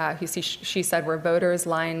 people who she said were voters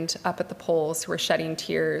lined up at the polls who were shedding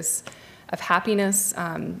tears of happiness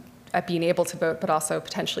at being able to vote, but also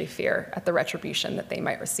potentially fear at the retribution that they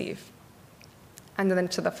might receive. And then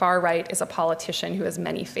to the far right is a politician who has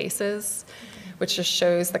many faces, which just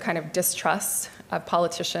shows the kind of distrust of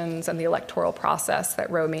politicians and the electoral process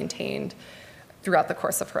that Rowe maintained throughout the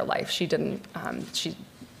course of her life. She didn't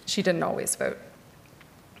always vote.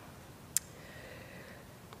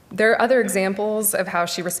 There are other examples of how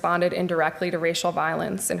she responded indirectly to racial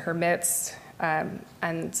violence in her midst,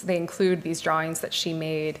 and they include these drawings that she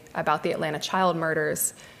made about the Atlanta child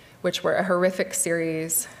murders, which were a horrific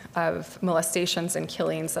series of molestations and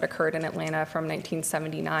killings that occurred in Atlanta from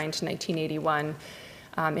 1979 to 1981,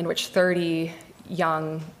 in which 30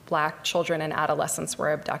 young Black children and adolescents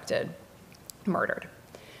were abducted, murdered.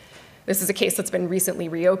 This is a case that's been recently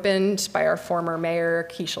reopened by our former mayor,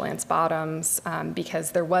 Keisha Lance Bottoms,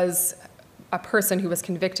 because there was a person who was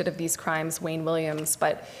convicted of these crimes, Wayne Williams,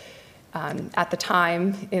 but at the time,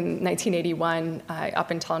 in 1981,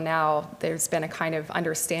 up until now, there's been a kind of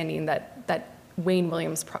understanding that Wayne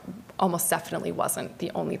Williams almost definitely wasn't the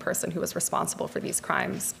only person who was responsible for these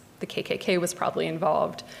crimes. The KKK was probably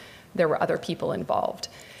involved. There were other people involved.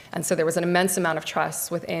 And so there was an immense amount of trust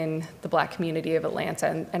within the Black community of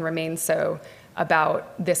Atlanta, and remains so,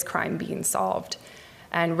 about this crime being solved.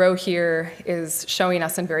 And Rowe here is showing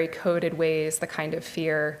us in very coded ways the kind of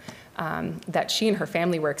fear that she and her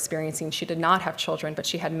family were experiencing. She did not have children, but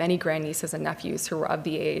she had many grandnieces and nephews who were of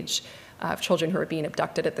the age of children who were being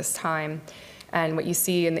abducted at this time. And what you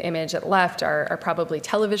see in the image at left are probably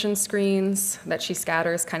television screens that she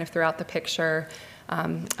scatters kind of throughout the picture,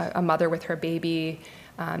 a mother with her baby,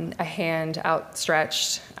 a hand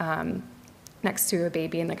outstretched next to a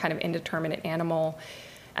baby and a kind of indeterminate animal.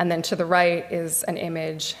 And then to the right is an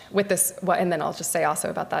image with this, and then I'll just say also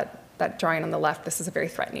about that drawing on the left, this is a very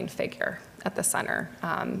threatening figure at the center.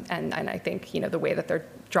 And I think, the way that they're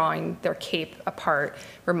drawing their cape apart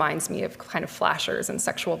reminds me of kind of flashers and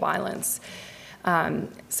sexual violence.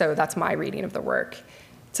 So that's my reading of the work.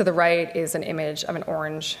 To the right is an image of an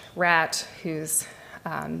orange rat who's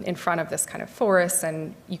in front of this kind of forest,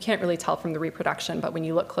 and you can't really tell from the reproduction, but when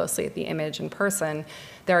you look closely at the image in person,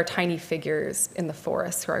 there are tiny figures in the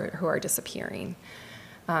forest who are disappearing.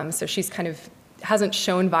 So she's kind of hasn't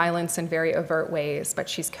shown violence in very overt ways, but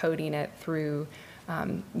she's coding it through,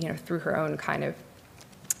 through her own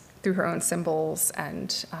symbols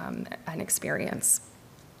and experience.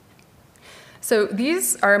 So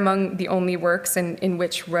these are among the only works in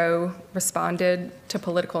which Rowe responded to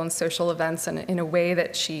political and social events in a way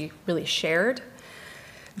that she really shared.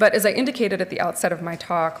 But as I indicated at the outset of my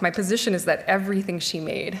talk, my position is that everything she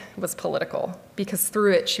made was political, because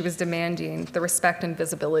through it she was demanding the respect and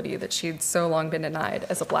visibility that she'd so long been denied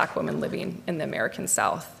as a Black woman living in the American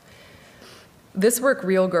South. This work,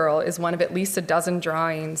 Real Girl, is one of at least a dozen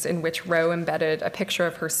drawings in which Rowe embedded a picture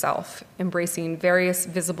of herself, embracing various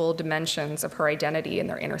visible dimensions of her identity and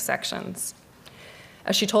their intersections.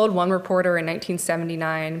 As she told one reporter in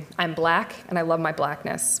 1979, "I'm Black and I love my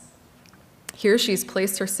Blackness." Here she's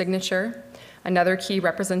placed her signature, another key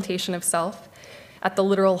representation of self, at the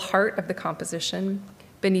literal heart of the composition,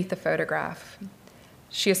 beneath the photograph.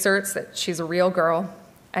 She asserts that she's a real girl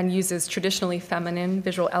and uses traditionally feminine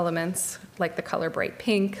visual elements like the color bright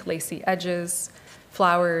pink, lacy edges,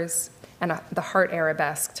 flowers, and the heart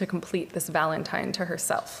arabesque to complete this Valentine to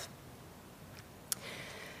herself.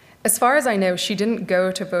 As far as I know, she didn't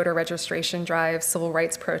go to voter registration drives, civil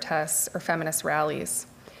rights protests, or feminist rallies.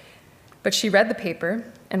 But she read the paper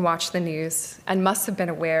and watched the news and must have been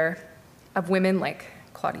aware of women like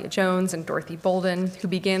Claudia Jones and Dorothy Bolden, who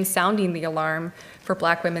began sounding the alarm for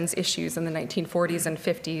Black women's issues in the 1940s and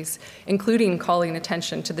 50s, including calling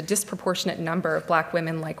attention to the disproportionate number of Black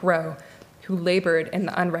women like Rowe, who labored in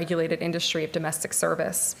the unregulated industry of domestic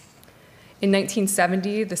service. In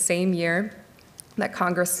 1970, the same year that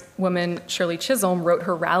Congresswoman Shirley Chisholm wrote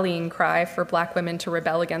her rallying cry for Black women to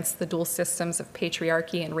rebel against the dual systems of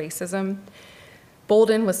patriarchy and racism,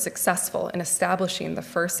 Bolden was successful in establishing the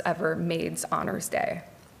first ever Maids Honors Day,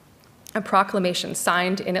 a proclamation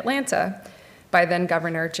signed in Atlanta by then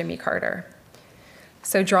Governor Jimmy Carter.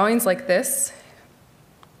 So drawings like this,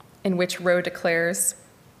 in which Rowe declares,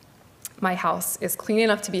 "My house is clean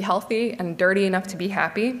enough to be healthy and dirty enough to be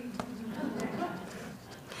happy,"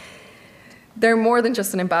 they're more than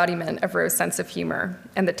just an embodiment of Rowe's sense of humor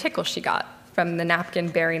and the tickle she got from the napkin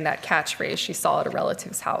bearing that catchphrase she saw at a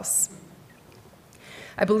relative's house.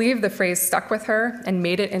 I believe the phrase stuck with her and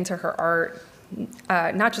made it into her art,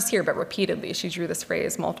 not just here, but repeatedly. She drew this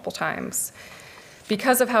phrase multiple times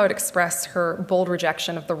because of how it expressed her bold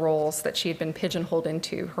rejection of the roles that she had been pigeonholed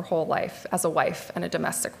into her whole life as a wife and a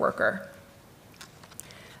domestic worker.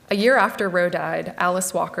 A year after Rowe died,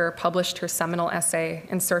 Alice Walker published her seminal essay,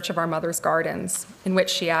 In Search of Our Mother's Gardens, in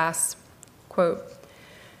which she asks, quote,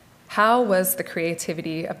 "How was the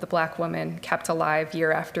creativity of the Black woman kept alive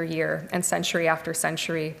year after year and century after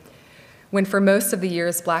century, when for most of the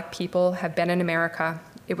years Black people have been in America,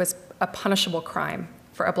 it was a punishable crime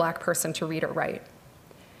for a Black person to read or write?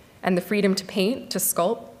 And the freedom to paint, to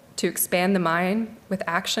sculpt, to expand the mind with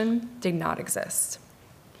action did not exist."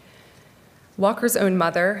 Walker's own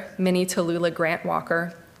mother, Minnie Tallulah Grant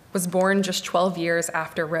Walker, was born just 12 years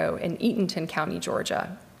after Rowe in Eatonton County,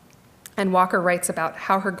 Georgia. And Walker writes about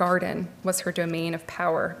how her garden was her domain of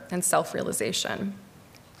power and self-realization.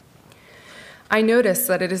 "I notice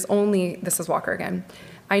that it is only," this is Walker again,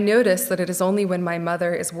 "I notice that it is only when my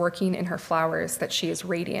mother is working in her flowers that she is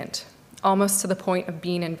radiant, almost to the point of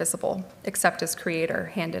being invisible, except as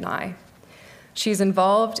creator, hand and eye. She is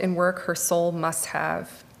involved in work her soul must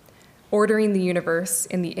have, ordering the universe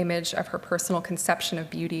in the image of her personal conception of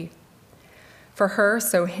beauty. For her,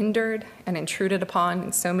 so hindered and intruded upon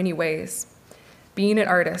in so many ways, being an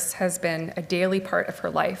artist has been a daily part of her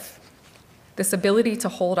life. This ability to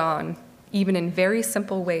hold on, even in very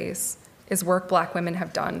simple ways, is work Black women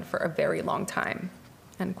have done for a very long time,"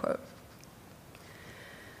 end quote.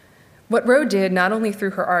 What Rowe did, not only through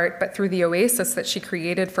her art, but through the oasis that she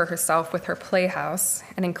created for herself with her playhouse,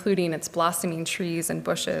 and including its blossoming trees and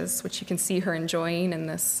bushes, which you can see her enjoying in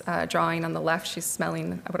this drawing on the left. She's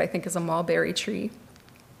smelling what I think is a mulberry tree.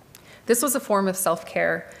 This was a form of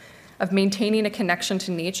self-care, of maintaining a connection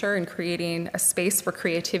to nature and creating a space for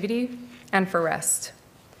creativity and for rest.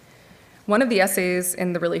 One of the essays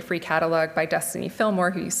in the Really Free catalog by Destiny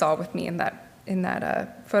Fillmore, who you saw with me in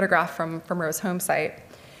that photograph from Rowe's home site,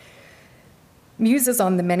 muses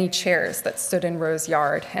on the many chairs that stood in Rowe's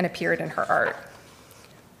yard and appeared in her art.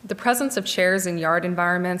 The presence of chairs in yard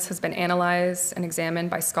environments has been analyzed and examined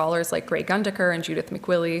by scholars like Gray Gundaker and Judith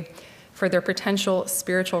McWillie for their potential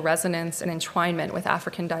spiritual resonance and entwinement with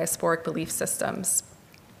African diasporic belief systems.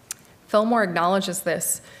 Fillmore acknowledges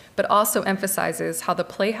this, but also emphasizes how the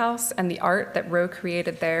playhouse and the art that Rowe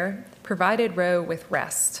created there provided Rowe with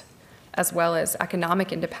rest, as well as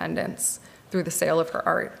economic independence through the sale of her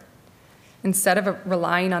art. Instead of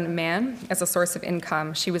relying on a man as a source of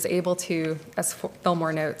income, she was able to, as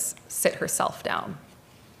Fillmore notes, sit herself down.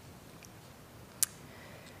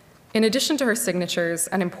 In addition to her signatures,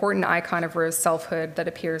 an important icon of Rowe's selfhood that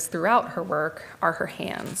appears throughout her work are her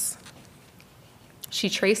hands. She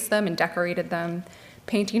traced them and decorated them,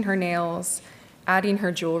 painting her nails, adding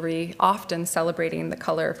her jewelry, often celebrating the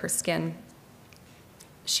color of her skin.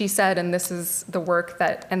 She said, and this is the work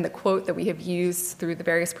that, and the quote that we have used through the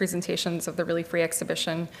various presentations of the Really Free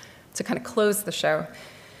exhibition to kind of close the show,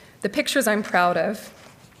 "The pictures I'm proud of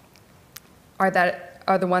are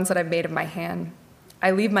the ones that I've made of my hand.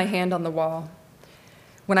 I leave my hand on the wall.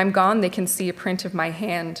 When I'm gone, they can see a print of my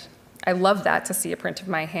hand. I love that, to see a print of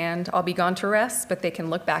my hand. I'll be gone to rest, but they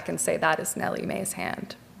can look back and say, that is Nellie Mae's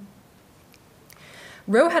hand."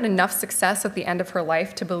 Rowe had enough success at the end of her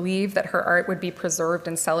life to believe that her art would be preserved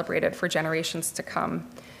and celebrated for generations to come.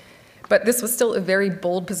 But this was still a very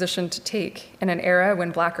bold position to take in an era when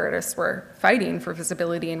Black artists were fighting for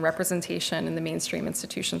visibility and representation in the mainstream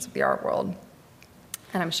institutions of the art world.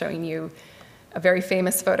 And I'm showing you a very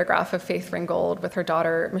famous photograph of Faith Ringgold with her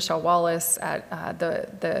daughter, Michelle Wallace, at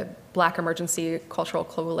the Black Emergency Cultural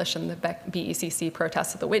Coalition, the BECC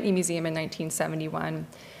protests at the Whitney Museum in 1971.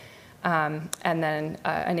 And then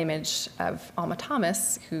an image of Alma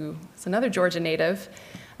Thomas, who is another Georgia native,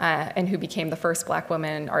 and who became the first Black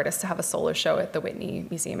woman artist to have a solo show at the Whitney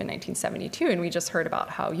Museum in 1972. And we just heard about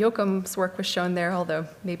how Yoakum's work was shown there, although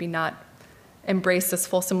maybe not embraced as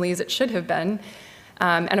fulsomely as it should have been.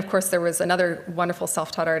 And of course, there was another wonderful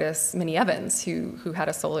self-taught artist, Minnie Evans, who had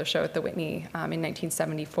a solo show at the Whitney in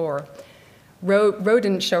 1974. Rowe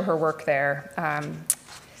didn't show her work there,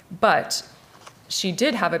 but she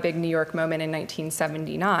did have a big New York moment in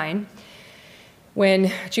 1979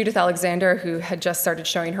 when Judith Alexander, who had just started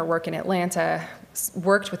showing her work in Atlanta,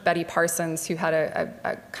 worked with Betty Parsons, who had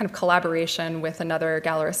a kind of collaboration with another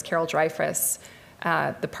gallerist, Carol Dreyfus,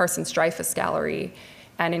 the Parsons Dreyfus Gallery.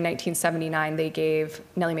 And in 1979, they gave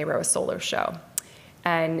Nellie Mae Rowe a solo show.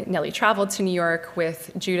 And Nellie traveled to New York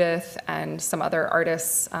with Judith and some other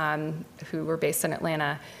artists who were based in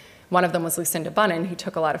Atlanta. One of them was Lucinda Bunnan, who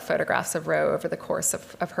took a lot of photographs of Rowe over the course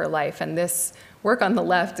of her life. And this work on the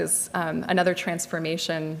left is another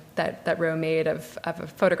transformation that Rowe made of a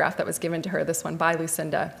photograph that was given to her, this one by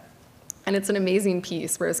Lucinda. And it's an amazing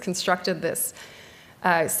piece. Rowe's constructed this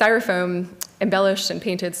styrofoam, embellished and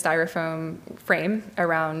painted styrofoam frame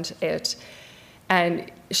around it. And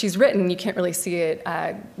she's written, you can't really see it,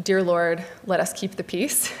 "Dear Lord, let us keep the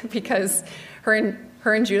peace," because her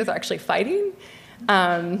and Judith are actually fighting.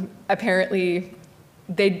 Apparently,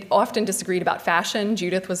 they often disagreed about fashion.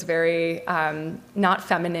 Judith was very not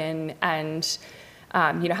feminine and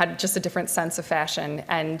had just a different sense of fashion.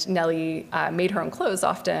 And Nellie made her own clothes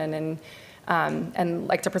often and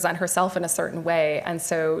liked to present herself in a certain way. And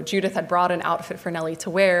so Judith had brought an outfit for Nellie to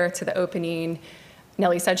wear to the opening.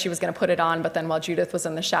 Nellie said she was going to put it on, but then while Judith was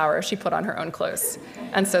in the shower, she put on her own clothes.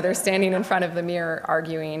 And so they're standing in front of the mirror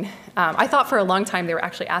arguing. I thought for a long time they were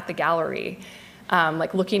actually at the gallery,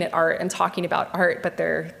 like looking at art and talking about art, but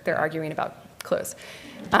they're arguing about clothes.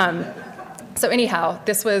 So anyhow,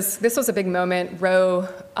 this was a big moment. Rowe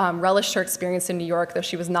relished her experience in New York, though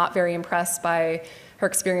she was not very impressed by her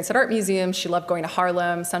experience at art museums. She loved going to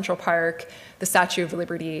Harlem, Central Park, the Statue of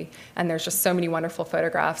Liberty, and there's just so many wonderful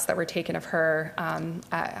photographs that were taken of her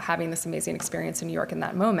having this amazing experience in New York in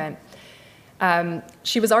that moment.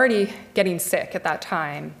 She was already getting sick at that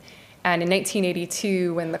time, and in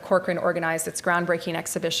 1982, when the Corcoran organized its groundbreaking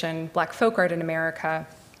exhibition, Black Folk Art in America,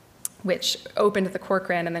 which opened at the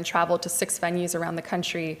Corcoran and then traveled to 6 venues around the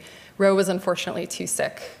country, Rowe was unfortunately too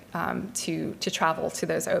sick to travel to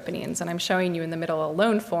those openings. And I'm showing you in the middle a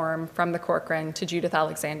loan form from the Corcoran to Judith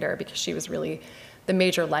Alexander because she was really the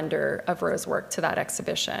major lender of Rowe's work to that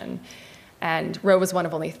exhibition. And Rowe was one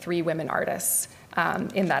of only 3 women artists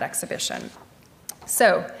in that exhibition.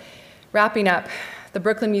 So wrapping up, the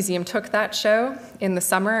Brooklyn Museum took that show in the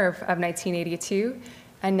summer of 1982,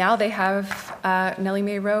 and now they have Nellie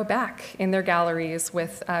Mae Rowe back in their galleries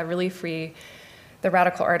with Relief Free, the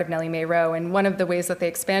radical art of Nellie Mae Rowe. And one of the ways that they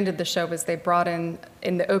expanded the show was they brought in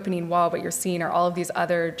the opening wall, what you're seeing are all of these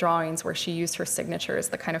other drawings where she used her signature as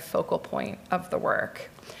the kind of focal point of the work.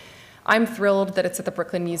 I'm thrilled that it's at the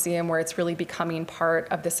Brooklyn Museum where it's really becoming part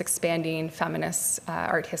of this expanding feminist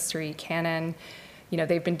art history canon.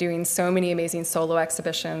 They've been doing so many amazing solo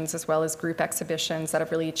exhibitions as well as group exhibitions that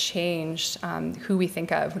have really changed who we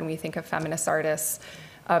think of when we think of feminist artists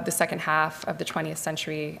of the second half of the 20th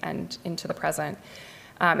century and into the present.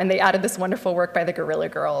 And they added this wonderful work by the Guerrilla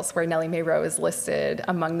Girls, where Nellie Mae Rowe is listed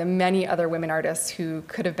among the many other women artists who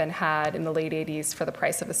could have been had in the late 80s for the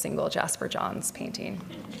price of a single Jasper Johns painting.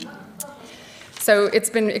 So it's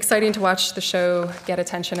been exciting to watch the show get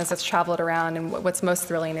attention as it's traveled around, and what's most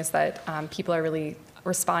thrilling is that people are really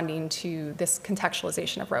responding to this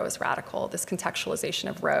contextualization of Rowe as radical, this contextualization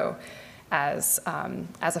of Rowe as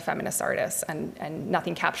a feminist artist, and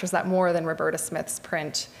nothing captures that more than Roberta Smith's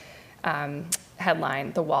print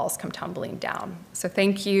headline, "The Walls Come Tumbling Down." So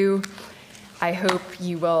thank you. I hope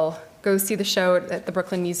you will go see the show at the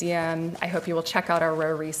Brooklyn Museum. I hope you will check out our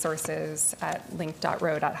Rowe resources at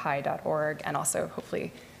link.rowe.hi.org, and also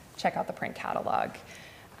hopefully check out the print catalog.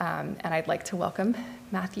 And I'd like to welcome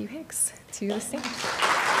Matthew Hicks to the stage.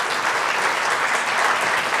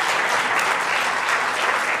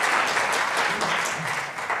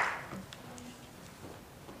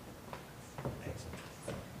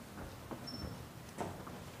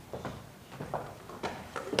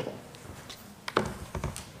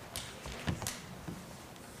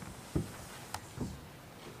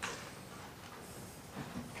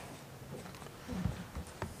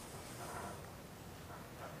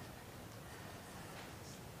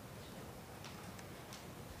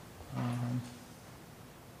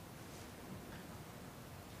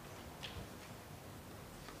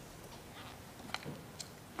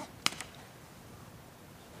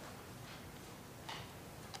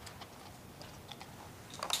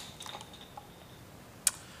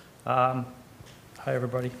 Hi,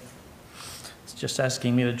 everybody. It's just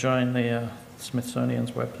asking me to join the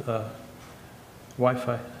Smithsonian's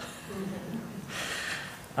Wi-Fi.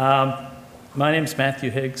 My name's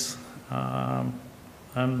Matthew Higgs.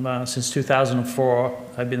 Since 2004,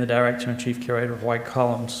 I've been the director and chief curator of White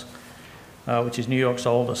Columns, which is New York's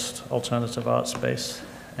oldest alternative art space,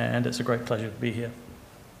 and it's a great pleasure to be here.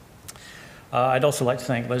 I'd also like to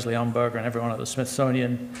thank Leslie Umberger and everyone at the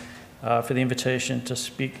Smithsonian for the invitation to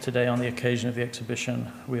speak today on the occasion of the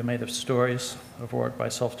exhibition We Are Made of Stories, of work by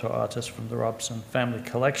self-taught artists from the Robson family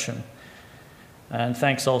collection. And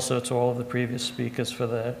thanks also to all of the previous speakers for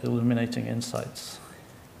their illuminating insights.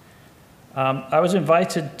 I was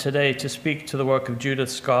invited today to speak to the work of Judith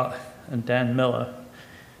Scott and Dan Miller,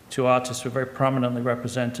 two artists who are very prominently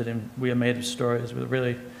represented in We Are Made of Stories, with a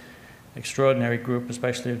really extraordinary group,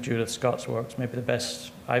 especially of Judith Scott's works, maybe the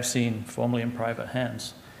best I've seen formally in private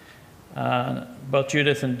hands. Both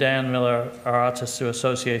Judith and Dan Miller are artists who are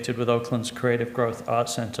associated with Oakland's Creative Growth Art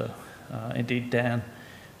Center. Indeed, Dan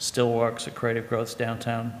still works at Creative Growth's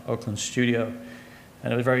downtown Oakland studio.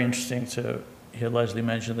 And it was very interesting to hear Leslie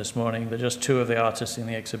mention this morning that just two of the artists in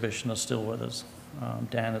the exhibition are still with us.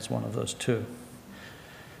 Dan is one of those two.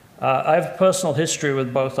 I have a personal history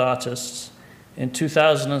with both artists. In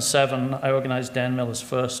 2007, I organized Dan Miller's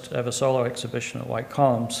first ever solo exhibition at White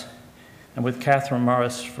Columns. And with Catherine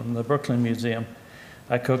Morris from the Brooklyn Museum,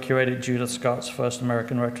 I co-curated Judith Scott's first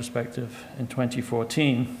American retrospective in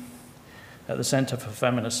 2014 at the Center for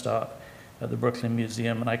Feminist Art at the Brooklyn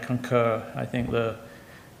Museum. And I concur. I think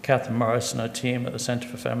Catherine Morris and her team at the Center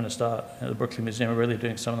for Feminist Art at the Brooklyn Museum are really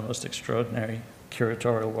doing some of the most extraordinary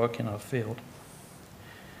curatorial work in our field.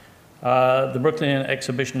 The Brooklyn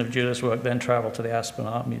exhibition of Judith's work then traveled to the Aspen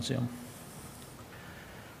Art Museum.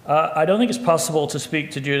 I don't think it's possible to speak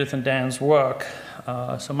to Judith and Dan's work,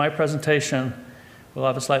 so my presentation will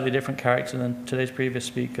have a slightly different character than today's previous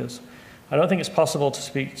speakers. I don't think it's possible to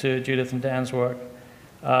speak to Judith and Dan's work,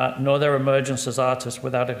 nor their emergence as artists,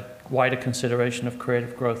 without a wider consideration of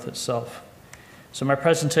creative growth itself. So my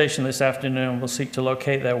presentation this afternoon will seek to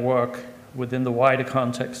locate their work within the wider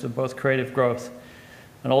context of both creative growth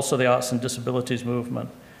and also the arts and disabilities movement,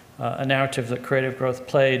 a narrative that creative growth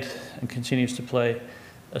played and continues to play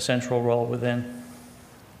a central role within.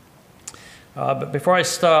 But before I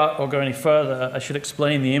start or go any further, I should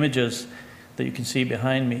explain the images that you can see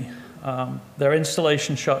behind me. They're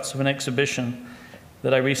installation shots of an exhibition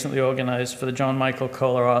that I recently organized for the John Michael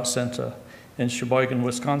Kohler Art Center in Sheboygan,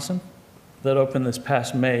 Wisconsin, that opened this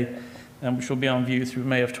past May and which will be on view through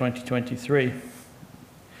May of 2023.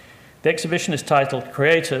 The exhibition is titled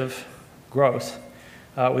Creative Growth,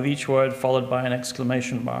 with each word followed by an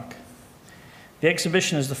exclamation mark. The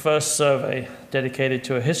exhibition is the first survey dedicated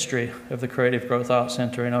to a history of the Creative Growth Art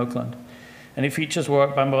Center in Oakland, and it features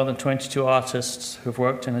work by more than 22 artists who've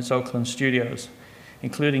worked in its Oakland studios,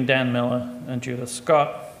 including Dan Miller and Judith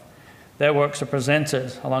Scott. Their works are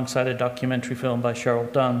presented alongside a documentary film by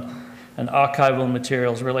Cheryl Dunn and archival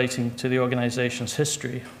materials relating to the organization's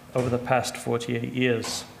history over the past 48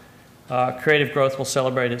 years. Creative Growth will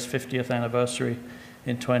celebrate its 50th anniversary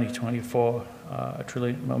in 2024, a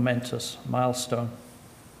truly momentous milestone.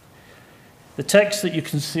 The text that you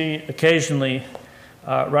can see occasionally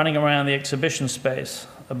running around the exhibition space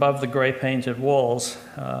above the gray painted walls,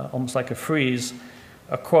 almost like a frieze,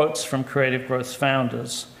 are quotes from Creative Growth's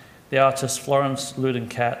founders, the artist Florence Luden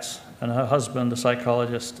Katz and her husband, the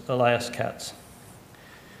psychologist Elias Katz.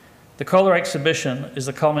 The Kohler exhibition is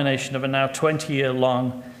the culmination of a now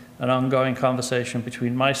 20-year-long and ongoing conversation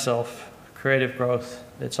between myself, Creative Growth,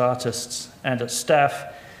 its artists, and its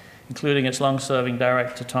staff, including its long-serving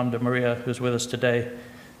director, Tom DeMaria, who's with us today,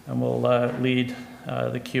 and will lead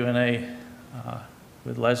the Q&A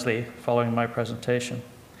with Leslie following my presentation.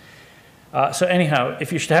 So anyhow,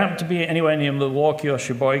 if you should happen to be anywhere near Milwaukee or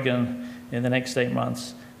Sheboygan in the next 8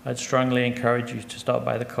 months, I'd strongly encourage you to stop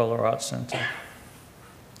by the Kohler Arts Center.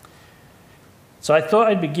 So I thought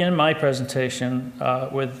I'd begin my presentation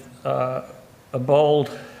with a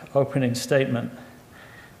bold opening statement.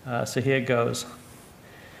 So here goes.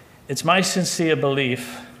 It's my sincere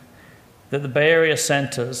belief that the Bay Area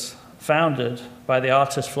centers, founded by the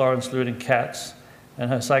artist Florence Luden Katz and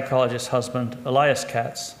her psychologist husband Elias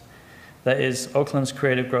Katz, that is Oakland's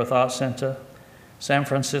Creative Growth Art Center, San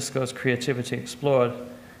Francisco's Creativity Explored,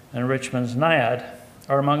 and Richmond's NIAD,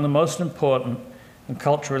 are among the most important and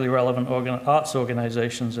culturally relevant arts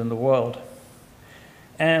organizations in the world,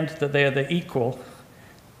 and that they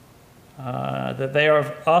are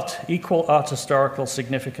of equal art historical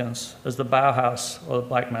significance as the Bauhaus or the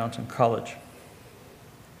Black Mountain College.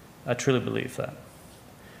 I truly believe that.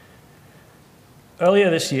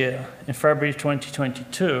 Earlier this year, in February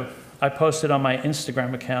 2022, I posted on my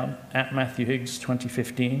Instagram account,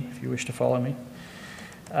 @MatthewHiggs2015, if you wish to follow me,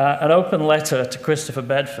 an open letter to Christopher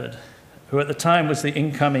Bedford, who at the time was the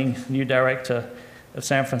incoming new director of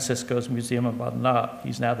San Francisco's Museum of Modern Art.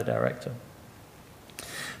 He's now the director.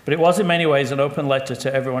 But it was in many ways an open letter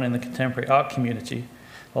to everyone in the contemporary art community,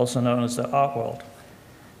 also known as the art world.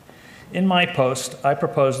 In my post, I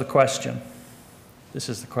proposed the question. This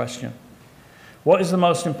is the question. What is the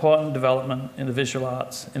most important development in the visual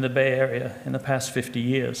arts in the Bay Area in the past 50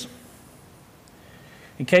 years?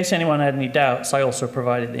 In case anyone had any doubts, I also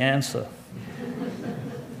provided the answer.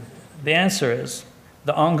 The answer is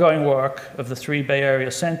the ongoing work of the 3 Bay Area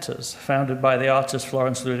centers founded by the artist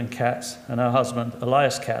Florence Luden Katz and her husband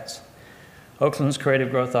Elias Katz, Oakland's Creative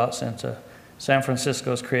Growth Art Center, San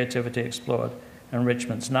Francisco's Creativity Explored, and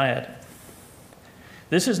Richmond's NIAD.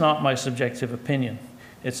 This is not my subjective opinion.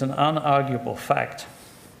 It's an unarguable fact.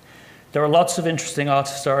 There are lots of interesting art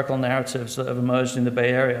historical narratives that have emerged in the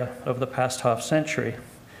Bay Area over the past half-century,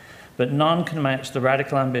 but none can match the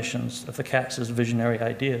radical ambitions of the Katz's visionary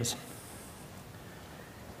ideas.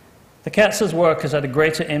 The Katz's work has had a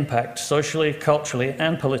greater impact socially, culturally,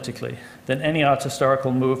 and politically than any art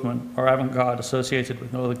historical movement or avant-garde associated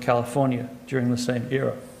with Northern California during the same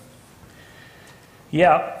era.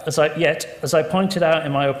 Yet, as I pointed out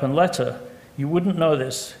in my open letter, you wouldn't know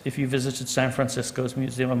this if you visited San Francisco's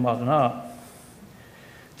Museum of Modern Art.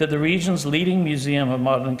 That the region's leading museum of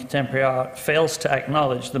modern and contemporary art fails to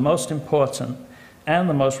acknowledge the most important and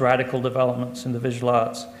the most radical developments in the visual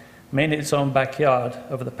arts made in its own backyard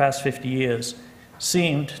over the past 50 years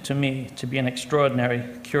seemed to me to be an extraordinary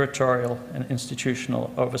curatorial and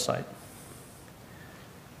institutional oversight.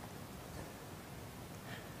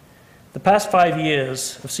 The past 5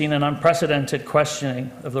 years have seen an unprecedented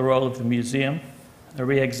questioning of the role of the museum, a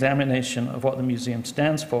re-examination of what the museum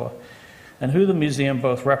stands for, and who the museum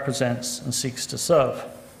both represents and seeks to serve.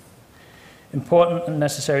 Important and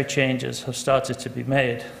necessary changes have started to be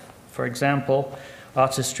made. For example,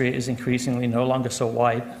 artistry is increasingly no longer so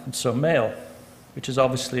white and so male, which is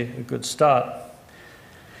obviously a good start.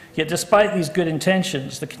 Yet despite these good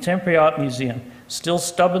intentions, the Contemporary Art Museum still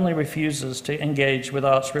stubbornly refuses to engage with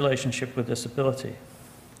art's relationship with disability,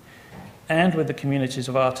 and with the communities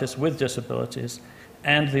of artists with disabilities,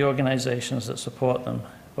 and the organizations that support them,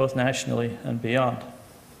 both nationally and beyond.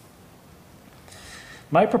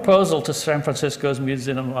 My proposal to San Francisco's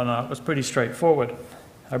Museum of Modern Art was pretty straightforward.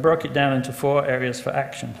 I broke it down into 4 areas for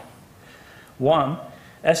action. 1,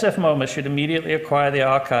 SF MoMA should immediately acquire the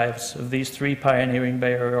archives of these 3 pioneering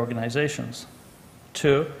Bay Area organizations.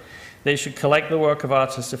 2, they should collect the work of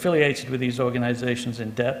artists affiliated with these organizations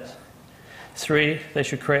in depth. 3, they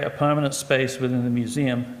should create a permanent space within the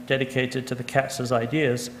museum dedicated to the Katz's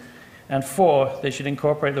ideas. And 4, they should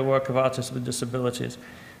incorporate the work of artists with disabilities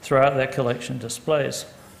throughout their collection displays.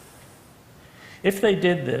 If they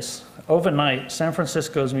did this, overnight, San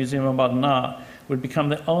Francisco's Museum of Modern Art would become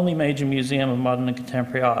the only major museum of modern and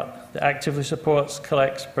contemporary art that actively supports,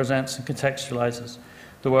 collects, presents, and contextualizes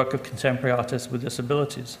the work of contemporary artists with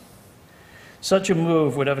disabilities. Such a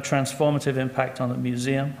move would have a transformative impact on the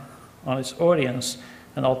museum, on its audience,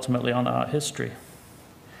 and ultimately on art history.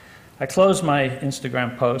 I closed my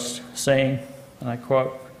Instagram post saying, and I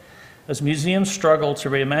quote, "As museums struggle to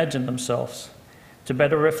reimagine themselves, to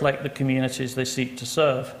better reflect the communities they seek to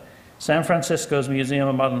serve, San Francisco's Museum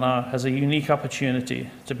of Modern Art has a unique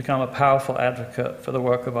opportunity to become a powerful advocate for the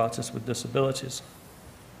work of artists with disabilities."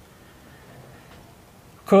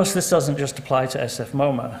 Of course, this doesn't just apply to SF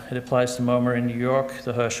MoMA. It applies to MoMA in New York,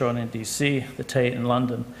 the Hirshhorn in DC, the Tate in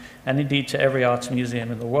London, and indeed to every arts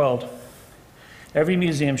museum in the world. Every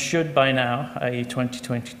museum should by now, i.e.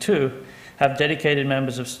 2022, have dedicated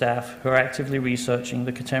members of staff who are actively researching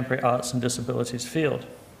the contemporary arts and disabilities field,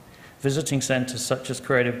 visiting centers such as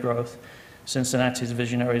Creative Growth, Cincinnati's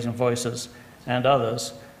Visionaries and Voices, and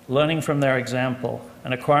others, learning from their example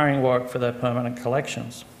and acquiring work for their permanent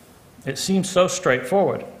collections. It seems so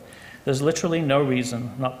straightforward. There's literally no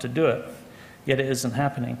reason not to do it, yet it isn't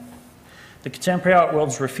happening. The contemporary art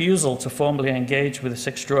world's refusal to formally engage with this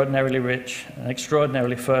extraordinarily rich and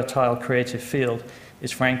extraordinarily fertile creative field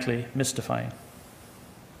is frankly mystifying.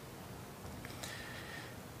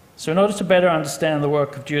 So in order to better understand the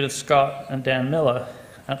work of Judith Scott and Dan Miller,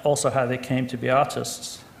 and also how they came to be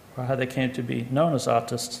artists, or how they came to be known as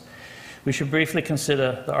artists, we should briefly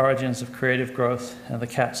consider the origins of creative growth and the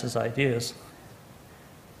Katz's ideas.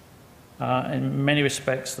 In many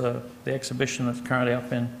respects, the exhibition that's currently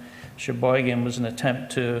up in Sheboygan was an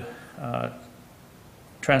attempt to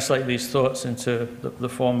translate these thoughts into the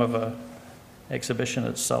form of an exhibition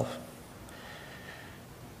itself.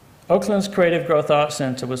 Oakland's Creative Growth Art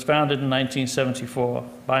Center was founded in 1974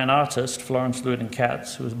 by an artist, Florence Luden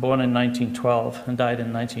Katz, who was born in 1912 and died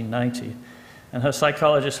in 1990, and her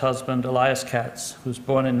psychologist husband, Elias Katz, who was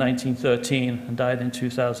born in 1913 and died in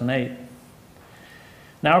 2008.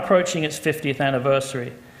 Now approaching its 50th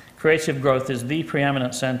anniversary, Creative Growth is the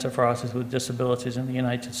preeminent center for artists with disabilities in the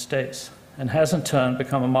United States, and has in turn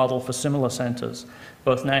become a model for similar centers,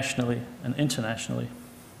 both nationally and internationally.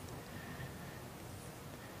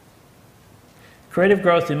 Creative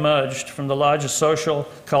Growth emerged from the larger social,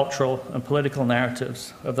 cultural, and political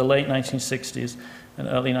narratives of the late 1960s and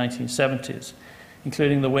early 1970s,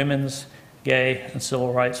 including the women's, gay, and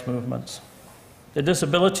civil rights movements. The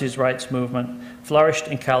disabilities rights movement flourished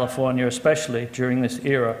in California, especially during this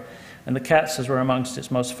era, and the Katzes were amongst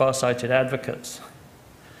its most far-sighted advocates.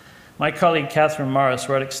 My colleague Catherine Morris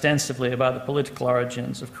wrote extensively about the political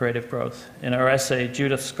origins of creative growth in her essay,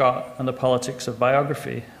 Judith Scott and the Politics of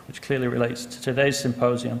Biography, which clearly relates to today's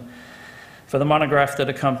symposium, for the monograph that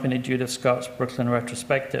accompanied Judith Scott's Brooklyn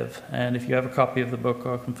retrospective. And if you have a copy of the book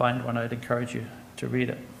or can find one, I'd encourage you to read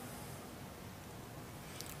it.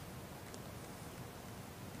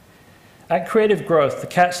 At Creative Growth, the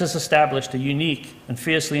Katzes established a unique and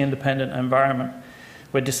fiercely independent environment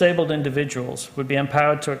where disabled individuals would be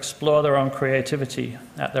empowered to explore their own creativity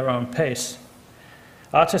at their own pace.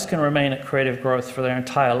 Artists can remain at Creative Growth for their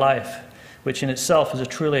entire life, which in itself is a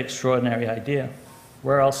truly extraordinary idea.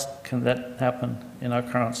 Where else can that happen in our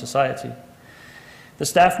current society? The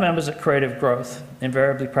staff members at Creative Growth,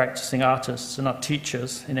 invariably practicing artists, are not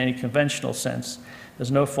teachers in any conventional sense,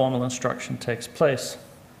 as no formal instruction takes place.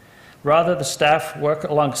 Rather, the staff work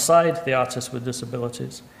alongside the artists with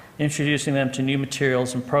disabilities, introducing them to new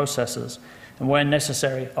materials and processes, and when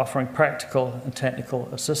necessary, offering practical and technical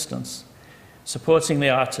assistance, supporting the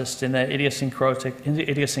artists in their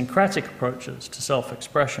idiosyncratic approaches to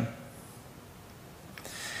self-expression.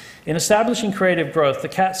 In establishing Creative Growth, the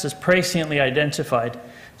Katzes presciently identified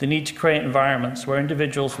the need to create environments where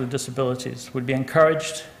individuals with disabilities would be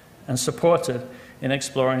encouraged and supported in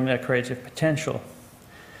exploring their creative potential.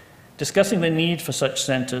 Discussing the need for such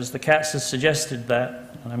centers, the Katzes suggested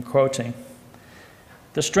that, and I'm quoting,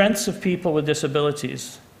 "The strengths of people with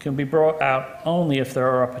disabilities can be brought out only if there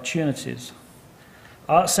are opportunities.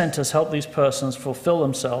 Art centers help these persons fulfill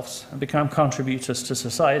themselves and become contributors to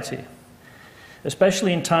society.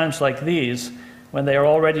 Especially in times like these, when they are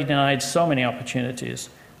already denied so many opportunities,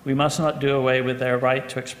 we must not do away with their right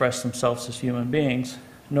to express themselves as human beings,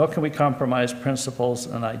 nor can we compromise principles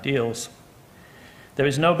and ideals. There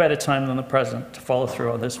is no better time than the present to follow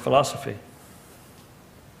through on this philosophy."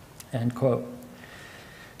 End quote.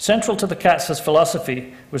 Central to the Katzes'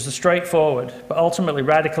 philosophy was the straightforward but ultimately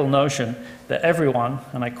radical notion that everyone,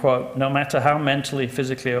 and I quote, "no matter how mentally,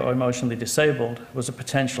 physically, or emotionally disabled, was a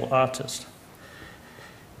potential artist."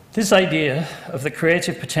 This idea of the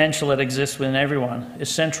creative potential that exists within everyone is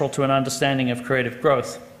central to an understanding of creative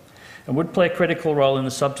growth, and would play a critical role in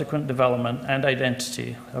the subsequent development and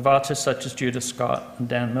identity of artists such as Judith Scott and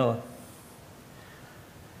Dan Miller.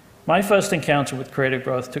 My first encounter with Creative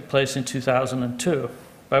Growth took place in 2002,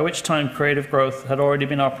 by which time Creative Growth had already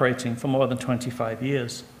been operating for more than 25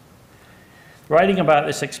 years. Writing about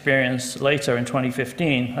this experience later in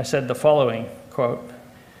 2015, I said the following, quote,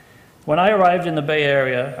 "When I arrived in the Bay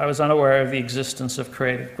Area, I was unaware of the existence of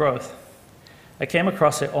Creative Growth. I came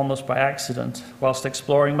across it almost by accident whilst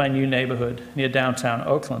exploring my new neighborhood near downtown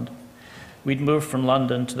Oakland. We'd moved from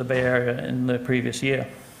London to the Bay Area in the previous year.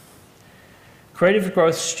 Creative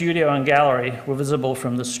Growth's studio and gallery were visible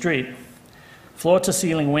from the street.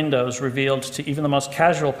 Floor-to-ceiling windows revealed to even the most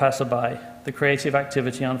casual passerby the creative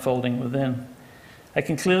activity unfolding within. I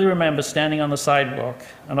can clearly remember standing on the sidewalk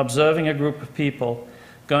and observing a group of people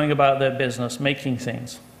going about their business, making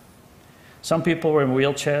things. Some people were in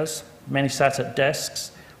wheelchairs, many sat at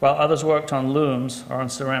desks, while others worked on looms or on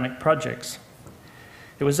ceramic projects.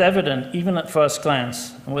 It was evident, even at first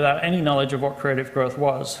glance, and without any knowledge of what Creative Growth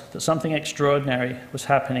was, that something extraordinary was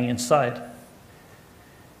happening inside.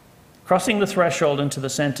 Crossing the threshold into the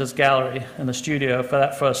center's gallery and the studio for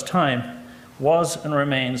that first time was and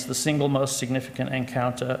remains the single most significant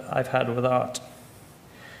encounter I've had with art.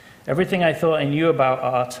 Everything I thought I knew about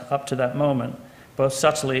art up to that moment both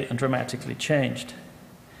subtly and dramatically changed.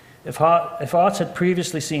 If art had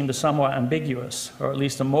previously seemed a somewhat ambiguous, or at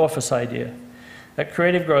least amorphous idea, at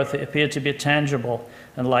Creative Growth it appeared to be a tangible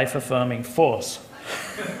and life-affirming force.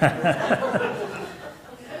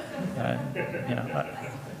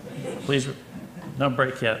 Please, no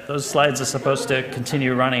break yet. Those slides are supposed to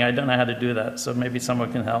continue running. I don't know how to do that, so maybe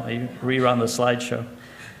someone can help me rerun the slideshow.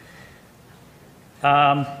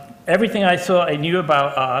 Everything I thought I knew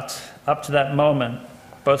about art up to that moment,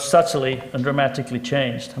 both subtly and dramatically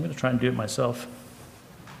changed. I'm going to try and do it myself.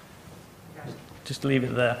 Just leave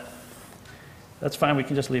it there. That's fine, we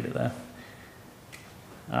can just leave it there.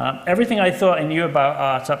 Everything I thought I knew about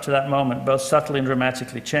art up to that moment, both subtly and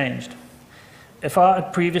dramatically changed. If art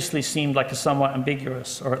had previously seemed like a somewhat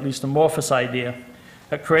ambiguous, or at least amorphous idea,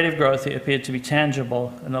 at Creative Growth it appeared to be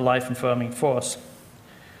tangible and a life-affirming force.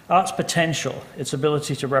 Art's potential, its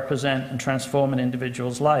ability to represent and transform an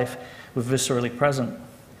individual's life, was viscerally present.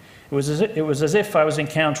 It was as if I was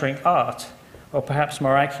encountering art, or perhaps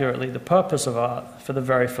more accurately, the purpose of art, for the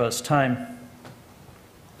very first time.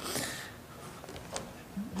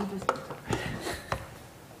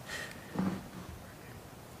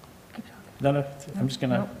 No, I'm just going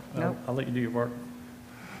to, I'll let you do your work.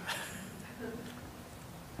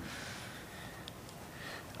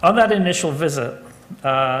 On that initial visit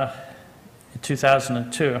in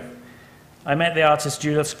 2002, I met the artists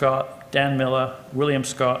Judith Scott, Dan Miller, William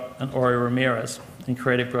Scott, and Ori Ramirez in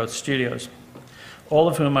Creative Growth Studios, all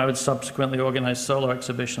of whom I would subsequently organize solo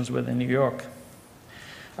exhibitions with in New York.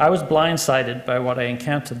 I was blindsided by what I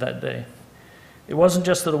encountered that day. It wasn't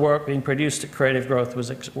just that the work being produced at Creative Growth was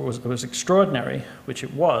extraordinary, which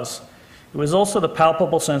it was also the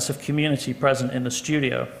palpable sense of community present in the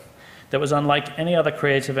studio that was unlike any other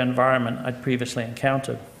creative environment I'd previously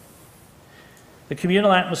encountered. The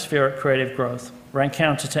communal atmosphere at Creative Growth ran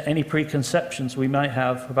counter to any preconceptions we might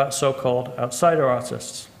have about so-called outsider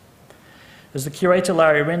artists. As the curator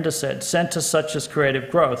Larry Rinder said, centers such as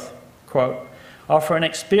Creative Growth, quote, offer an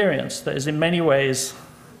experience that is in many ways...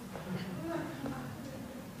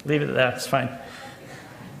 Leave it there, it's fine.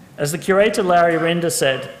 As the curator Larry Rinder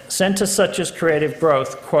said, centers such as Creative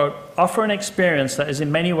Growth, quote, offer an experience that is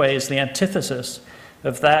in many ways the antithesis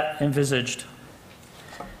of that envisaged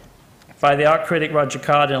by the art critic Roger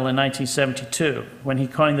Cardinal in 1972, when he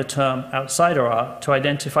coined the term outsider art to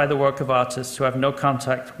identify the work of artists who have no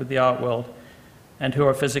contact with the art world and who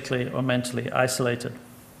are physically or mentally isolated.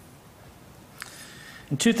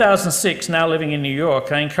 In 2006, now living in New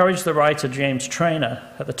York, I encouraged the writer James Traynor,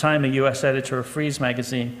 at the time a US editor of Frieze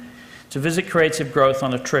magazine, to visit Creative Growth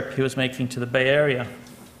on a trip he was making to the Bay Area.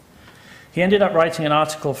 He ended up writing an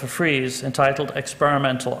article for Frieze entitled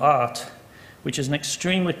Experimental Art, which is an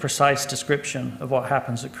extremely precise description of what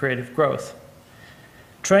happens at Creative Growth.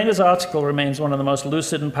 Traynor's article remains one of the most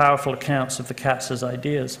lucid and powerful accounts of the Katz's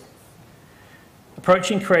ideas.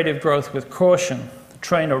 Approaching Creative Growth with caution,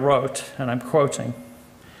 Traynor wrote, and I'm quoting,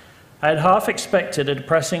 I had half expected a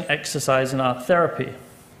depressing exercise in art therapy.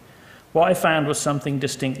 What I found was something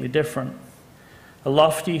distinctly different. A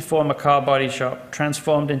lofty former car body shop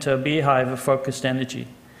transformed into a beehive of focused energy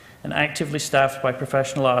and actively staffed by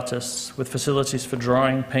professional artists with facilities for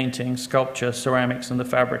drawing, painting, sculpture, ceramics, and the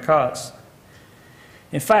fabric arts.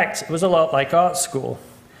 In fact, it was a lot like art school,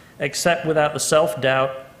 except without the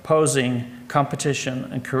self-doubt, posing, competition,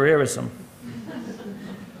 and careerism.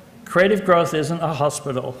 Creative Growth isn't a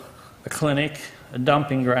hospital, a clinic, a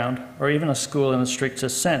dumping ground, or even a school in the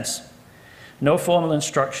strictest sense. No formal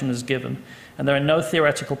instruction is given, and there are no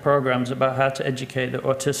theoretical programs about how to educate the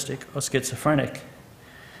autistic or schizophrenic.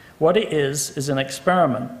 What it is an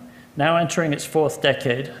experiment, now entering its fourth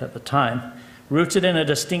decade at the time, rooted in a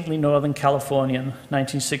distinctly Northern Californian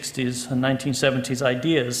 1960s and 1970s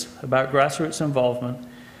ideas about grassroots involvement,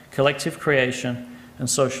 collective creation, and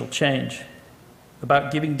social change,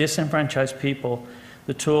 about giving disenfranchised people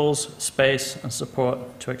the tools, space, and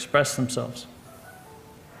support to express themselves.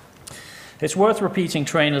 It's worth repeating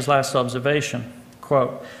Traynor's last observation,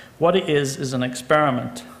 quote, what it is an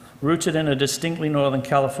experiment, rooted in a distinctly Northern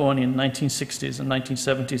Californian 1960s and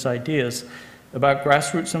 1970s ideas about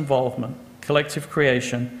grassroots involvement, collective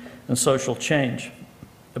creation, and social change,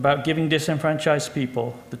 about giving disenfranchised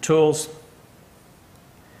people the tools,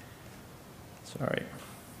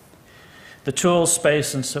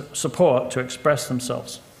 space, and support to express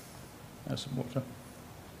themselves. There's some water.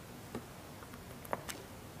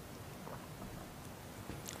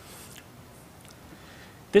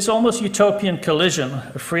 This almost utopian collision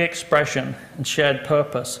of free expression and shared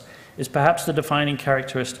purpose is perhaps the defining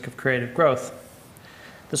characteristic of Creative Growth.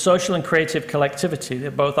 The social and creative collectivity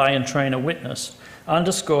that both I and Traynor witnessed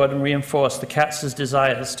underscored and reinforced the Katz's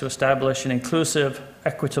desires to establish an inclusive,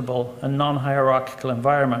 equitable, and non-hierarchical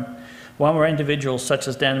environment, one where individuals such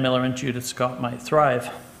as Dan Miller and Judith Scott might thrive.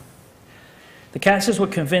 The Katz's were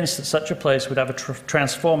convinced that such a place would have a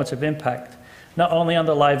transformative impact, not only on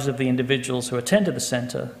the lives of the individuals who attended the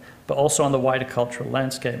center, but also on the wider cultural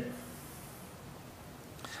landscape.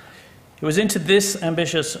 It was into this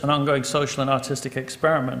ambitious and ongoing social and artistic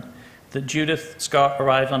experiment that Judith Scott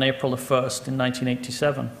arrived on April the 1st in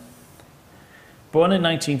 1987. Born in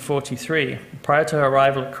 1943, prior to her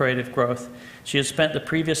arrival at Creative Growth, she had spent the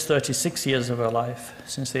previous 36 years of her life,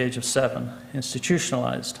 since the age of 7,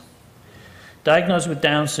 institutionalized. Diagnosed with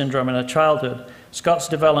Down syndrome in her childhood, Scott's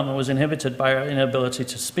development was inhibited by her inability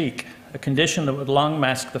to speak, a condition that would long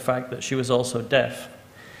mask the fact that she was also deaf.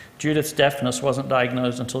 Judith's deafness wasn't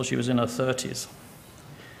diagnosed until she was in her 30s.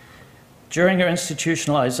 During her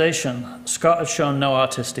institutionalization, Scott had shown no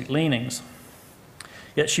artistic leanings.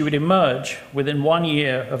 Yet she would emerge within 1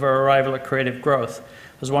 year of her arrival at Creative Growth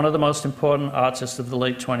as one of the most important artists of the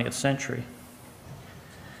late 20th century.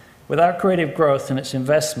 Without Creative Growth and its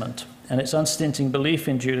investment, and its unstinting belief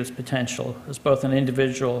in Judith's potential as both an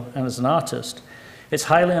individual and as an artist, it's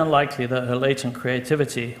highly unlikely that her latent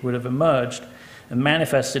creativity would have emerged and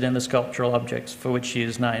manifested in the sculptural objects for which she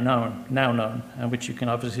is now known, and which you can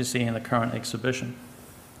obviously see in the current exhibition.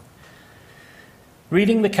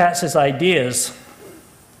 Reading the Katz's ideas,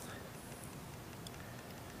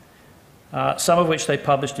 some of which they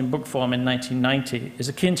published in book form in 1990, is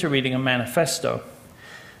akin to reading a manifesto.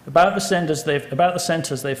 About the centers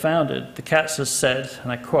they founded, the Katzes said,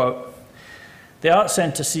 and I quote, "The Art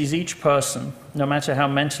Center sees each person, no matter how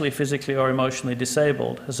mentally, physically, or emotionally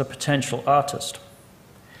disabled, as a potential artist,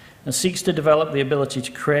 and seeks to develop the ability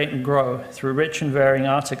to create and grow through rich and varying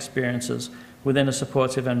art experiences within a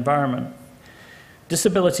supportive environment.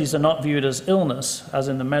 Disabilities are not viewed as illness, as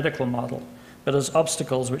in the medical model, but as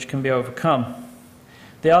obstacles which can be overcome.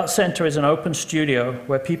 The Art Center is an open studio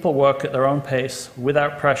where people work at their own pace,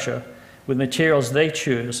 without pressure, with materials they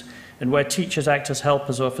choose, and where teachers act as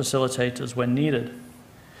helpers or facilitators when needed.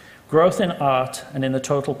 Growth in art and in the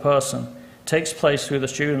total person takes place through the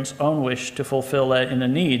student's own wish to fulfill their inner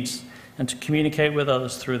needs and to communicate with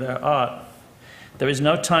others through their art. There is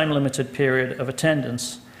no time-limited period of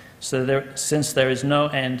attendance, since there is no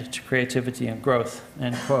end to creativity and growth,"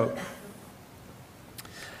 end quote.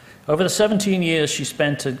 Over the 17 years she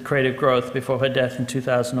spent at Creative Growth before her death in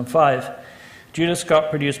 2005, Judith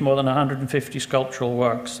Scott produced more than 150 sculptural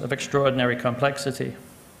works of extraordinary complexity.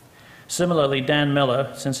 Similarly, Dan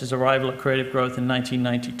Miller, since his arrival at Creative Growth in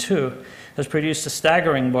 1992, has produced a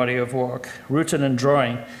staggering body of work, rooted in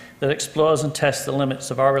drawing, that explores and tests the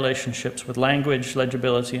limits of our relationships with language,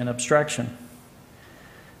 legibility, and abstraction.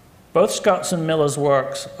 Both Scott's and Miller's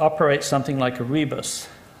works operate something like a rebus,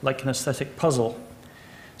 like an aesthetic puzzle.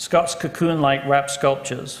 Scott's cocoon-like wrapped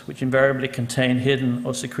sculptures, which invariably contain hidden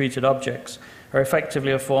or secreted objects, are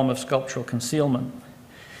effectively a form of sculptural concealment.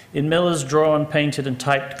 In Miller's drawn, painted, and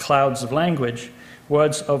typed clouds of language,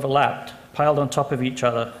 words overlapped, piled on top of each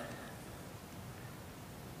other.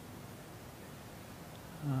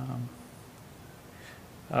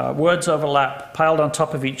 Words overlap, piled on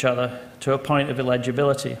top of each other to a point of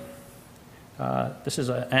illegibility. This is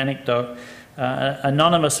an anecdote. An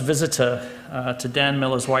anonymous visitor to Dan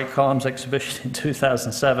Miller's White Columns exhibition in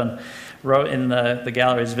 2007 wrote in the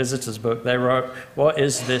gallery's visitors book, they wrote, "What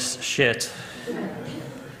is this shit?"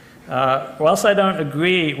 Whilst I don't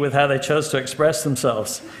agree with how they chose to express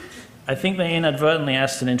themselves, I think they inadvertently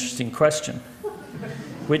asked an interesting question,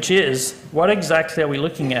 which is, what exactly are we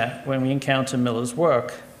looking at when we encounter Miller's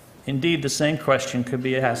work? Indeed, the same question could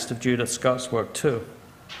be asked of Judith Scott's work too.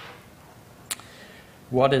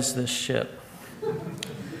 What is this shit?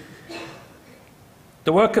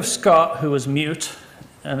 The work of Scott, who was mute,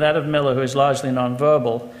 and that of Miller, who is largely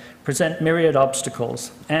nonverbal, present myriad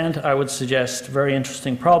obstacles and, I would suggest, very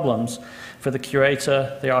interesting problems for the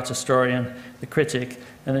curator, the art historian, the critic,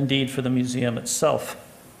 and indeed for the museum itself.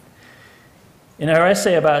 In her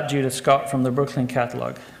essay about Judith Scott from the Brooklyn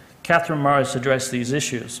Catalogue, Catherine Morris addressed these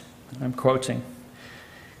issues. I'm quoting,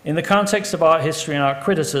 "In the context of art history and art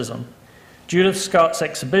criticism, Judith Scott's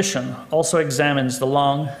exhibition also examines the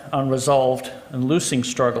long, unresolved, and losing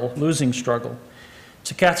struggle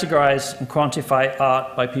to categorize and quantify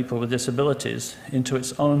art by people with disabilities into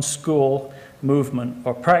its own school, movement,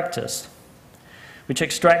 or practice, which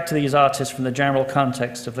extract these artists from the general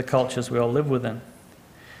context of the cultures we all live within.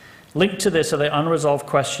 Linked to this are the unresolved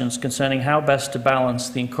questions concerning how best to balance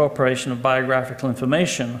the incorporation of biographical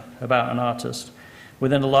information about an artist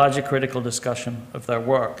within a larger critical discussion of their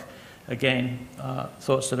work." Again,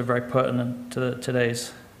 thoughts that are very pertinent to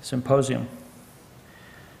today's symposium.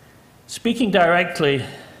 Speaking directly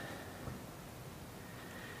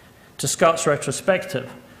to Scott's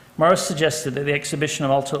retrospective, Morris suggested that the exhibition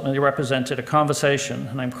ultimately represented a conversation,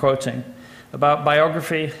 and I'm quoting, about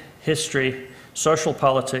biography, history, social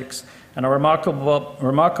politics, and a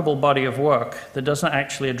remarkable body of work that doesn't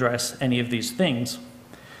actually address any of these things.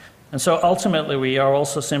 And so ultimately, we are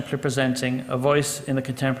also simply presenting a voice in the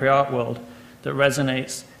contemporary art world that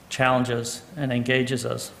resonates, challenges, and engages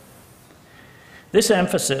us. This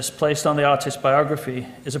emphasis placed on the artist's biography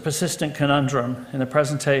is a persistent conundrum in the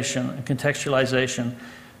presentation and contextualization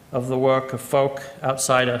of the work of folk,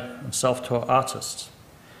 outsider, and self-taught artists.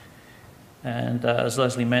 And as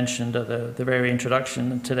Leslie mentioned at the very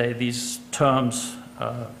introduction today, these terms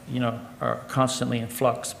are constantly in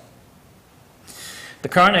flux. The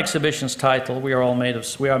current exhibition's title, We Are Made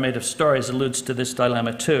of Stories, alludes to this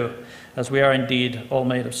dilemma too, as we are indeed all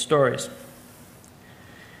made of stories.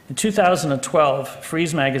 In 2012,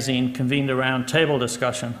 Frieze magazine convened a round-table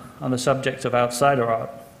discussion on the subject of outsider art,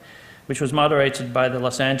 which was moderated by the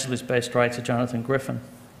Los Angeles-based writer Jonathan Griffin.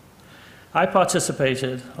 I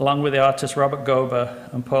participated, along with the artists Robert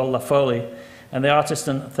Gober and Paul Laffoley, and the artist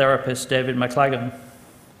and therapist David McLagan.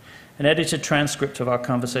 An edited transcript of our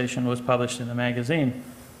conversation was published in the magazine.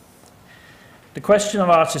 The question of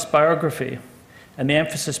artist biography and the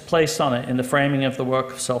emphasis placed on it in the framing of the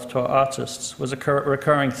work of self-taught artists was a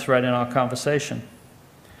recurring thread in our conversation.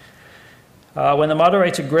 When the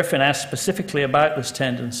moderator Griffin asked specifically about this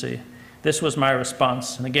tendency, this was my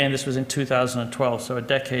response, and again, this was in 2012, so a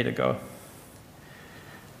decade ago.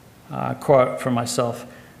 Quote from myself,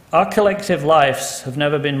 "Our collective lives have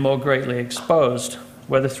never been more greatly exposed,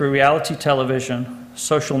 whether through reality television,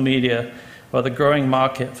 social media, or the growing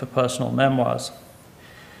market for personal memoirs.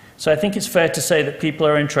 So I think it's fair to say that people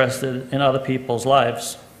are interested in other people's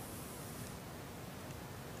lives.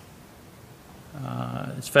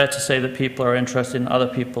 It's fair to say that people are interested in other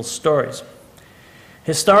people's stories.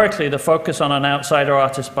 Historically, the focus on an outsider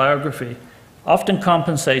artist's biography often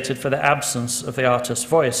compensated for the absence of the artist's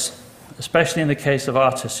voice, especially in the case of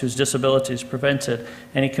artists whose disabilities prevented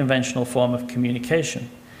any conventional form of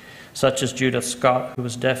communication, such as Judith Scott, who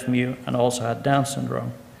was deaf-mute and also had Down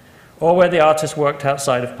syndrome, or where the artist worked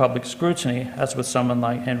outside of public scrutiny, as with someone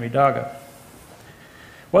like Henry Darger.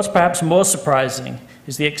 What's perhaps more surprising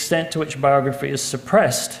is the extent to which biography is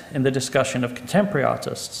suppressed in the discussion of contemporary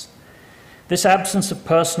artists. This absence of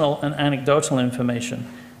personal and anecdotal information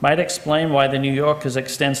might explain why the New Yorker's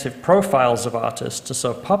extensive profiles of artists are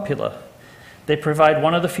so popular. They provide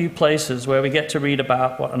one of the few places where we get to read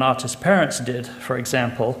about what an artist's parents did, for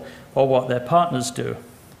example, or what their partners do.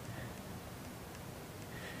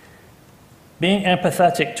 Being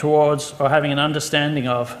empathetic towards or having an understanding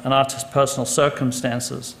of an artist's personal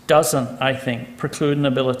circumstances doesn't, I think, preclude an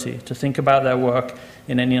ability to think about their work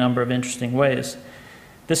in any number of interesting ways.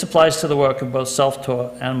 This applies to the work of both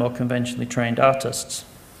self-taught and more conventionally trained artists.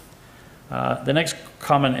 The next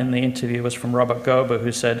comment in the interview was from Robert Gober,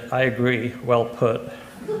 who said, "I agree, well put."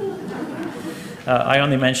 I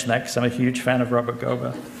only mention that because I'm a huge fan of Robert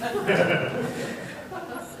Gober.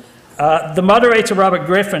 The moderator, Robert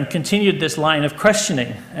Griffin, continued this line of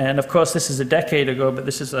questioning. And of course, this is a decade ago, but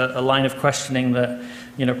this is a line of questioning that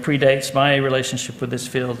predates my relationship with this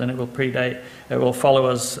field, and it will follow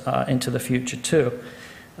us into the future too.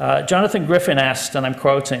 Jonathan Griffin asked, and I'm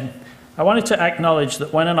quoting, "I wanted to acknowledge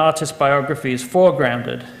that when an artist's biography is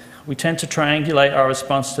foregrounded, we tend to triangulate our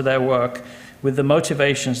response to their work with the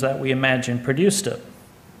motivations that we imagine produced it."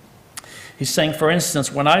 He's saying, for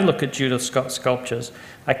instance, when I look at Judith Scott sculptures,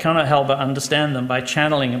 I cannot help but understand them by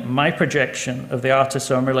channeling my projection of the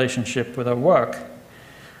artist's own relationship with her work.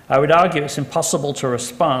 I would argue it's impossible to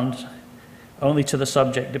respond only to the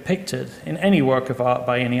subject depicted in any work of art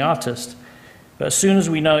by any artist, but as soon as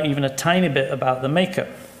we know even a tiny bit about the maker.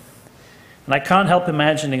 And I can't help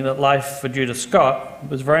imagining that life for Judith Scott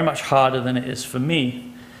was very much harder than it is for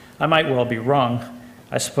me. I might well be wrong.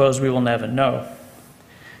 I suppose we will never know.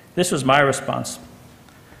 This was my response.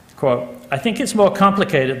 Quote, "I think it's more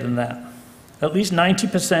complicated than that. At least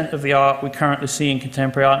 90% of the art we currently see in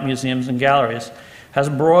contemporary art museums and galleries has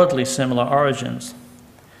broadly similar origins.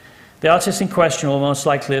 The artists in question will most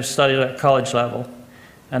likely have studied at college level,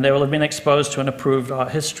 and they will have been exposed to an approved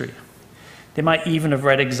art history. They might even have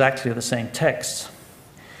read exactly the same texts.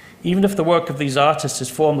 Even if the work of these artists is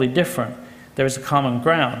formally different, there is a common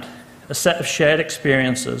ground. A set of shared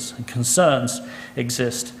experiences and concerns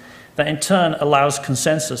exist that in turn allows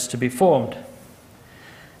consensus to be formed.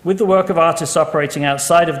 With the work of artists operating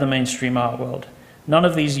outside of the mainstream art world, none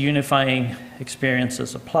of these unifying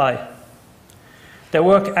experiences apply. Their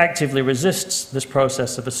work actively resists this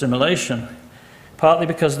process of assimilation, partly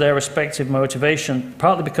because the respective motivations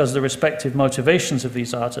of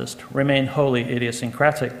these artists remain wholly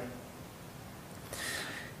idiosyncratic.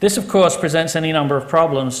 This, of course, presents any number of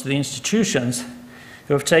problems to the institutions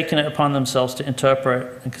who have taken it upon themselves to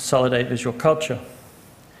interpret and consolidate visual culture.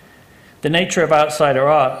 The nature of outsider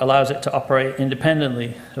art allows it to operate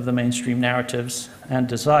independently of the mainstream narratives and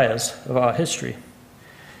desires of art history.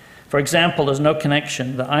 For example, there's no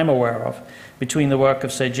connection that I'm aware of between the work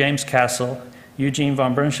of, say, James Castle, Eugene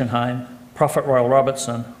von Brunschenheim, Prophet Royal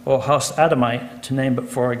Robertson, or Horst Adamite, to name but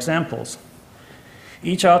 4 examples.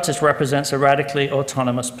 Each artist represents a radically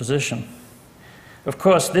autonomous position. Of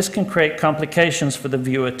course, this can create complications for the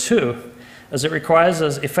viewer too, as it requires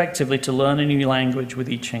us effectively to learn a new language with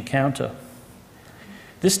each encounter.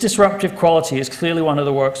 This disruptive quality is clearly one of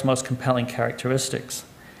the work's most compelling characteristics.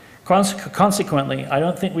 Consequently, I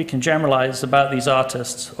don't think we can generalize about these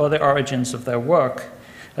artists or the origins of their work,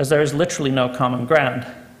 as there is literally no common ground,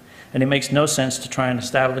 and it makes no sense to try and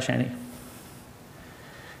establish any.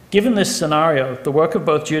 Given this scenario, the work of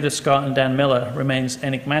both Judith Scott and Dan Miller remains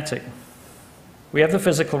enigmatic. We have the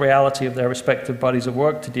physical reality of their respective bodies of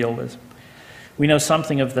work to deal with. We know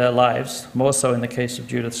something of their lives, more so in the case of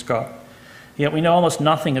Judith Scott, yet we know almost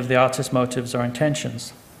nothing of the artist's motives or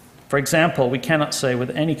intentions. For example, we cannot say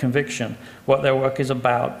with any conviction what their work is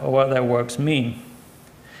about or what their works mean.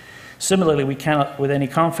 Similarly, we cannot with any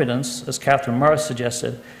confidence, as Catherine Morris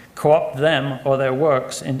suggested, co-opt them or their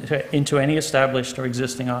works into any established or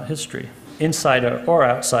existing art history, insider or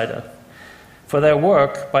outsider. For their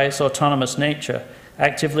work, by its autonomous nature,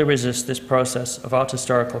 actively resists this process of art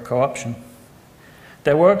historical co-option.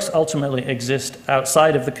 Their works ultimately exist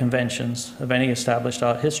outside of the conventions of any established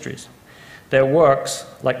art histories. Their works,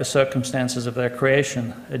 like the circumstances of their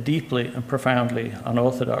creation, are deeply and profoundly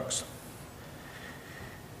unorthodox.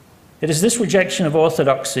 It is this rejection of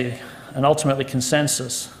orthodoxy and ultimately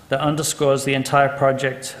consensus that underscores the entire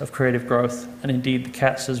project of creative growth and indeed the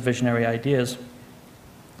Katz's visionary ideas.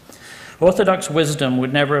 Orthodox wisdom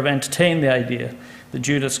would never have entertained the idea that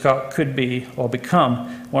Judith Scott could be or become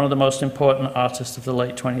one of the most important artists of the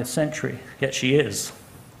late 20th century, yet she is.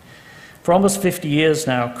 For almost 50 years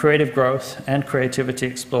now, Creative Growth and Creativity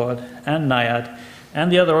Explored and NIAD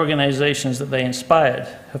and the other organizations that they inspired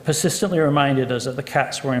have persistently reminded us that the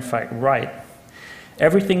Katz were in fact right.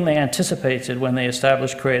 Everything they anticipated when they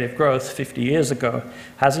established Creative Growth 50 years ago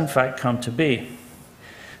has in fact come to be.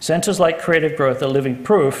 Centers like Creative Growth are living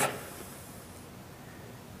proof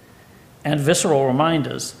and visceral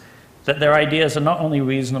reminders that their ideas are not only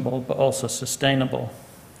reasonable but also sustainable.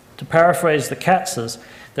 To paraphrase the Katzes,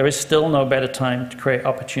 there is still no better time to create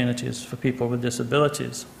opportunities for people with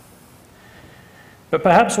disabilities. But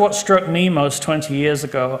perhaps what struck me most 20 years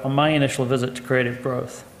ago on my initial visit to Creative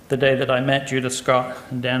Growth, the day that I met Judith Scott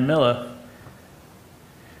and Dan Miller,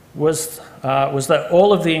 was that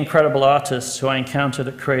all of the incredible artists who I encountered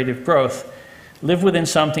at Creative Growth live within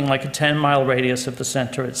something like a 10-mile radius of the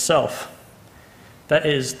center itself. That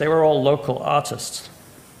is, they were all local artists.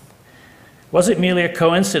 Was it merely a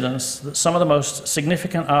coincidence that some of the most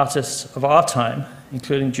significant artists of our time,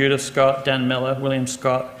 including Judith Scott, Dan Miller, William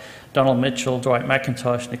Scott, Donald Mitchell, Dwight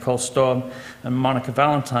McIntosh, Nicole Storm, and Monica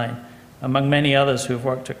Valentine, among many others who have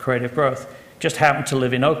worked at Creative Growth, just happened to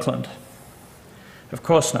live in Oakland? Of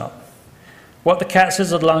course not. What the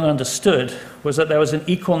Katzes had long understood was that there was an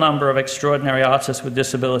equal number of extraordinary artists with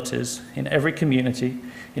disabilities in every community,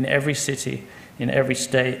 in every city, in every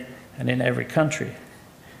state, and in every country.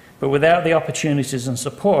 But without the opportunities and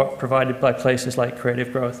support provided by places like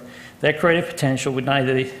Creative Growth, their creative potential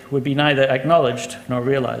would be neither acknowledged nor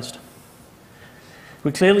realized.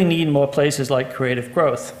 We clearly need more places like Creative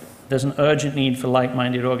Growth. There's an urgent need for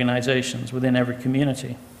like-minded organizations within every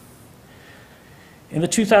community. In the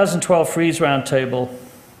 2012 Frieze Roundtable,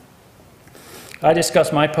 I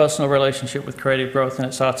discussed my personal relationship with Creative Growth and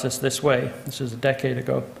its artists this way. This is a decade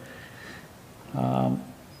ago.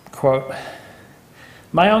 Quote,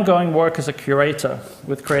 "My ongoing work as a curator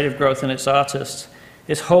with Creative Growth and its artists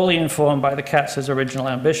is wholly informed by the Katz's original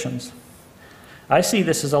ambitions. I see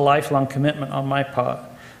this as a lifelong commitment on my part,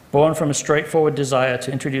 born from a straightforward desire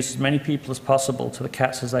to introduce as many people as possible to the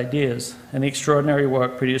Katz's ideas and the extraordinary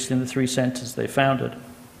work produced in the 3 centers they founded.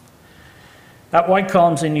 At White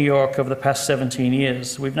Columns in New York over the past 17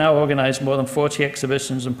 years, we've now organized more than 40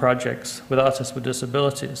 exhibitions and projects with artists with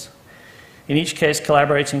disabilities, in each case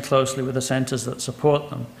collaborating closely with the centers that support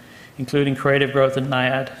them, including Creative Growth and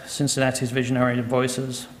NIAD, Cincinnati's Visionary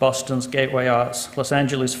Voices, Boston's Gateway Arts, Los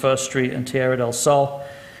Angeles' First Street and Tierra del Sol,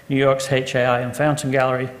 New York's HAI and Fountain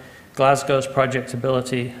Gallery, Glasgow's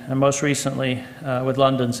Projectability, and most recently with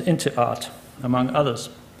London's Into Art, among others.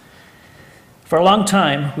 For a long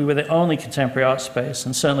time, we were the only contemporary art space,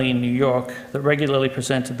 and certainly in New York, that regularly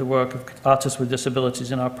presented the work of artists with disabilities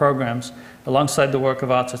in our programs, alongside the work of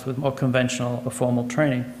artists with more conventional or formal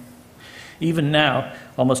training. Even now,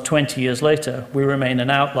 almost 20 years later, we remain an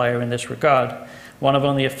outlier in this regard, one of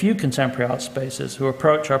only a few contemporary art spaces who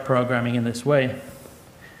approach our programming in this way.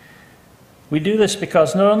 We do this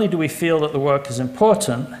because not only do we feel that the work is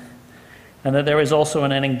important and that there is also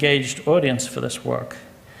an engaged audience for this work,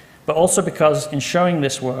 but also because in showing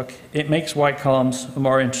this work, it makes White Columns a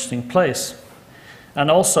more interesting place.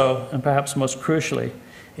 And also, and perhaps most crucially,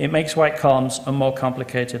 it makes White Columns a more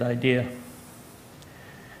complicated idea.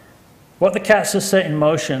 What the Cats has set in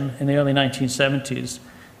motion in the early 1970s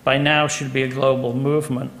by now should be a global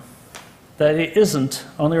movement. That it isn't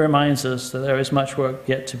only reminds us that there is much work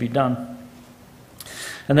yet to be done,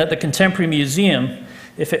 and that the Contemporary Museum,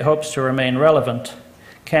 if it hopes to remain relevant,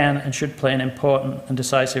 can and should play an important and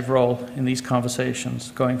decisive role in these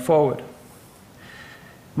conversations going forward.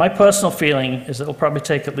 My personal feeling is that it will probably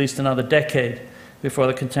take at least another decade before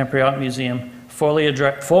the Contemporary Art Museum formally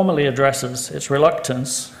addresses its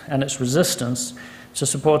reluctance and its resistance to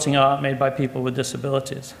supporting art made by people with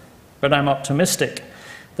disabilities. But I'm optimistic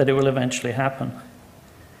that it will eventually happen.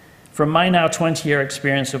 From my now 20-year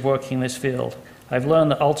experience of working in this field, I've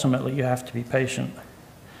learned that ultimately you have to be patient.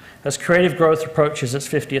 As Creative Growth approaches its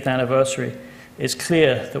 50th anniversary, it's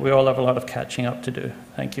clear that we all have a lot of catching up to do.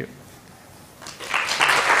 Thank you.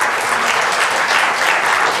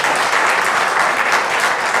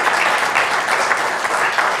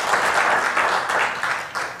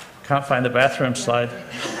 Can't find the bathroom slide.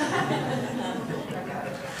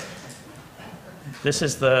 This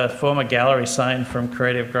is the former gallery sign from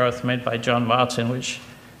Creative Growth made by John Martin, which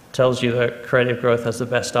tells you that Creative Growth has the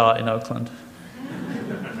best art in Oakland.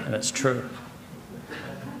 And it's true.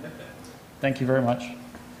 Thank you very much.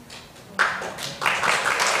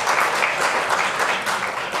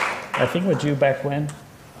 I think we're due back when?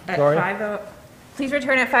 Gloria? Please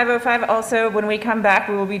return at 5:05. Also, when we come back,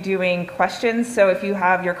 we will be doing questions. So if you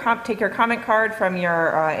have your take your comment card from your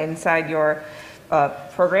inside your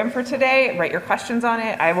program for today, write your questions on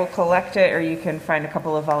it. I will collect it, or you can find a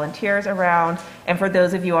couple of volunteers around. And for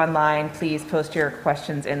those of you online, please post your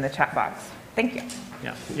questions in the chat box. Thank you.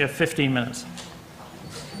 Yeah, you have 15 minutes.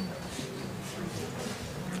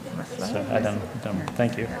 So Adam,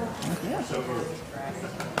 thank you.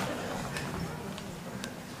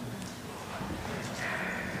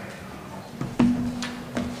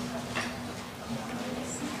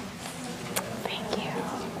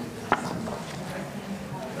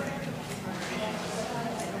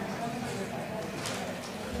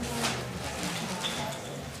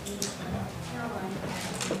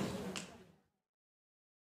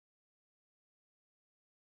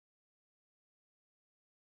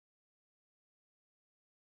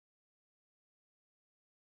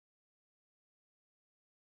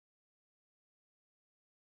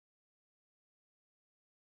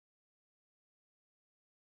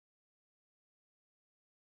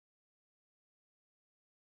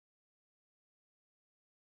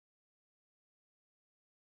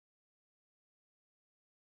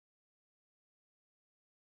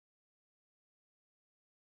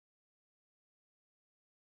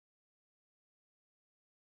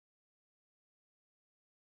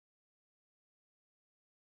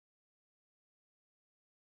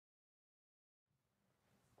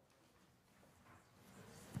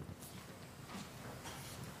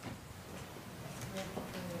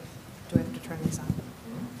 Do I have to turn these on?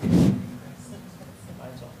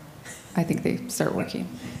 I think they start working.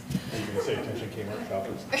 Are you going to say attention Kmart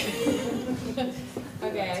shoppers?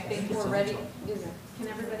 Okay, I think we're ready. Can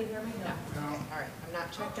everybody hear me? No. All right, I'm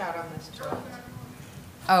not checked out on this tool.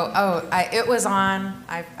 It was on.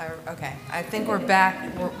 Okay, I think we're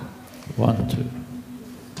back. 1, 2.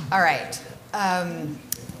 All right.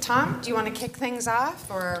 Tom, do you want to kick things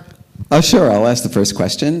off, or? Oh, sure. I'll ask the first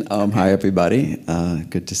question. Hi, everybody.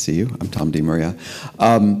 Good to see you. I'm Tom DiMaria.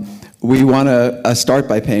 We want to start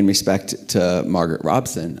by paying respect to Margaret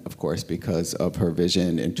Robson, of course, because of her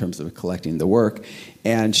vision in terms of collecting the work.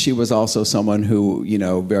 And she was also someone who,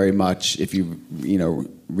 very much, if you,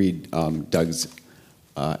 read Doug's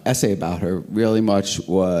essay about her, really much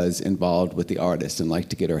was involved with the artist and liked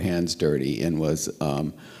to get her hands dirty and was,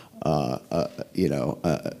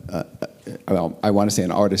 well, I want to say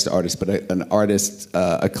an artist, but an artist,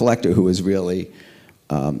 a collector who was really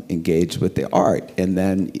engaged with the art. And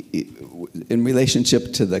then in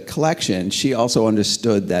relationship to the collection, she also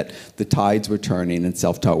understood that the tides were turning and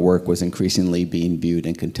self-taught work was increasingly being viewed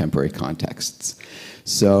in contemporary contexts.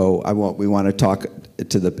 So we want to talk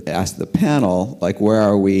to ask the panel, like, where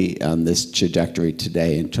are we on this trajectory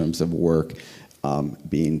today in terms of work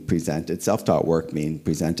being presented, self-taught work being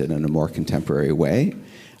presented in a more contemporary way?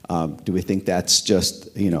 Do we think that's just,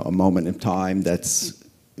 a moment in time that's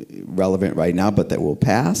relevant right now, but that will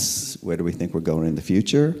pass? Where do we think we're going in the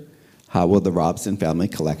future? How will the Robson family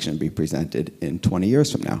collection be presented in 20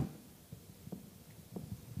 years from now?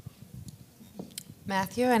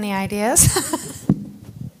 Matthew, any ideas?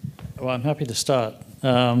 Well, I'm happy to start.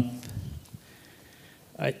 I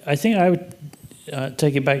think I would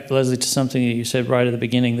take it back, Leslie, to something that you said right at the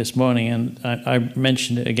beginning this morning, and I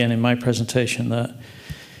mentioned it again in my presentation, that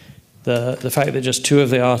the fact that just 2 of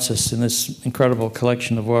the artists in this incredible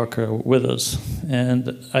collection of work are with us.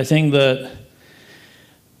 And I think that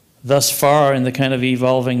thus far in the kind of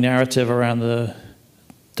evolving narrative around the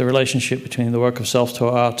relationship between the work of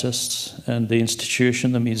self-taught artists and the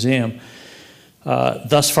institution, the museum,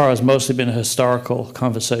 thus far has mostly been a historical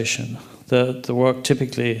conversation. The work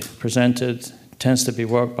typically presented tends to be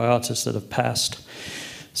work by artists that have passed.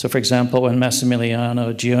 So for example, when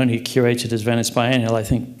Massimiliano Gioni curated his Venice Biennial, I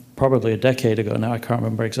think probably a decade ago now, I can't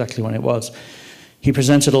remember exactly when it was, he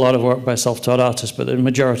presented a lot of work by self-taught artists, but the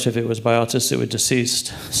majority of it was by artists that were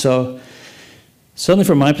deceased. So certainly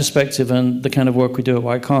from my perspective and the kind of work we do at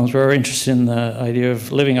White Columns, we're interested in the idea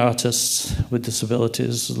of living artists with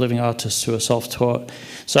disabilities, living artists who are self-taught.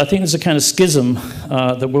 So I think there's a kind of schism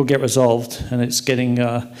that will get resolved, and it's getting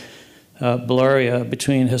blurrier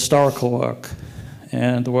between historical work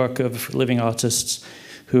and the work of living artists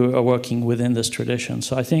who are working within this tradition.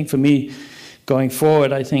 So I think for me, going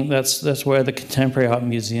forward, I think that's where the Contemporary Art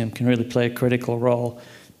Museum can really play a critical role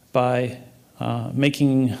by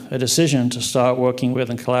making a decision to start working with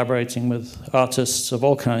and collaborating with artists of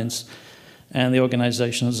all kinds and the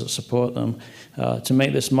organizations that support them to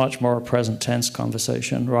make this much more a present tense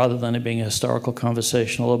conversation rather than it being a historical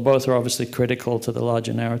conversation, although both are obviously critical to the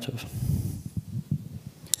larger narrative.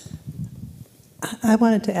 I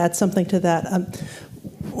wanted to add something to that.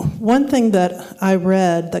 One thing that I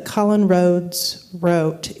read that Colin Rhodes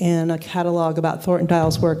wrote in a catalog about Thornton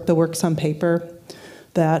Dial's work, The Works on Paper,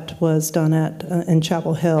 that was done in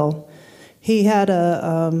Chapel Hill, he had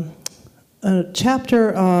a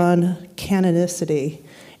chapter on canonicity,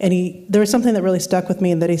 and there was something that really stuck with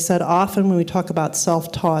me, and that he said often when we talk about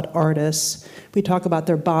self-taught artists, we talk about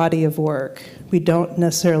their body of work. We don't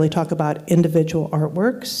necessarily talk about individual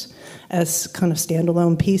artworks as kind of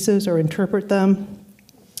standalone pieces or interpret them.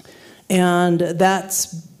 And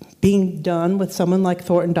that's being done with someone like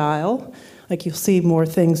Thornton Dial. Like you'll see more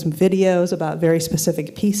things, videos about very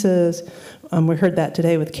specific pieces. We heard that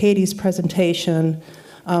today with Katie's presentation.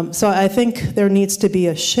 So I think there needs to be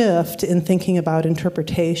a shift in thinking about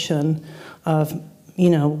interpretation of,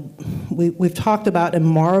 we've talked about and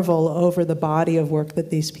marvel over the body of work that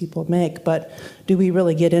these people make, but do we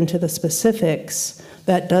really get into the specifics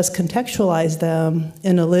that does contextualize them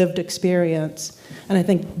in a lived experience? And I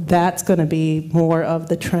think that's going to be more of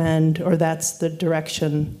the trend, or that's the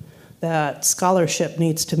direction that scholarship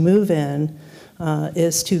needs to move in,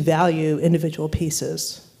 is to value individual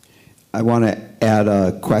pieces. I want to add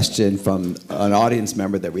a question from an audience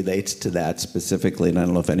member that relates to that specifically, and I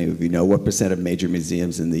don't know if any of you know, what % of major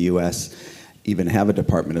museums in the US even have a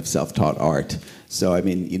department of self-taught art? So, I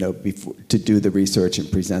mean, to do the research and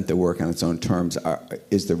present the work on its own terms,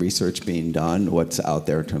 is the research being done? What's out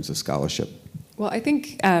there in terms of scholarship? Well, I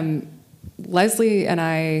think Leslie and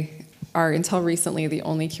I are, until recently, the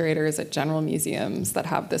only curators at general museums that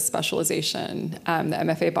have this specialization. The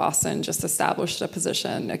MFA Boston just established a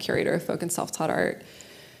position, a curator of folk and self-taught art.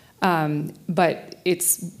 But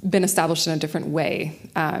it's been established in a different way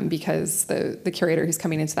because the curator who's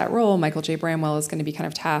coming into that role, Michael J. Bramwell, is going to be kind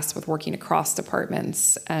of tasked with working across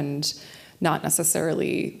departments and not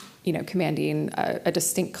necessarily, commanding a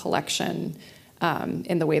distinct collection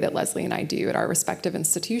in the way that Leslie and I do at our respective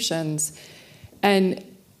institutions. And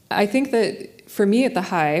I think that for me at the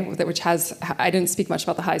High, which has, I didn't speak much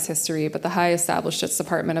about the High's history, but the High established its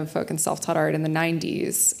Department of Folk and Self-Taught Art in the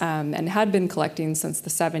 90s and had been collecting since the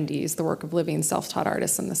 70s the work of living self-taught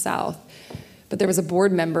artists in the South. But there was a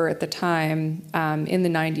board member at the time in the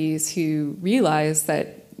 90s who realized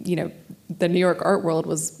that, the New York art world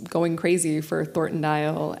was going crazy for Thornton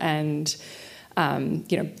Dial and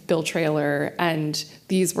Bill Traylor, and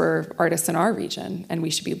these were artists in our region, and we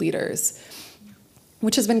should be leaders,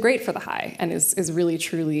 which has been great for the High and is really,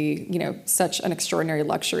 truly, such an extraordinary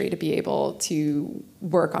luxury to be able to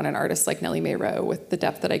work on an artist like Nellie Mae Rowe with the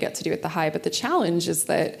depth that I get to do at the High. But the challenge is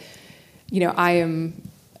that, I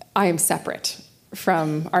am separate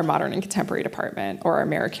from our modern and contemporary department or our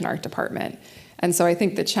American art department. And so I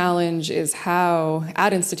think the challenge is how,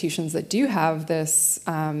 at institutions that do have this,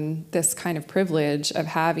 this kind of privilege of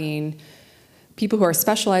having people who are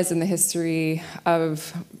specialized in the history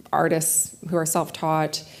of artists who are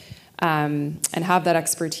self-taught and have that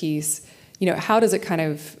expertise, how does it kind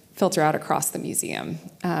of filter out across the museum.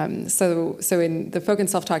 So in the folk and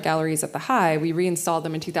self-taught galleries at the High, we reinstalled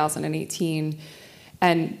them in 2018,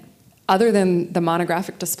 and other than the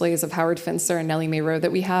monographic displays of Howard Finster and Nellie Mae Rowe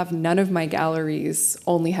that we have, none of my galleries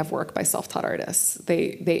only have work by self-taught artists.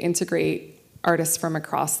 They integrate artists from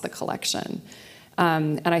across the collection.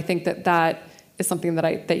 And I think that is something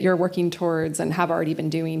that you're working towards and have already been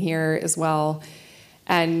doing here as well.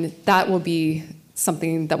 And that will be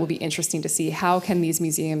something that will be interesting to see. How can these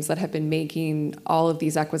museums that have been making all of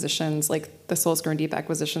these acquisitions, like the Souls Grown Deep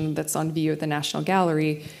acquisition that's on view at the National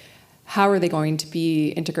Gallery, how are they going to be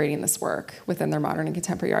integrating this work within their modern and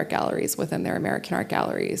contemporary art galleries, within their American art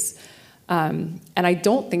galleries? And I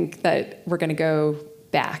don't think that we're going to go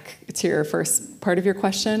back to your first part of your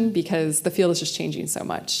question, because the field is just changing so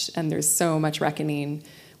much, and there's so much reckoning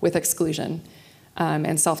with exclusion.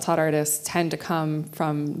 And self-taught artists tend to come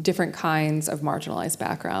from different kinds of marginalized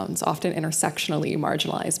backgrounds, often intersectionally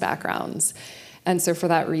marginalized backgrounds. And so for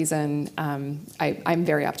that reason, I'm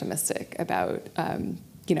very optimistic about,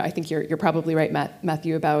 I think you're probably right,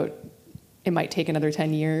 Matthew, about it might take another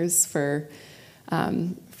 10 years for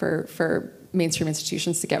mainstream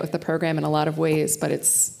institutions to get with the program in a lot of ways, but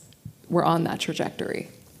we're on that trajectory.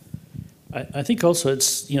 I think also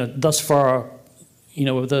it's, thus far,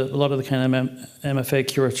 with a lot of the kind of MFA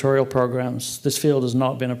curatorial programs, this field has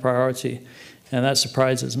not been a priority. And that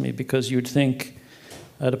surprises me, because you'd think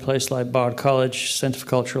at a place like Bard College, Center for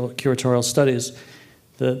Cultural Curatorial Studies,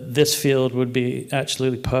 that this field would be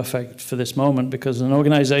absolutely perfect for this moment, because an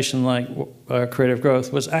organization like Creative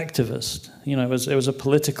Growth was activist. It was a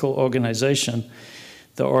political organization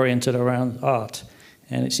that oriented around art.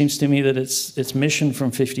 And it seems to me that its mission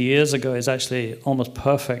from 50 years ago is actually almost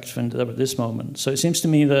perfect for this moment. So it seems to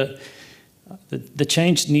me that the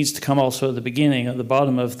change needs to come also at the beginning, at the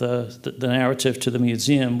bottom of the narrative to the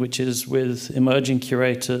museum, which is with emerging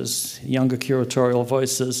curators, younger curatorial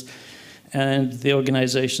voices, and the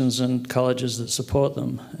organizations and colleges that support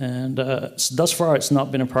them. And thus far, it's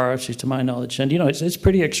not been a priority to my knowledge. And it's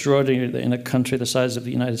pretty extraordinary that in a country the size of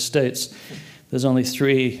the United States, there's only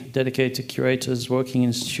 3 dedicated curators working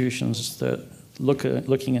institutions that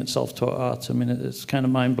looking at self-taught art. I mean, it's kind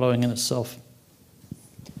of mind-blowing in itself.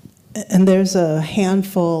 And there's a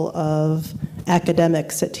handful of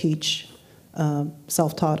academics that teach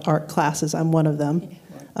self-taught art classes. I'm one of them.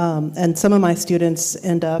 And some of my students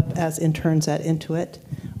end up as interns at Intuit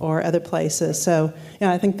or other places. So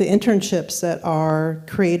I think the internships that are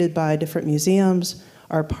created by different museums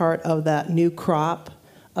are part of that new crop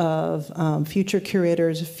of future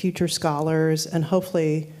curators, future scholars, and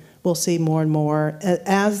hopefully we'll see more and more.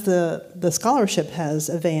 As the scholarship has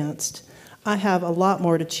advanced, I have a lot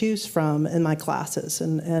more to choose from in my classes,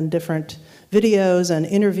 and different videos and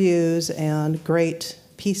interviews and great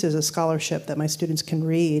pieces of scholarship that my students can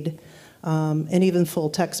read, and even full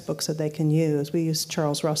textbooks that they can use. We use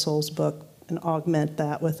Charles Russell's book and augment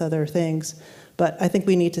that with other things. But I think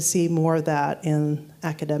we need to see more of that in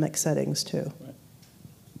academic settings too.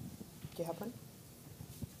 Do you have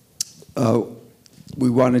one? We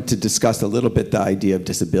wanted to discuss a little bit the idea of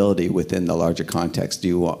disability within the larger context. Do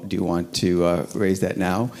you want to raise that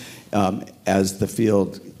now? As the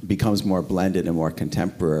field becomes more blended and more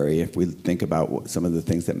contemporary, if we think about some of the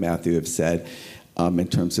things that Matthew have said in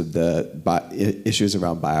terms of the issues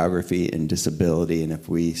around biography and disability, and if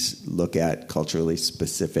we look at culturally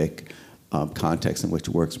specific contexts in which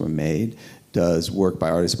works were made, does work by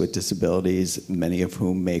artists with disabilities, many of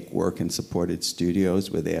whom make work in supported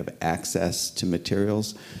studios where they have access to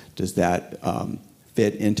materials, does that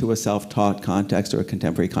fit into a self-taught context or a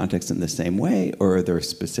contemporary context in the same way, or are there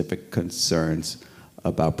specific concerns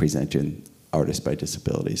about presenting artists by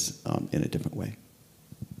disabilities in a different way?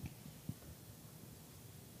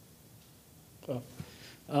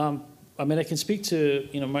 I mean, I can speak to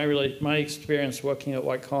my experience working at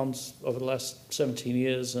White Columns over the last 17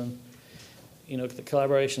 years, and the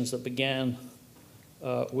collaborations that began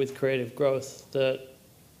with Creative Growth. That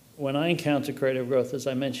when I encountered Creative Growth, as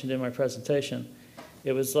I mentioned in my presentation,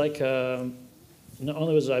 it was like not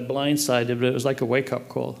only was I blindsided, but it was like a wake-up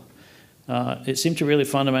call. It seemed to really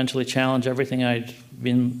fundamentally challenge everything I'd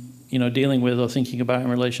been dealing with or thinking about in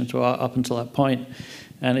relation to art up until that point.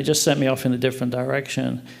 And it just sent me off in a different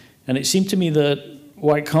direction. And it seemed to me that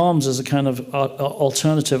White Columns is a kind of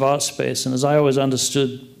alternative art space. And as I always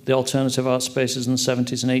understood the alternative art spaces in the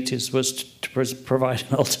 70s and 80s was to provide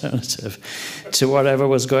an alternative to whatever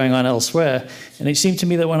was going on elsewhere. And it seemed to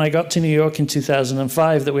me that when I got to New York in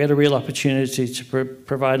 2005, that we had a real opportunity to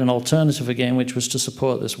provide an alternative again, which was to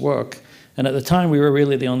support this work. And at the time, we were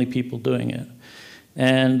really the only people doing it.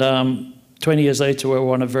 And 20 years later, we're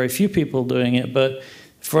one of very few people doing it. But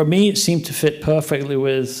for me, it seemed to fit perfectly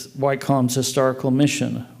with White-Column's historical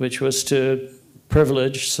mission, which was to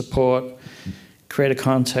privilege, support, create a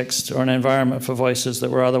context or an environment for voices that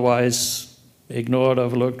were otherwise ignored,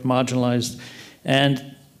 overlooked, marginalized.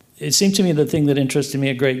 And it seemed to me the thing that interested me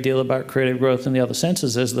a great deal about creative growth in the other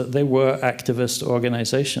senses is that they were activist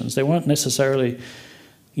organizations. They weren't necessarily,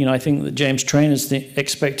 I think that James Train is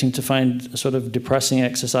expecting to find a sort of depressing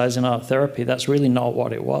exercise in art therapy. That's really not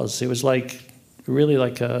what it was. It was really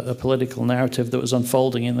like a political narrative that was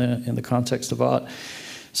unfolding in the context of art.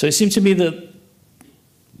 So it seemed to me that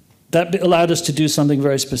allowed us to do something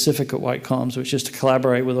very specific at White Columns, which is to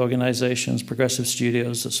collaborate with organizations, progressive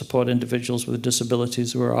studios that support individuals with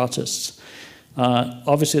disabilities who are artists.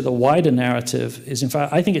 Obviously, the wider narrative is, in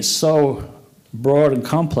fact, I think it's so broad and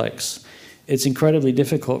complex, it's incredibly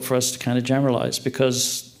difficult for us to kind of generalize,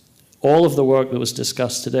 because all of the work that was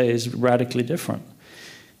discussed today is radically different.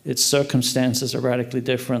 Its circumstances are radically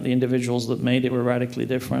different. The individuals that made it were radically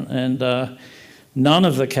different. And none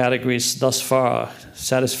of the categories thus far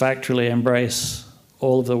satisfactorily embrace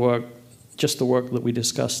all of the work, just the work that we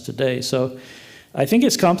discussed today. So I think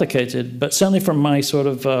it's complicated, but certainly from my sort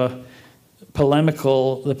of the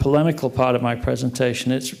polemical part of my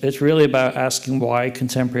presentation, it's really about asking why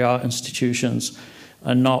contemporary art institutions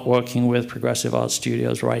are not working with progressive art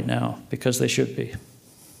studios right now, because they should be.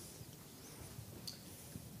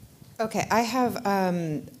 Okay, I have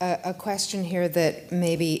a question here that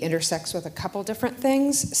maybe intersects with a couple different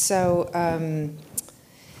things. So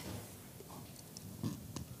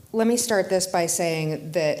let me start this by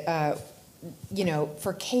saying that,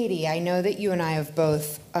 for Katie, I know that you and I have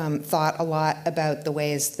both thought a lot about the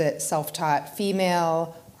ways that self-taught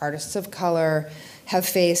female artists of color have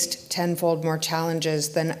faced tenfold more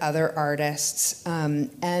challenges than other artists,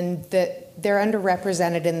 and that they're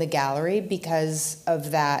underrepresented in the gallery because of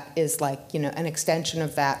that is an extension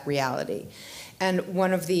of that reality. And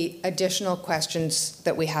one of the additional questions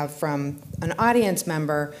that we have from an audience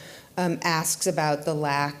member asks about the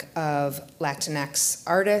lack of Latinx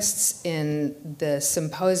artists in the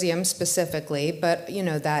symposium specifically, but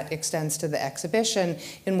that extends to the exhibition,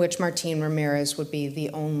 in which Martín Ramirez would be the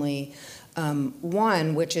only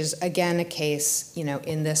one, which is again a case,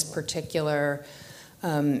 in this particular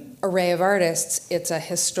array of artists, it's a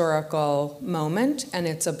historical moment, and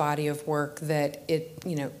it's a body of work that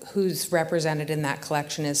who's represented in that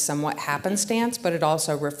collection is somewhat happenstance, but it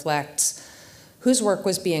also reflects whose work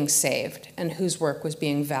was being saved and whose work was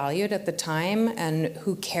being valued at the time and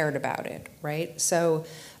who cared about it, right? So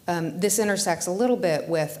this intersects a little bit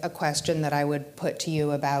with a question that I would put to you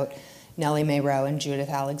about Nellie Mae Rowe and Judith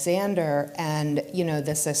Alexander, and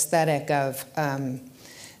this aesthetic of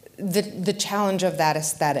the challenge of that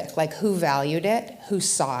aesthetic, like who valued it, who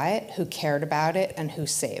saw it, who cared about it, and who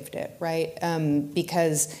saved it, right?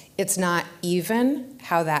 Because it's not even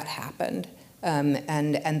how that happened,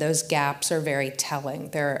 and those gaps are very telling.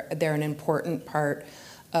 They're an important part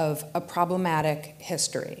of a problematic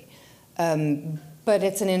history. But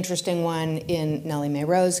it's an interesting one in Nellie Mae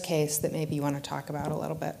Rowe's case that maybe you want to talk about a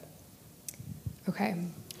little bit. Okay.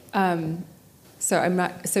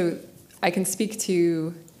 So I can speak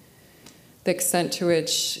to the extent to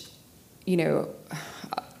which,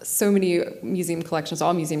 so many museum collections,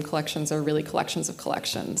 all museum collections are really collections of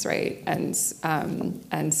collections, right? And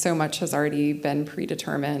so much has already been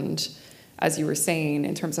predetermined, as you were saying,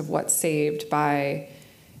 in terms of what's saved by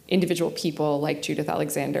individual people like Judith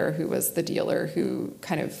Alexander, who was the dealer who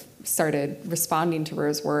kind of started responding to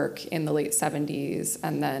Rowe's work in the late 70s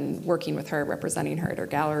and then working with her, representing her at her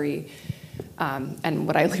gallery. And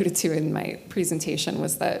what I alluded to in my presentation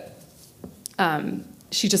was that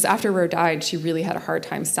she just, after Rowe died, she really had a hard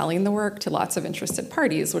time selling the work to lots of interested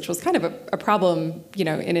parties, which was kind of a problem,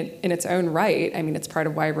 in its own right. I mean, it's part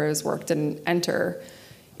of why Rowe's work didn't enter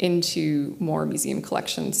into more museum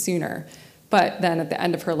collections sooner. But then at the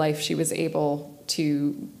end of her life, she was able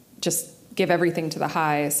to just give everything to the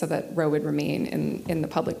high so that Rowe would remain in the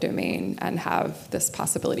public domain and have this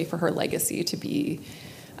possibility for her legacy to be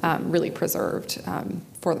really preserved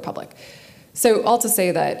for the public. So all to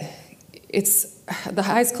say that the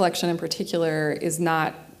High's collection in particular is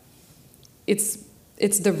not, it's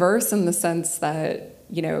diverse in the sense that,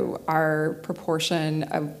 our proportion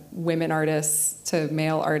of women artists to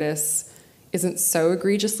male artists isn't so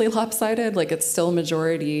egregiously lopsided. Like, it's still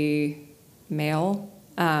majority male,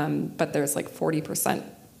 but there's 40%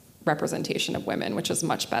 representation of women, which is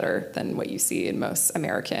much better than what you see in most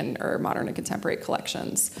American or modern and contemporary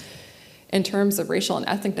collections. In terms of racial and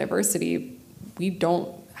ethnic diversity, we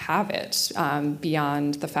don't have it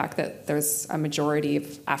beyond the fact that there's a majority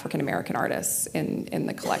of African American artists in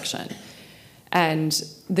the collection. And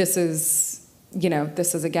this is,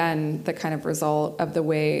 again, the kind of result of the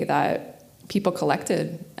way that people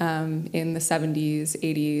collected in the 70s,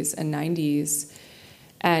 80s, and 90s.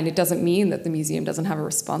 And it doesn't mean that the museum doesn't have a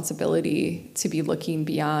responsibility to be looking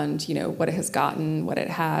beyond, what it has gotten, what it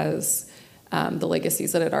has, the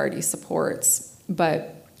legacies that it already supports.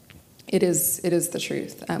 But it is the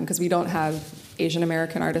truth, because we don't have Asian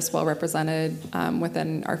American artists well represented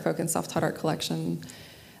within our folk and self-taught art collection.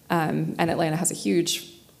 And Atlanta has a huge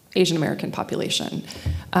Asian American population.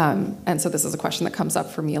 And so this is a question that comes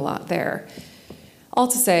up for me a lot there. All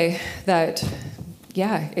to say that,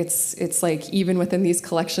 yeah, it's like even within these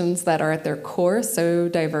collections that are at their core so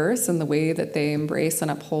diverse in the way that they embrace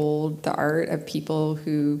and uphold the art of people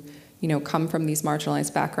who, come from these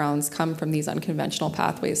marginalized backgrounds, come from these unconventional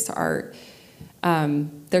pathways to art,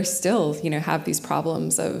 they're still, have these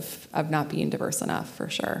problems of not being diverse enough, for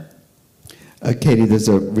sure. Katie, there's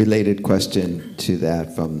a related question to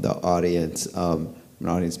that from the audience, an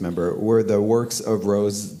audience member. Were the works of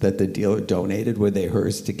Rowe's that the dealer donated, were they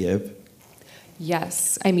hers to give?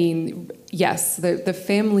 Yes. Yes. The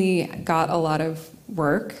family got a lot of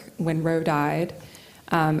work when Rowe died,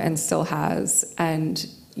 and still has. And,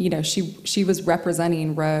 she was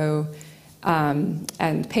representing Rowe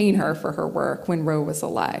and paying her for her work when Rowe was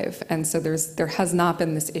alive. And so there has not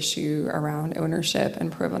been this issue around ownership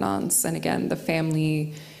and provenance. And again, the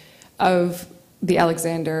family of the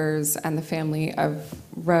Alexanders and the family of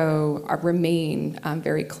Rowe remain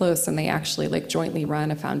very close, and they actually jointly run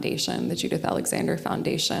a foundation, the Judith Alexander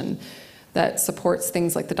Foundation, that supports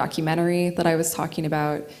things like the documentary that I was talking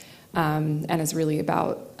about, and is really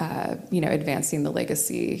about advancing the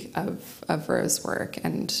legacy of Rowe's work.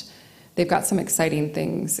 And they've got some exciting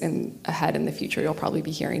things ahead in the future. You'll probably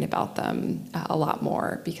be hearing about them a lot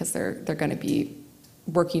more, because they're going to be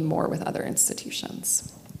working more with other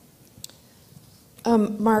institutions.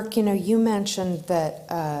 Mark, you mentioned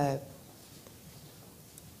that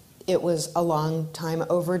it was a long time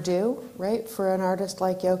overdue, right, for an artist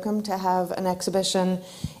like Yoakum to have an exhibition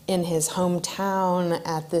in his hometown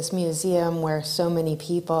at this museum where so many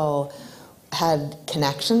people had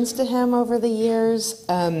connections to him over the years.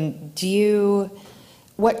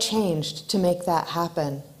 What changed to make that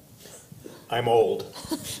happen? I'm old.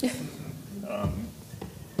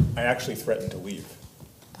 I actually threatened to leave.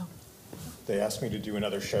 They asked me to do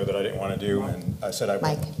another show that I didn't want to do, and I said I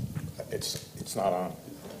won't. Mike. It's not on.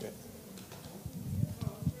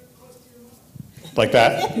 Like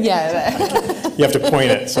that? Yeah. You have to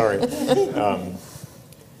point it, sorry.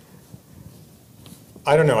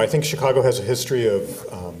 I don't know, I think Chicago has a history of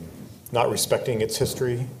not respecting its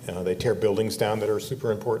history. They tear buildings down that are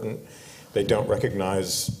super important. They don't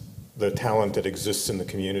recognize the talent that exists in the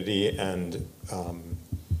community, and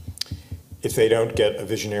if they don't get a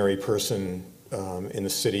visionary person in the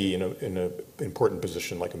city in an important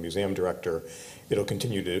position like a museum director, it'll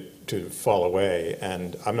continue to fall away.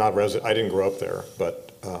 And I'm not I didn't grow up there,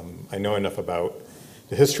 but I know enough about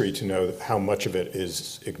the history to know how much of it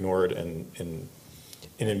is ignored and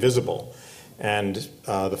invisible. And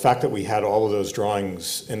the fact that we had all of those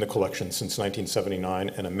drawings in the collection since 1979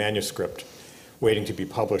 and a manuscript waiting to be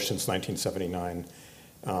published since 1979,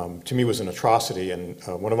 to me was an atrocity. And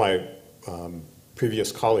one of my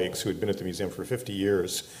previous colleagues who had been at the museum for 50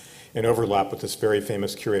 years, in overlap with this very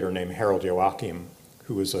famous curator named Harold Yoakum,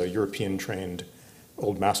 who was a European-trained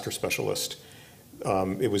old master specialist.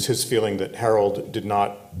 It was his feeling that Harold did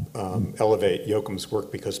not elevate Yoakum's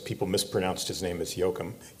work because people mispronounced his name as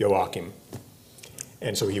Yoakum.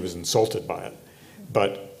 And so he was insulted by it.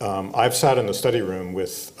 But I've sat in the study room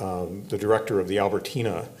with the director of the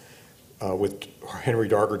Albertina with Henry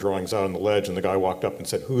Darger drawings out on the ledge, and the guy walked up and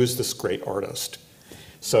said, "Who is this great artist?"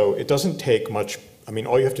 So it doesn't take much,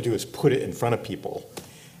 all you have to do is put it in front of people,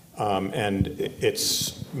 and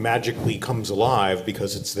it's magically comes alive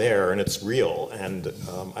because it's there and it's real. And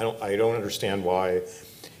I don't understand why,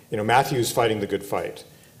 Matthew's fighting the good fight.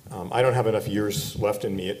 I don't have enough years left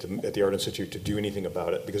in me at the Art Institute to do anything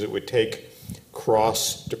about it, because it would take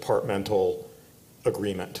cross-departmental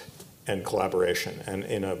agreement and collaboration. And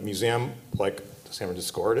in a museum like the San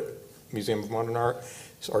Francisco Museum of Modern Art,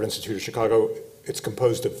 Art Institute of Chicago, it's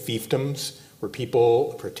composed of fiefdoms where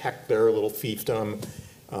people protect their little fiefdom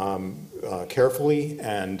carefully,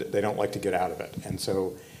 and they don't like to get out of it. And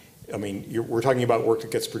so, we're talking about work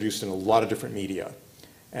that gets produced in a lot of different media.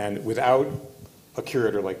 And without a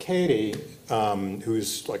curator like Katie,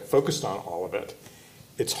 who's focused on all of it,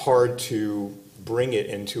 it's hard to bring it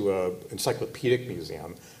into an encyclopedic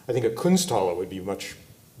museum. I think a Kunsthalle would be much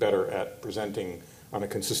better at presenting on a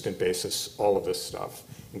consistent basis all of this stuff,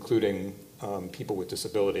 including people with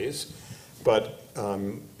disabilities. But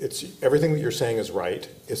everything that you're saying is right.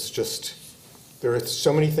 It's just, there are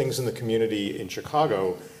so many things in the community in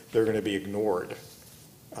Chicago that are going to be ignored.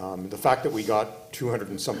 The fact that we got 200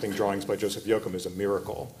 and something drawings by Joseph Yoakum is a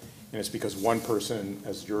miracle. And it's because one person,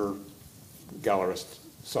 as your gallerist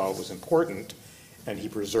saw, was important, and he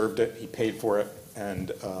preserved it, he paid for it,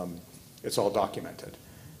 and it's all documented.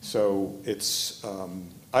 So it's,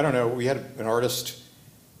 I don't know, we had an artist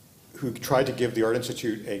who tried to give the Art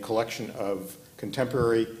Institute a collection of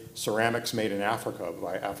contemporary ceramics made in Africa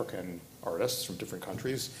by African artists from different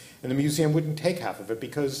countries, and the museum wouldn't take half of it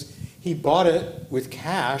because he bought it with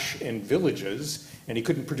cash in villages and he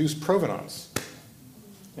couldn't produce provenance.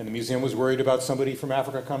 And the museum was worried about somebody from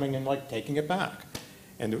Africa coming and like taking it back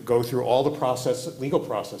and go through all the legal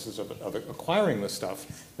processes of acquiring this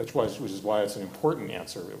stuff, which is why it's an important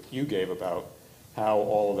answer that you gave about how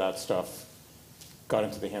all of that stuff got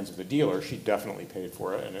into the hands of the dealer. She definitely paid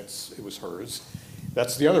for it, and it was hers.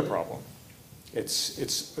 That's the other problem.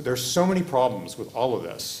 There's so many problems with all of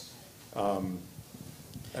this.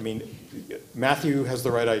 I mean, Matthew has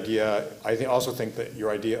the right idea. I also think that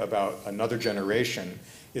your idea about another generation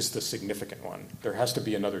is the significant one. There has to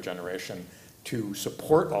be another generation to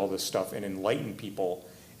support all this stuff and enlighten people,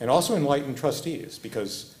 and also enlighten trustees,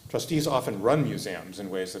 because trustees often run museums in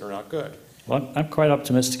ways that are not good. Well, I'm quite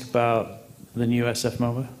optimistic about the new SF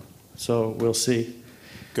MoMA, so we'll see.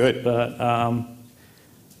 Good. But,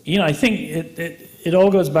 you know, I think it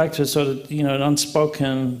all goes back to sort of, you know, an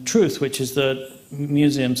unspoken truth, which is that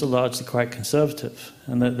museums are largely quite conservative,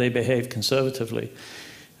 and that they behave conservatively,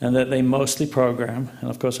 and that they mostly program, and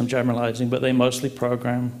of course I'm generalizing, but they mostly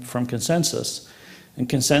program from consensus. And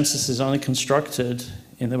consensus is only constructed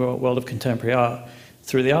in the world of contemporary art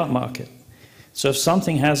through the art market. So if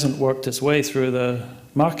something hasn't worked its way through the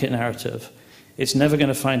market narrative, it's never going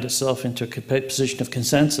to find itself into a position of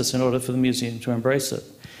consensus in order for the museum to embrace it.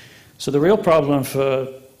 So the real problem for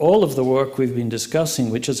all of the work we've been discussing,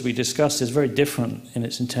 which as we discussed is very different in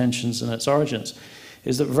its intentions and its origins,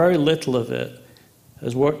 is that very little of it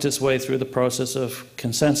has worked its way through the process of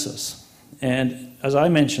consensus. And as I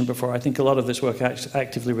mentioned before, I think a lot of this work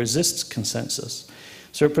actively resists consensus.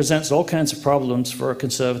 So it presents all kinds of problems for a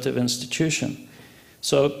conservative institution.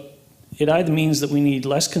 So it either means that we need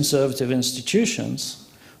less conservative institutions,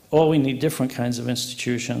 or we need different kinds of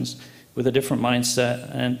institutions with a different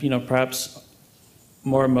mindset and, you know, perhaps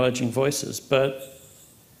more emerging voices. But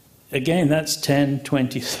again, that's 10,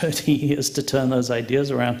 20, 30 years to turn those ideas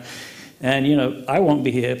around. And, you know, I won't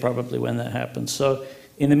be here probably when that happens. So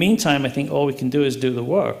in the meantime, I think all we can do is do the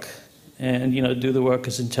work and, you know, do the work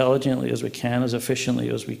as intelligently as we can, as efficiently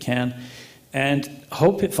as we can, and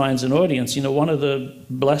hope it finds an audience. You know, one of the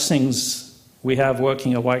blessings we have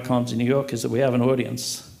working at White Columns in New York is that we have an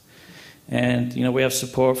audience. And, you know, we have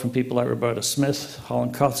support from people like Roberta Smith,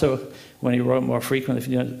 Holland Cotto, when he wrote more frequently.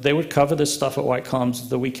 You know, they would cover this stuff at White Columns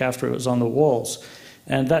the week after it was on the walls.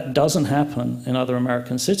 And that doesn't happen in other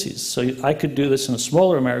American cities. So I could do this in a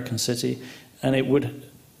smaller American city, and it would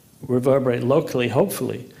reverberate locally,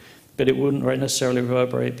 hopefully, but it wouldn't necessarily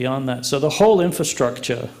reverberate beyond that. So the whole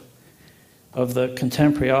infrastructure of the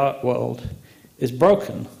contemporary art world is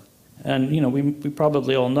broken. And, you know, we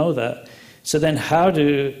probably all know that. So then how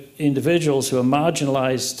do individuals who are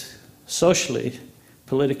marginalized socially,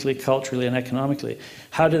 politically, culturally, and economically,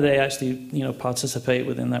 how do they actually, you know, participate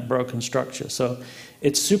within that broken structure? So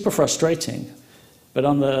it's super frustrating. But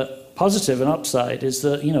on the positive and upside is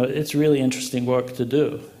that, you know, it's really interesting work to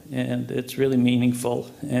do, and it's really meaningful.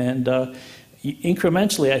 And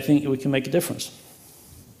incrementally, I think we can make a difference.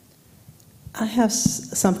 I have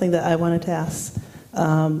something that I wanted to ask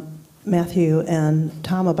Matthew and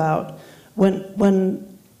Tom about.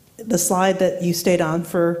 When the slide that you stayed on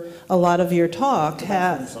for a lot of your talk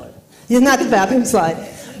had, not the bathroom slide,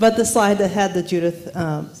 but the slide that had the Judith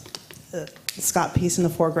Scott piece in the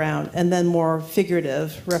foreground, and then more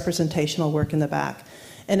figurative representational work in the back.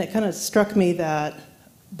 And it kind of struck me that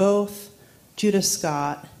both Judith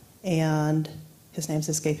Scott and, his name's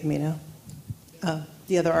escaping me now,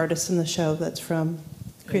 the other artist in the show that's from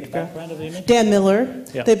Creative Graphics, Dan Miller,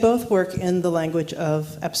 yeah. They both work in the language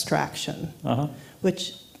of abstraction,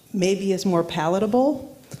 which maybe is more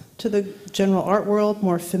palatable to the general art world,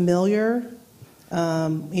 more familiar.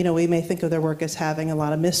 You know, we may think of their work as having a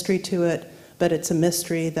lot of mystery to it, but it's a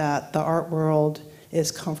mystery that the art world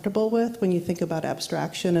is comfortable with when you think about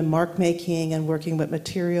abstraction and mark making and working with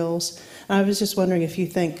materials. And I was just wondering if you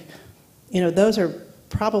think, you know, those are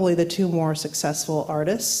probably the two more successful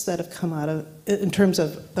artists that have come out of, in terms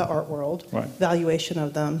of the art world, right. Valuation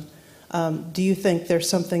of them. Do you think there's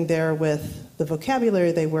something there with the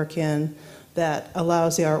vocabulary they work in, that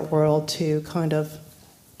allows the art world to kind of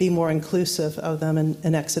be more inclusive of them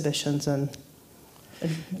in exhibitions and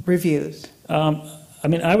reviews? I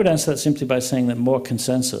mean, I would answer that simply by saying that more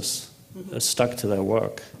consensus is stuck to their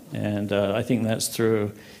work. And I think that's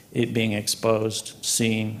through it being exposed,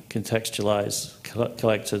 seen, contextualized,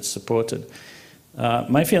 collected, supported.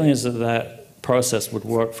 My feeling is that that process would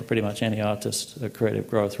work for pretty much any artist at Creative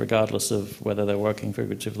Growth, regardless of whether they're working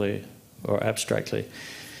figuratively or abstractly.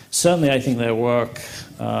 Certainly, I think their work,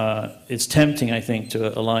 it's tempting, I think,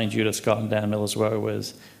 to align Judith Scott and Dan Miller's work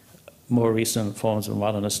with more recent forms of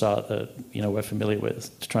modernist art that we're familiar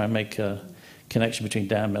with, to try and make a connection between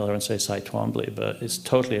Dan Miller and, say, Cy Twombly, but it's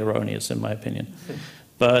totally erroneous in my opinion.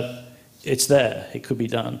 But it's there, it could be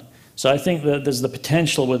done. So I think that there's the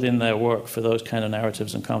potential within their work for those kind of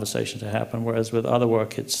narratives and conversation to happen, whereas with other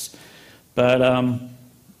work but I'm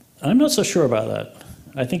not so sure about that.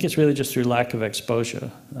 I think it's really just through lack of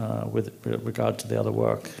exposure with regard to the other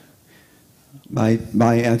work. My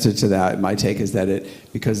answer to that, my take is that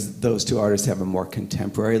because those two artists have a more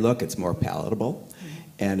contemporary look, it's more palatable,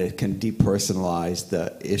 and it can depersonalize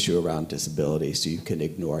the issue around disability, so you can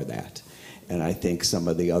ignore that. And I think some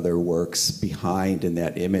of the other works behind in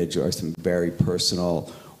that image are some very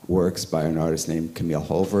personal works by an artist named Camille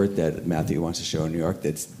Holvert that Matthew wants to show in New York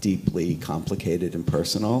that's deeply complicated and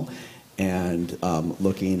personal. And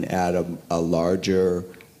looking at a larger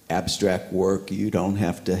abstract work, you don't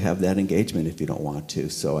have to have that engagement if you don't want to.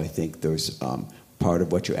 So I think there's part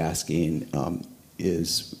of what you're asking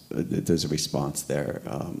is there's a response there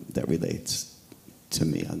that relates to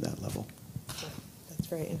me on that level. That's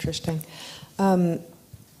very interesting.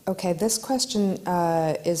 Okay, this question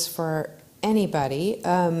is for anybody.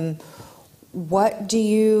 What do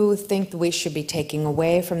you think we should be taking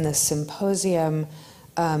away from this symposium?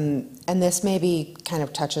 And this maybe kind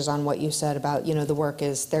of touches on what you said about, the work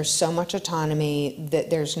is, there's so much autonomy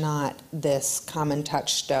that there's not this common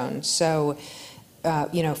touchstone. So,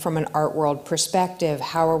 from an art world perspective,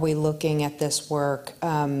 how are we looking at this work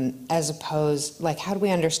as opposed, how do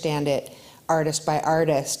we understand it artist by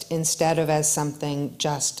artist instead of as something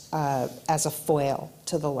just as a foil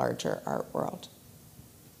to the larger art world?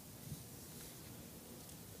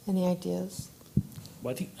 Any ideas?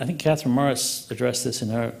 Well, I think Catherine Morris addressed this in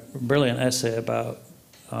her brilliant essay about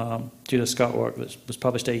Judith Scott work that was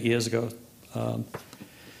published 8 years ago,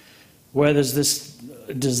 where there's this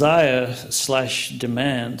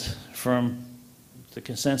desire/demand from the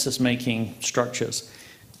consensus-making structures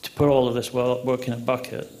to put all of this work in a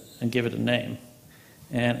bucket and give it a name.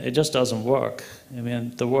 And it just doesn't work. I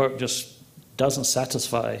mean, the work just doesn't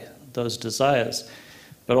satisfy those desires,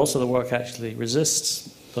 but also the work actually resists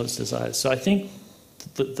those desires. So I think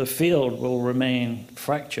the field will remain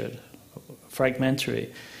fractured,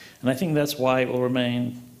 fragmentary, and I think that's why it will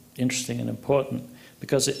remain interesting and important,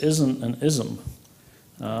 because it isn't an ism.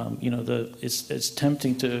 It's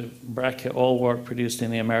tempting to bracket all work produced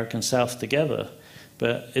in the American South together,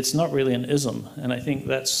 but it's not really an ism. And I think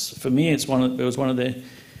that's, for me, it was one of the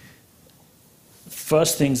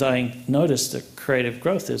first things I noticed at Creative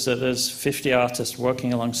Growth is that there's 50 artists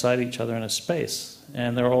working alongside each other in a space,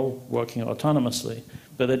 and they're all working autonomously,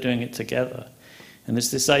 but they're doing it together. And it's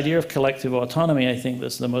this idea of collective autonomy, I think,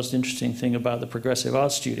 that's the most interesting thing about the progressive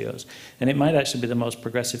art studios. And it might actually be the most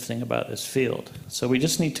progressive thing about this field. So we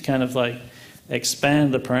just need to kind of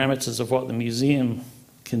expand the parameters of what the museum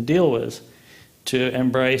can deal with to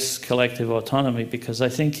embrace collective autonomy, because I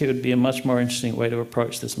think it would be a much more interesting way to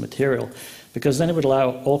approach this material, because then it would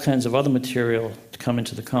allow all kinds of other material to come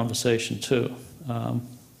into the conversation too.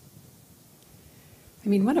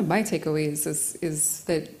 One of my takeaways is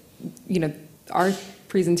that, our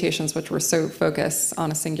presentations, which were so focused on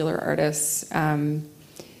a singular artist, I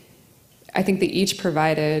think they each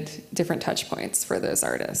provided different touch points for those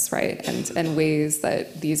artists, right? And ways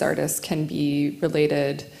that these artists can be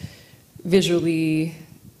related visually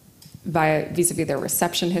vis-a-vis their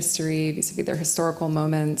reception history, vis-a-vis their historical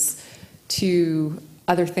moments, to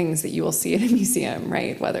other things that you will see in a museum,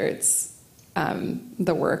 right? Whether it's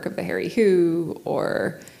the work of the Harry Who,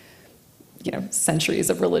 or centuries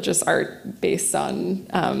of religious art based on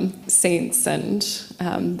saints and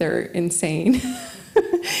their insane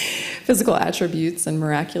physical attributes and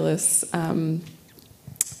miraculous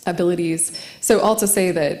abilities. So all to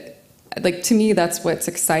say that, to me, that's what's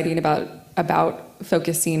exciting about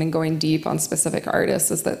focusing and going deep on specific artists,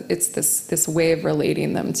 is that it's this way of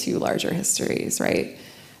relating them to larger histories, right?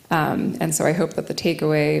 And so I hope that the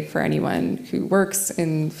takeaway for anyone who works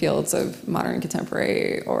in fields of modern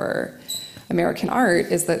contemporary or American art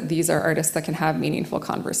is that these are artists that can have meaningful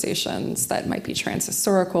conversations that might be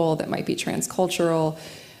trans-historical, that might be transcultural,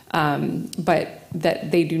 but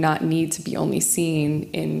that they do not need to be only seen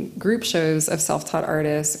in group shows of self-taught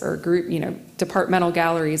artists or group, departmental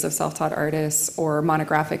galleries of self-taught artists or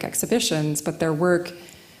monographic exhibitions, but their work,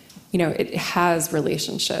 it has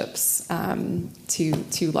relationships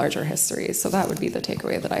to larger histories. So that would be the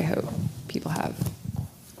takeaway that I hope people have.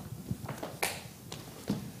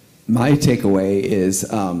 My takeaway is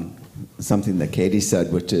something that Katie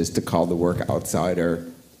said, which is to call the work outsider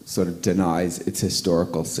sort of denies its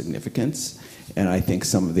historical significance. And I think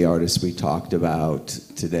some of the artists we talked about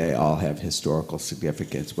today all have historical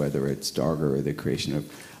significance, whether it's Darger or the creation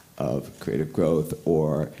of creative growth,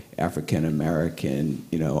 or African American,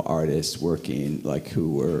 artists working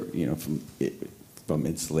who were, from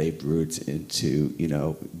enslaved roots into,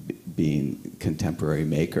 being contemporary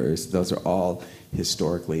makers. Those are all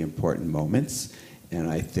historically important moments. And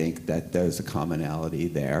I think that there's a commonality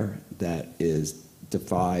there that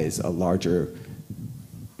defies a larger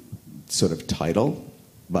sort of title,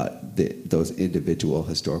 but those individual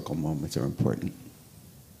historical moments are important.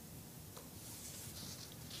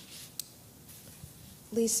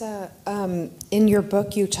 Lisa, in your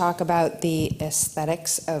book you talk about the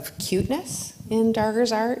aesthetics of cuteness in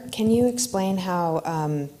Darger's art. Can you explain how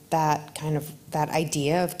that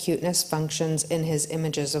idea of cuteness functions in his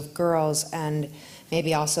images of girls, and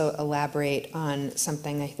maybe also elaborate on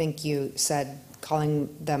something I think you said,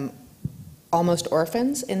 calling them almost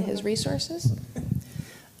orphans in his resources?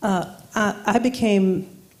 I became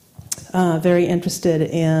very interested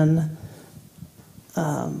in,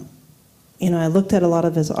 I looked at a lot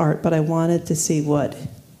of his art, but I wanted to see what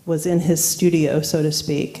was in his studio, so to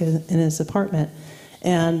speak, in his apartment.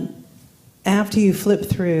 And after you flip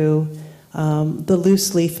through the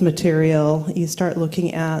loose leaf material, you start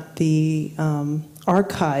looking at the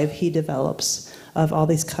archive he develops of all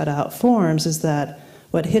these cutout forms, is that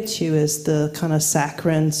what hits you is the kind of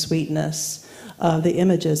saccharine sweetness of the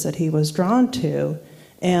images that he was drawn to.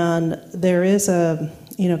 And there is a,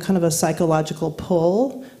 kind of a psychological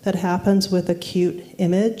pull that happens with a cute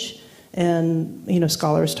image. And,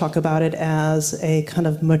 scholars talk about it as a kind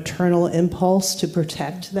of maternal impulse to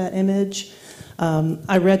protect that image.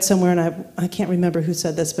 I read somewhere, and I can't remember who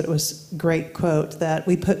said this, but it was a great quote, that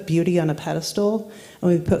we put beauty on a pedestal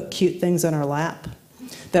and we put cute things on our lap,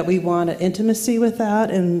 that we want an intimacy with that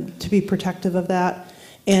and to be protective of that.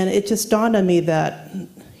 And it just dawned on me that,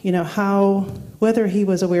 whether he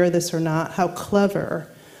was aware of this or not, how clever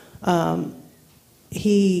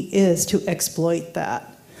he is to exploit that.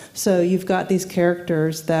 So you've got these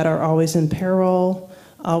characters that are always in peril,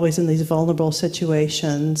 always in these vulnerable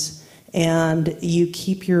situations, and you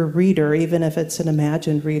keep your reader, even if it's an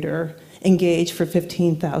imagined reader, engaged for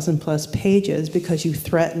 15,000 plus pages because you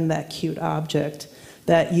threaten that cute object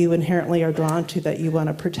that you inherently are drawn to, that you want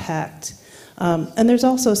to protect. And there's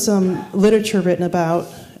also some literature written about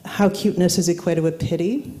how cuteness is equated with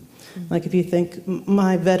pity. Like if you think,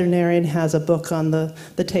 my veterinarian has a book on the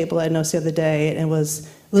table I noticed the other day, and it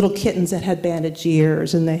was little kittens that had bandaged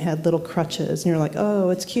ears and they had little crutches, and you're like, oh,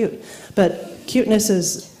 it's cute. But cuteness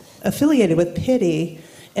is affiliated with pity,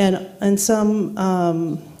 and some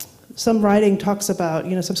writing talks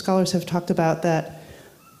about, some scholars have talked about that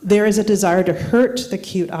there is a desire to hurt the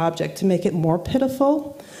cute object, to make it more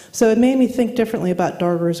pitiful. So it made me think differently about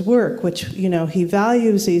Darger's work, which, he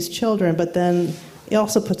values these children, but then he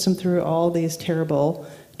also puts them through all these terrible,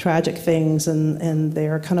 tragic things, and they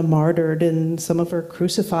are kind of martyred, and some of them are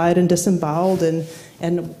crucified and disemboweled, and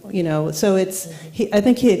so I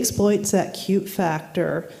think he exploits that cute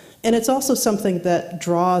factor. And it's also something that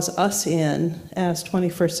draws us in as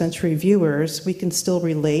 21st century viewers. We can still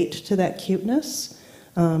relate to that cuteness.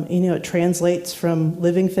 It translates from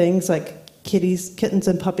living things like kittens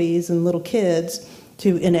and puppies and little kids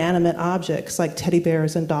to inanimate objects like teddy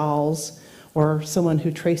bears and dolls, or someone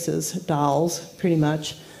who traces dolls, pretty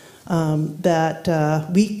much,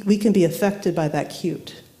 that we can be affected by that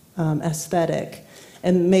cute aesthetic.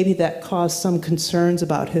 And maybe that caused some concerns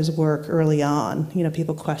about his work early on,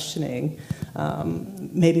 people questioning,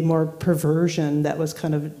 maybe more perversion that was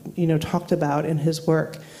kind of, talked about in his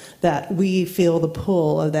work, that we feel the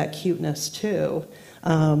pull of that cuteness too,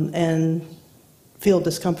 and feel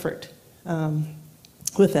discomfort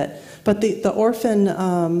with it. But the orphan,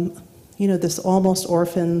 this almost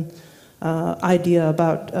orphan idea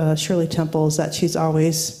about Shirley Temple is that she's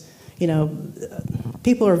always,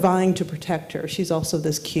 people are vying to protect her. She's also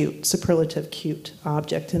this cute, superlative cute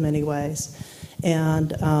object in many ways.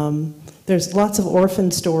 And there's lots of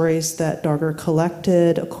orphan stories that Darger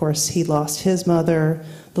collected. Of course, he lost his mother.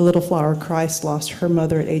 The Little Flower Christ lost her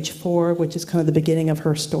mother at age 4, which is kind of the beginning of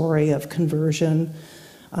her story of conversion.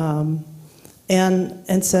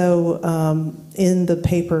 And so in the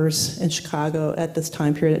papers in Chicago at this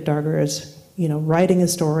time period at Darger is, writing a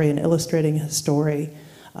story and illustrating his story.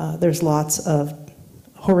 There's lots of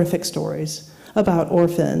horrific stories about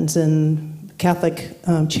orphans and Catholic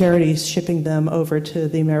charities shipping them over to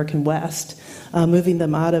the American West, moving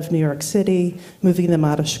them out of New York City, moving them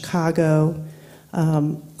out of Chicago.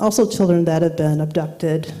 Also children that have been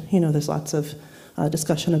abducted. There's lots of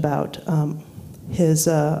discussion about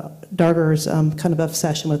Darger's kind of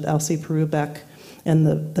obsession with Elsie Perubeck and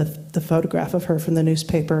the photograph of her from the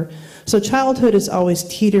newspaper. So childhood is always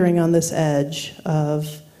teetering on this edge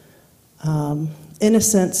of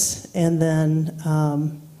innocence and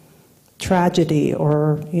then tragedy,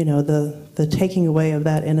 or the taking away of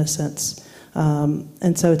that innocence.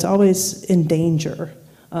 And so it's always in danger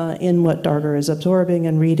in what Darger is absorbing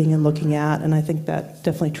and reading and looking at, and I think that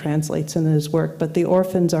definitely translates in his work. But the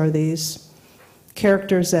orphans are these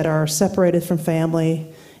characters that are separated from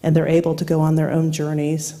family, and they're able to go on their own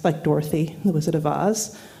journeys, like Dorothy, the Wizard of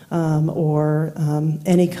Oz, or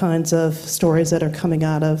any kinds of stories that are coming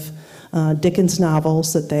out of Dickens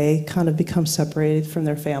novels, that they kind of become separated from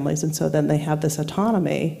their families, and so then they have this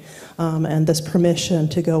autonomy and this permission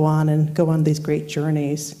to go on these great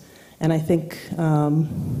journeys. And I think,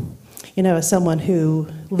 as someone who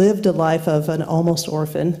lived a life of an almost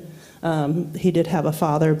orphan, he did have a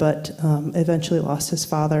father, but eventually lost his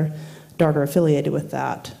father. Darger affiliated with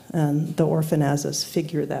that, and the orphan as this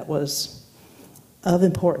figure that was of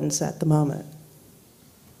importance at the moment.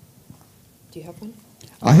 Do you have one?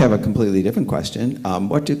 I have a completely different question.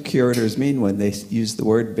 What do curators mean when they use the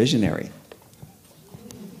word visionary?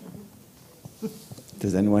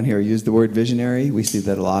 Does anyone here use the word visionary? We see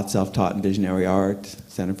that a lot, self-taught in visionary art,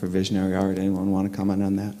 Center for Visionary Art. Anyone want to comment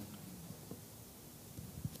on that?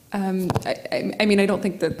 I don't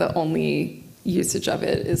think that the only usage of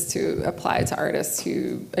it is to apply to artists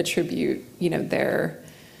who attribute, their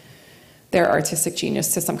artistic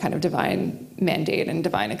genius to some kind of divine mandate and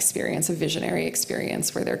divine experience, a visionary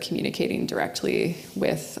experience where they're communicating directly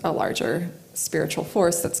with a larger spiritual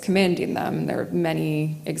force that's commanding them. There are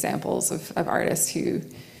many examples of artists who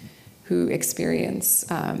experience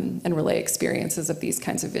and relay experiences of these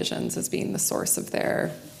kinds of visions as being the source of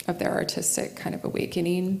their artistic kind of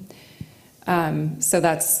awakening. So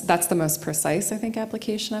that's the most precise, I think,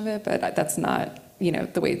 application of it, but that's not,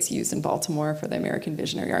 the way it's used in Baltimore for the American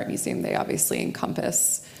Visionary Art Museum. They obviously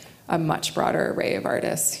encompass a much broader array of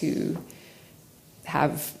artists who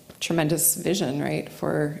have tremendous vision, right,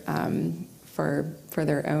 for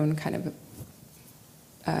their own kind of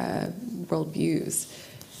worldviews.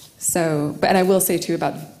 So, and I will say too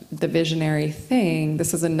about the visionary thing,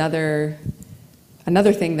 this is another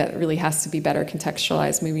thing that really has to be better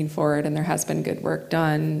contextualized moving forward, and there has been good work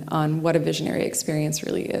done on what a visionary experience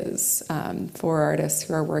really is for artists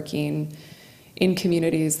who are working in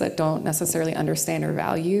communities that don't necessarily understand or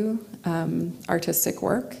value artistic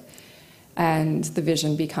work. And the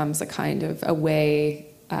vision becomes a kind of a way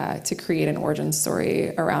to create an origin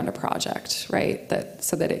story around a project, right?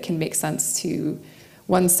 So that it can make sense to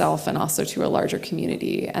oneself and also to a larger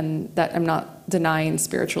community. And that I'm not denying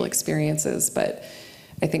spiritual experiences, but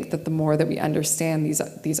I think that the more that we understand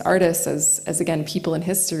these artists as again, people in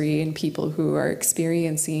history and people who are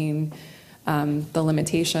experiencing the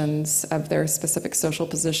limitations of their specific social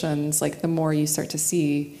positions, like the more you start to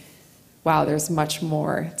see, wow, there's much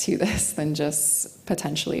more to this than just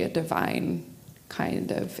potentially a divine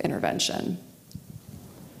kind of intervention.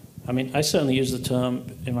 I mean, I certainly use the term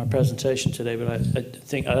in my presentation today, but I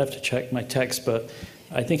think I'd have to check my text, but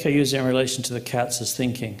I think I use it in relation to the cats as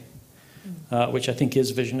thinking, which I think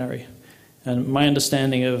is visionary. And my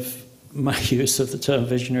understanding of my use of the term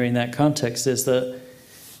visionary in that context is that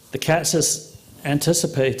the cats as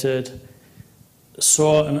anticipated,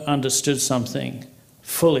 saw and understood something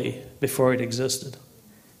fully before it existed,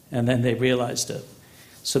 and then they realized it.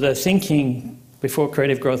 So their thinking before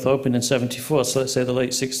Creative Growth opened in '74, so let's say the late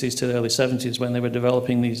 '60s to the early '70s, when they were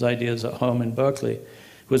developing these ideas at home in Berkeley,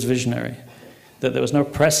 was visionary. That there was no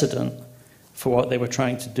precedent for what they were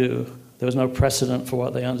trying to do. There was no precedent for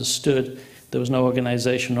what they understood. There was no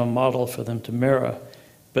organization or model for them to mirror,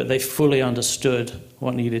 but they fully understood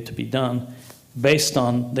what needed to be done based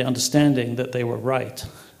on the understanding that they were right.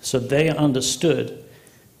 So they understood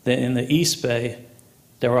that in the East Bay,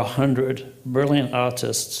 there were 100 brilliant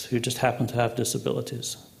artists who just happened to have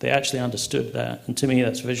disabilities. They actually understood that, and to me,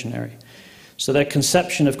 that's visionary. So their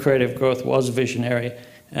conception of creative growth was visionary,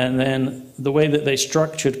 and then the way that they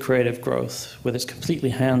structured creative growth, with its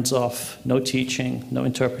completely hands-off, no teaching, no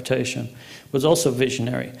interpretation, was also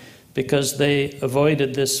visionary, because they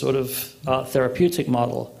avoided this sort of art therapeutic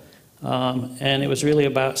model And it was really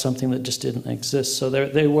about something that just didn't exist. So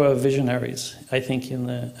they were visionaries, I think, in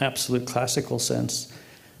the absolute classical sense.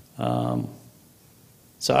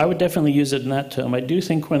 So I would definitely use it in that term. I do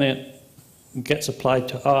think when it gets applied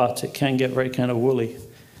to art, it can get very kind of woolly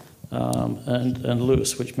and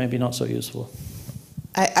loose, which may be not so useful.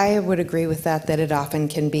 I would agree with that it often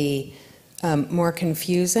can be more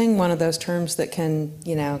confusing, one of those terms that can,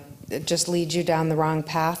 just lead you down the wrong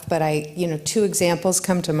path. But two examples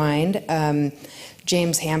come to mind.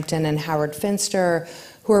 James Hampton and Howard Finster,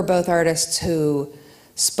 who are both artists who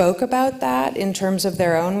spoke about that in terms of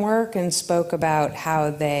their own work and spoke about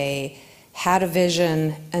how they had a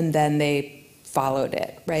vision and then they followed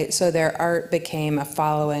it, right? So their art became a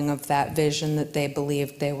following of that vision that they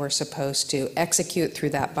believed they were supposed to execute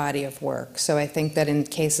through that body of work. So I think that in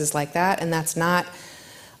cases like that, and that's not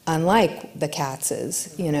unlike the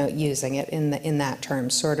Katz's, using it in that term,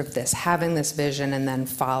 sort of this, having this vision and then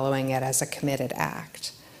following it as a committed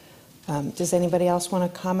act. Does anybody else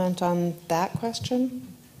want to comment on that question?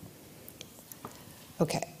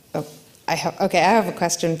 Okay. I have a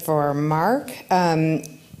question for Mark.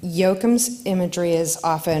 Yoakum's imagery is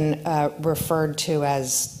often referred to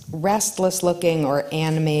as restless looking or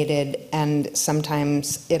animated, and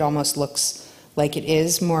sometimes it almost looks like it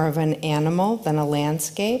is more of an animal than a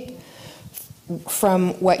landscape.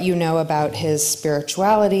 From what you know about his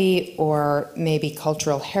spirituality or maybe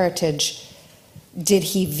cultural heritage, did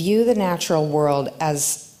he view the natural world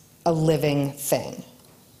as a living thing?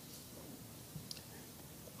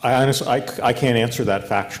 I can't answer that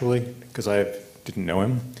factually because I didn't know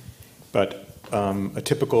him, but a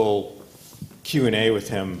typical Q&A with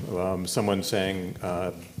him, someone saying,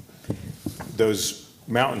 those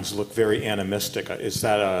mountains look very animistic. Is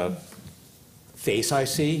that a face I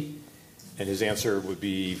see? And his answer would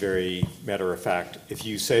be very matter-of-fact, if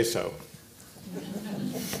you say so.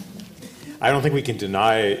 I don't think we can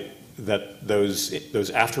deny that those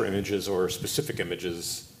after images or specific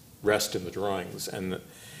images rest in the drawings, and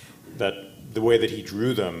that the way that he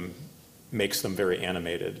drew them makes them very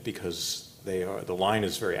animated because the line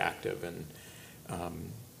is very active, and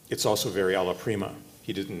it's also very alla prima.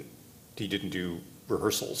 He didn't do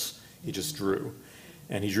rehearsals. He just drew,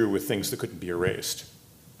 and he drew with things that couldn't be erased.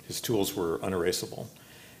 His tools were unerasable.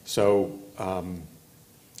 So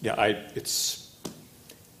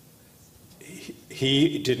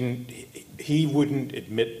he wouldn't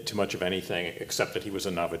admit to much of anything except that he was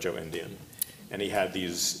a Navajo Indian, and he had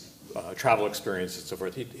these travel experiences and so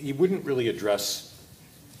forth. He wouldn't really address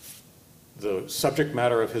the subject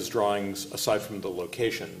matter of his drawings aside from the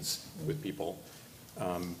locations with people.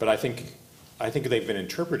 But I think they've been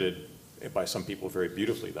interpreted by some people very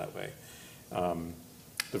beautifully that way.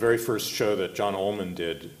 The very first show that John Ullman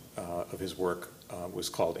did of his work was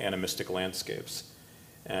called Animistic Landscapes.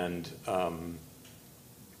 And I'm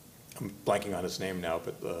blanking on his name now,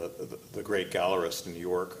 but the great gallerist in New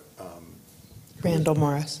York, Randall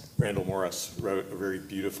Morris. Randall Morris wrote a very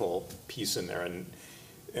beautiful piece in there. And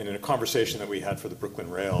in a conversation that we had for the Brooklyn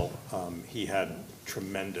Rail, he had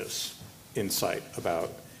tremendous insight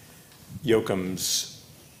about Yoakum's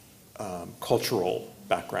cultural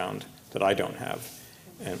background that I don't have,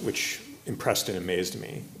 and which impressed and amazed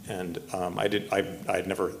me. And I'd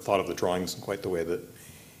never thought of the drawings in quite the way that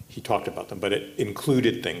he talked about them, but it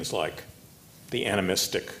included things like the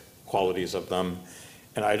animistic qualities of them,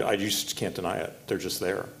 and I just can't deny it. They're just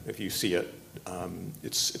there. If you see it,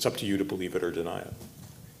 it's up to you to believe it or deny it,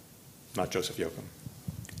 not Joseph Yoakum.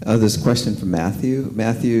 There's a question from Matthew.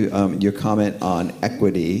 Matthew, your comment on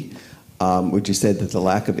equity, which you said that the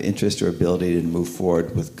lack of interest or ability to move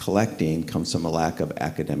forward with collecting comes from a lack of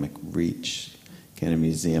academic reach. Can a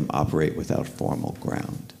museum operate without formal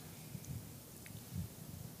ground?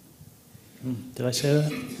 Did I say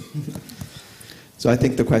that? So I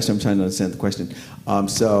think the question, I'm trying to understand the question.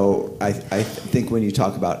 So I think when you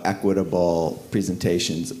talk about equitable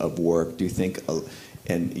presentations of work, do you think,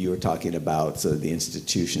 and you were talking about so the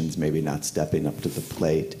institutions maybe not stepping up to the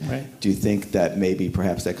plate. Right. Do you think that maybe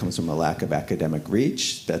perhaps that comes from a lack of academic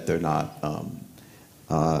reach, that they're not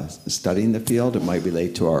studying the field? It might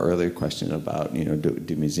relate to our earlier question about,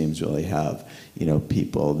 do museums really have,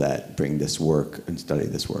 people that bring this work and study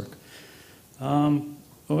this work? Well,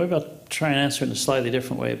 maybe I'll try and answer it in a slightly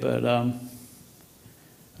different way, but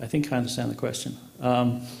I think I understand the question.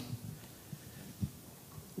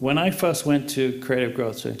 When I first went to Creative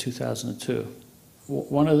Growth, so in 2002,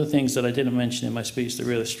 one of the things that I didn't mention in my speech that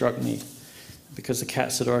really struck me, because the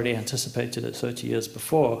Katz had already anticipated it 30 years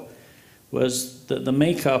before, was that the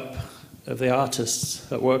makeup of the artists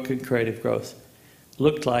that work in Creative Growth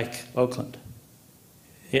looked like Oakland.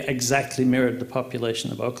 it exactly mirrored the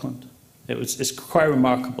population of Oakland. It's quite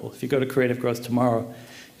remarkable. If you go to Creative Growth tomorrow,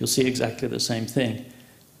 you'll see exactly the same thing.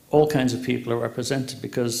 All kinds of people are represented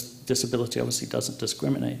because disability obviously doesn't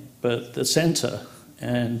discriminate. But the center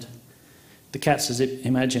and the Katz's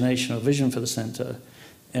imagination or vision for the center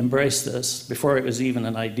embraced this before it was even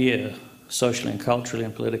an idea, socially and culturally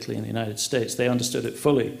and politically in the United States. They understood it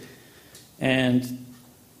fully. And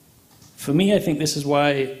for me, I think this is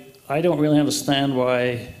why I don't really understand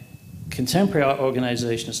why contemporary art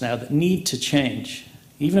organizations now that need to change,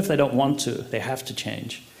 even if they don't want to, they have to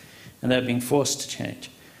change, and they're being forced to change,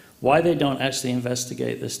 why they don't actually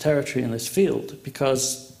investigate this territory in this field,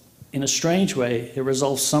 because in a strange way, it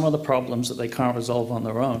resolves some of the problems that they can't resolve on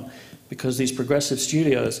their own, because these progressive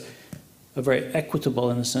studios are very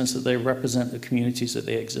equitable in the sense that they represent the communities that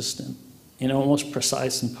they exist in an almost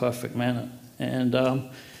precise and perfect manner. And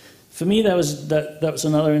for me, that was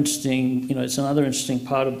another interesting, it's another interesting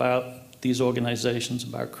part about these organizations,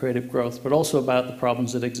 about creative growth, but also about the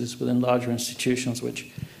problems that exist within larger institutions,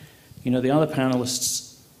 which, the other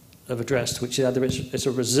panelists have addressed, which is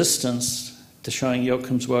a resistance to showing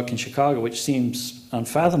Yoakum's work in Chicago, which seems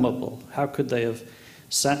unfathomable. How could they have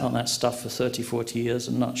sat on that stuff for 30, 40 years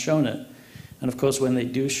and not shown it? And of course, when they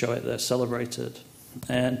do show it, they're celebrated.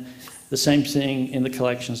 And the same thing in the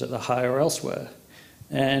collections at the High or elsewhere.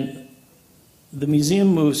 And the museum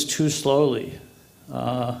moves too slowly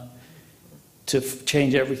to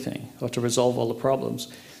change everything or to resolve all the problems.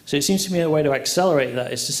 So it seems to me a way to accelerate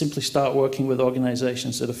that is to simply start working with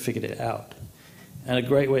organizations that have figured it out. And a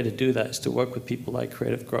great way to do that is to work with people like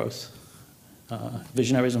Creative Growth,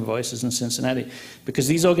 Visionaries and Voices in Cincinnati, because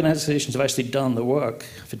these organizations have actually done the work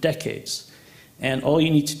for decades. And all you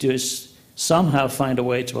need to do is somehow find a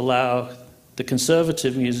way to allow the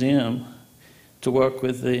conservative museum to work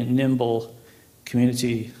with the nimble,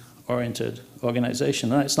 community-oriented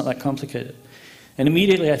organization. And it's not that complicated. And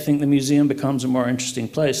immediately, I think the museum becomes a more interesting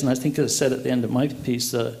place. And I think, as I said at the end of my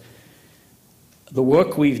piece, the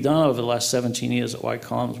work we've done over the last 17 years at White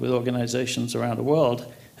Columns with organizations around the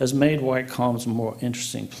world has made White Columns a more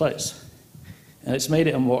interesting place. And it's made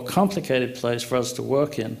it a more complicated place for us to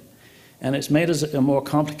work in. And it's made us a more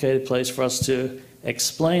complicated place for us to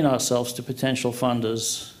explain ourselves to potential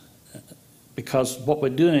funders, because what we're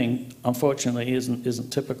doing, unfortunately,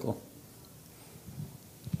 isn't typical.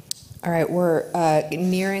 All right, we're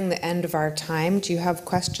nearing the end of our time. Do you have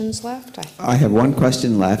questions left? I have one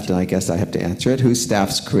question left, and I guess I have to answer it. Who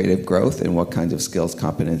staffs creative growth, and what kinds of skills,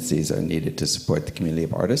 competencies are needed to support the community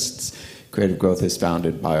of artists? Creative growth is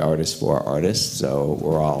founded by artists for artists, so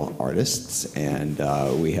we're all artists, and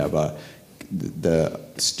we have the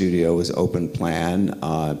studio is open plan.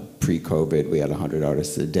 Pre-COVID, we had 100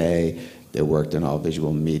 artists a day. They worked in all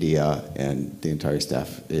visual media, and the entire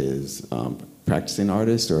staff is practicing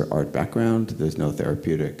artists or art background. There's no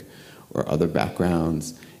therapeutic or other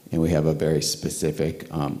backgrounds, and we have a very specific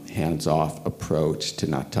hands-off approach to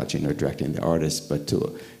not touching or directing the artist, but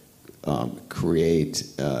to create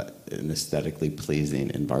an aesthetically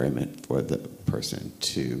pleasing environment for the person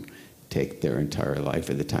to take their entire life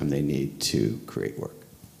or the time they need to create work.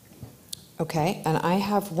 Okay, and I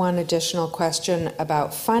have one additional question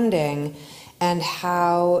about funding and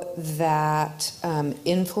how that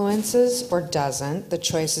influences or doesn't the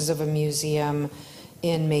choices of a museum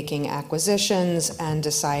in making acquisitions and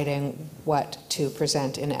deciding what to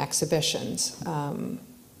present in exhibitions.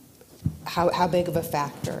 How big of a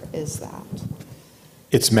factor is that?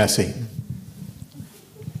 It's messy.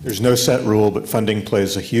 There's no set rule, but funding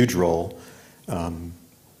plays a huge role. And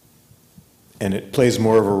it plays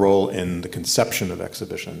more of a role in the conception of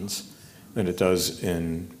exhibitions than it does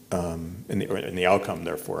in the outcome,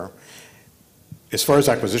 therefore. As far as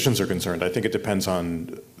acquisitions are concerned, I think it depends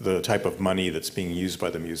on the type of money that's being used by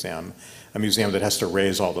the museum. A museum that has to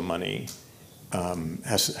raise all the money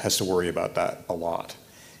has to worry about that a lot.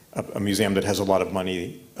 A museum that has a lot of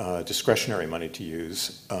money, discretionary money to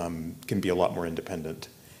use, can be a lot more independent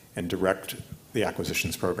and direct the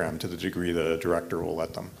acquisitions program to the degree the director will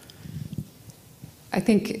let them. I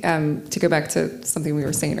think to go back to something we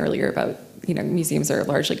were saying earlier about, museums are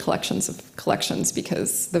largely collections of collections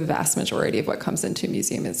because the vast majority of what comes into a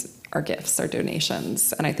museum are gifts, are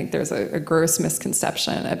donations. And I think there's a gross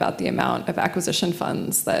misconception about the amount of acquisition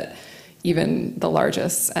funds that even the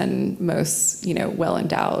largest and most,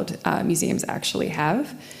 well-endowed museums actually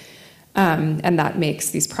have. And that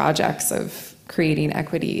makes these projects of creating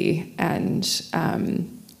equity and,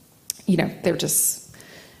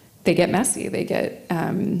 they get messy, they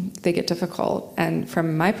get difficult. And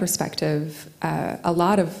from my perspective, a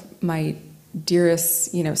lot of my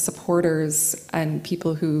dearest, supporters and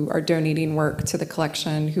people who are donating work to the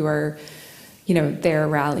collection, who are, there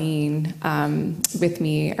rallying with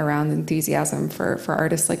me around enthusiasm for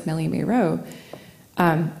artists like Nellie Mae Rowe.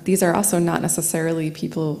 These are also not necessarily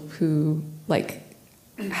people who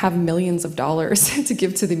have millions of dollars to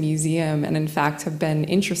give to the museum, and in fact have been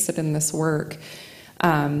interested in this work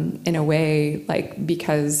in a way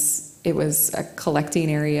because it was a collecting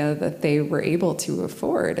area that they were able to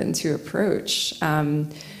afford and to approach.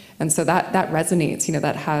 And so that resonates,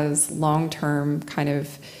 that has long-term kind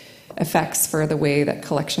of effects for the way that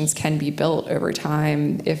collections can be built over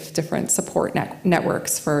time if different support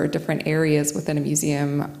networks for different areas within a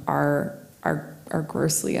museum are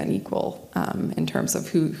grossly unequal in terms of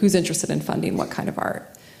who's interested in funding what kind of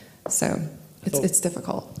art. So it's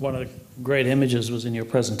difficult. One of the great images was in your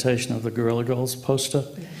presentation of the Guerrilla Girls poster,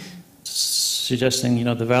 suggesting,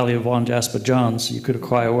 the value of one Jasper Johns. You could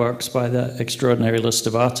acquire works by that extraordinary list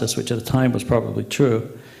of artists, which at the time was probably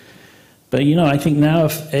true. But, I think now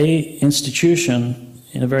if a institution,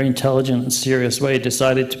 in a very intelligent and serious way,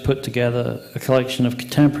 decided to put together a collection of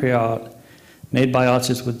contemporary art made by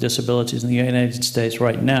artists with disabilities in the United States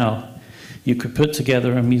right now, you could put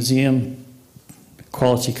together a museum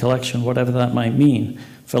quality collection, whatever that might mean,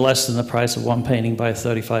 for less than the price of one painting by a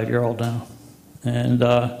 35-year-old now. And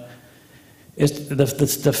the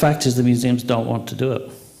fact is the museums don't want to do it.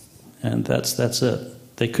 And that's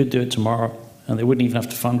it. They could do it tomorrow, and they wouldn't even have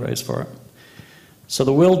to fundraise for it. So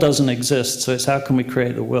the will doesn't exist, so it's how can we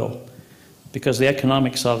create the will? Because the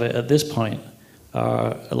economics of it at this point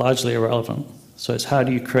are largely irrelevant. So it's how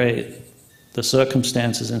do you create the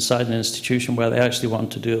circumstances inside an institution where they actually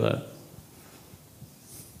want to do that.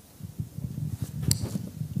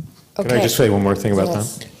 Okay. Can I just say one more thing about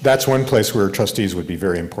Yes. that? That's one place where trustees would be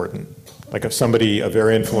very important. Like if somebody, a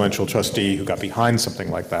very influential trustee who got behind something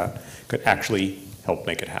like that, could actually help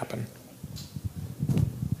make it happen.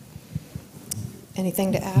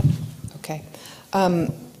 Anything to add? Okay.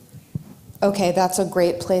 Okay, that's a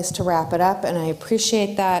great place to wrap it up, and I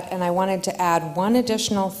appreciate that. And I wanted to add one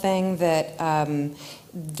additional thing that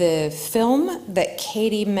the film that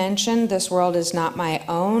Katie mentioned, This World Is Not My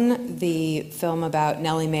Own, the film about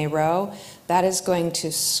Nellie Mae Rowe, that is going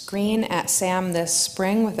to screen at SAAM this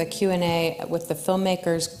spring with a Q&A with the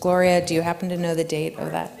filmmakers. Gloria, do you happen to know the date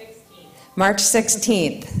of that? March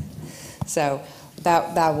 16th. So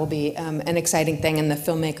that will be an exciting thing, and the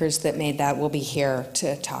filmmakers that made that will be here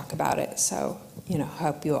to talk about it. So,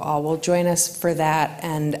 hope you all will join us for that.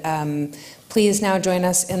 And please now join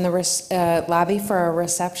us in the lobby for a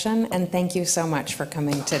reception, and thank you so much for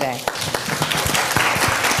coming today.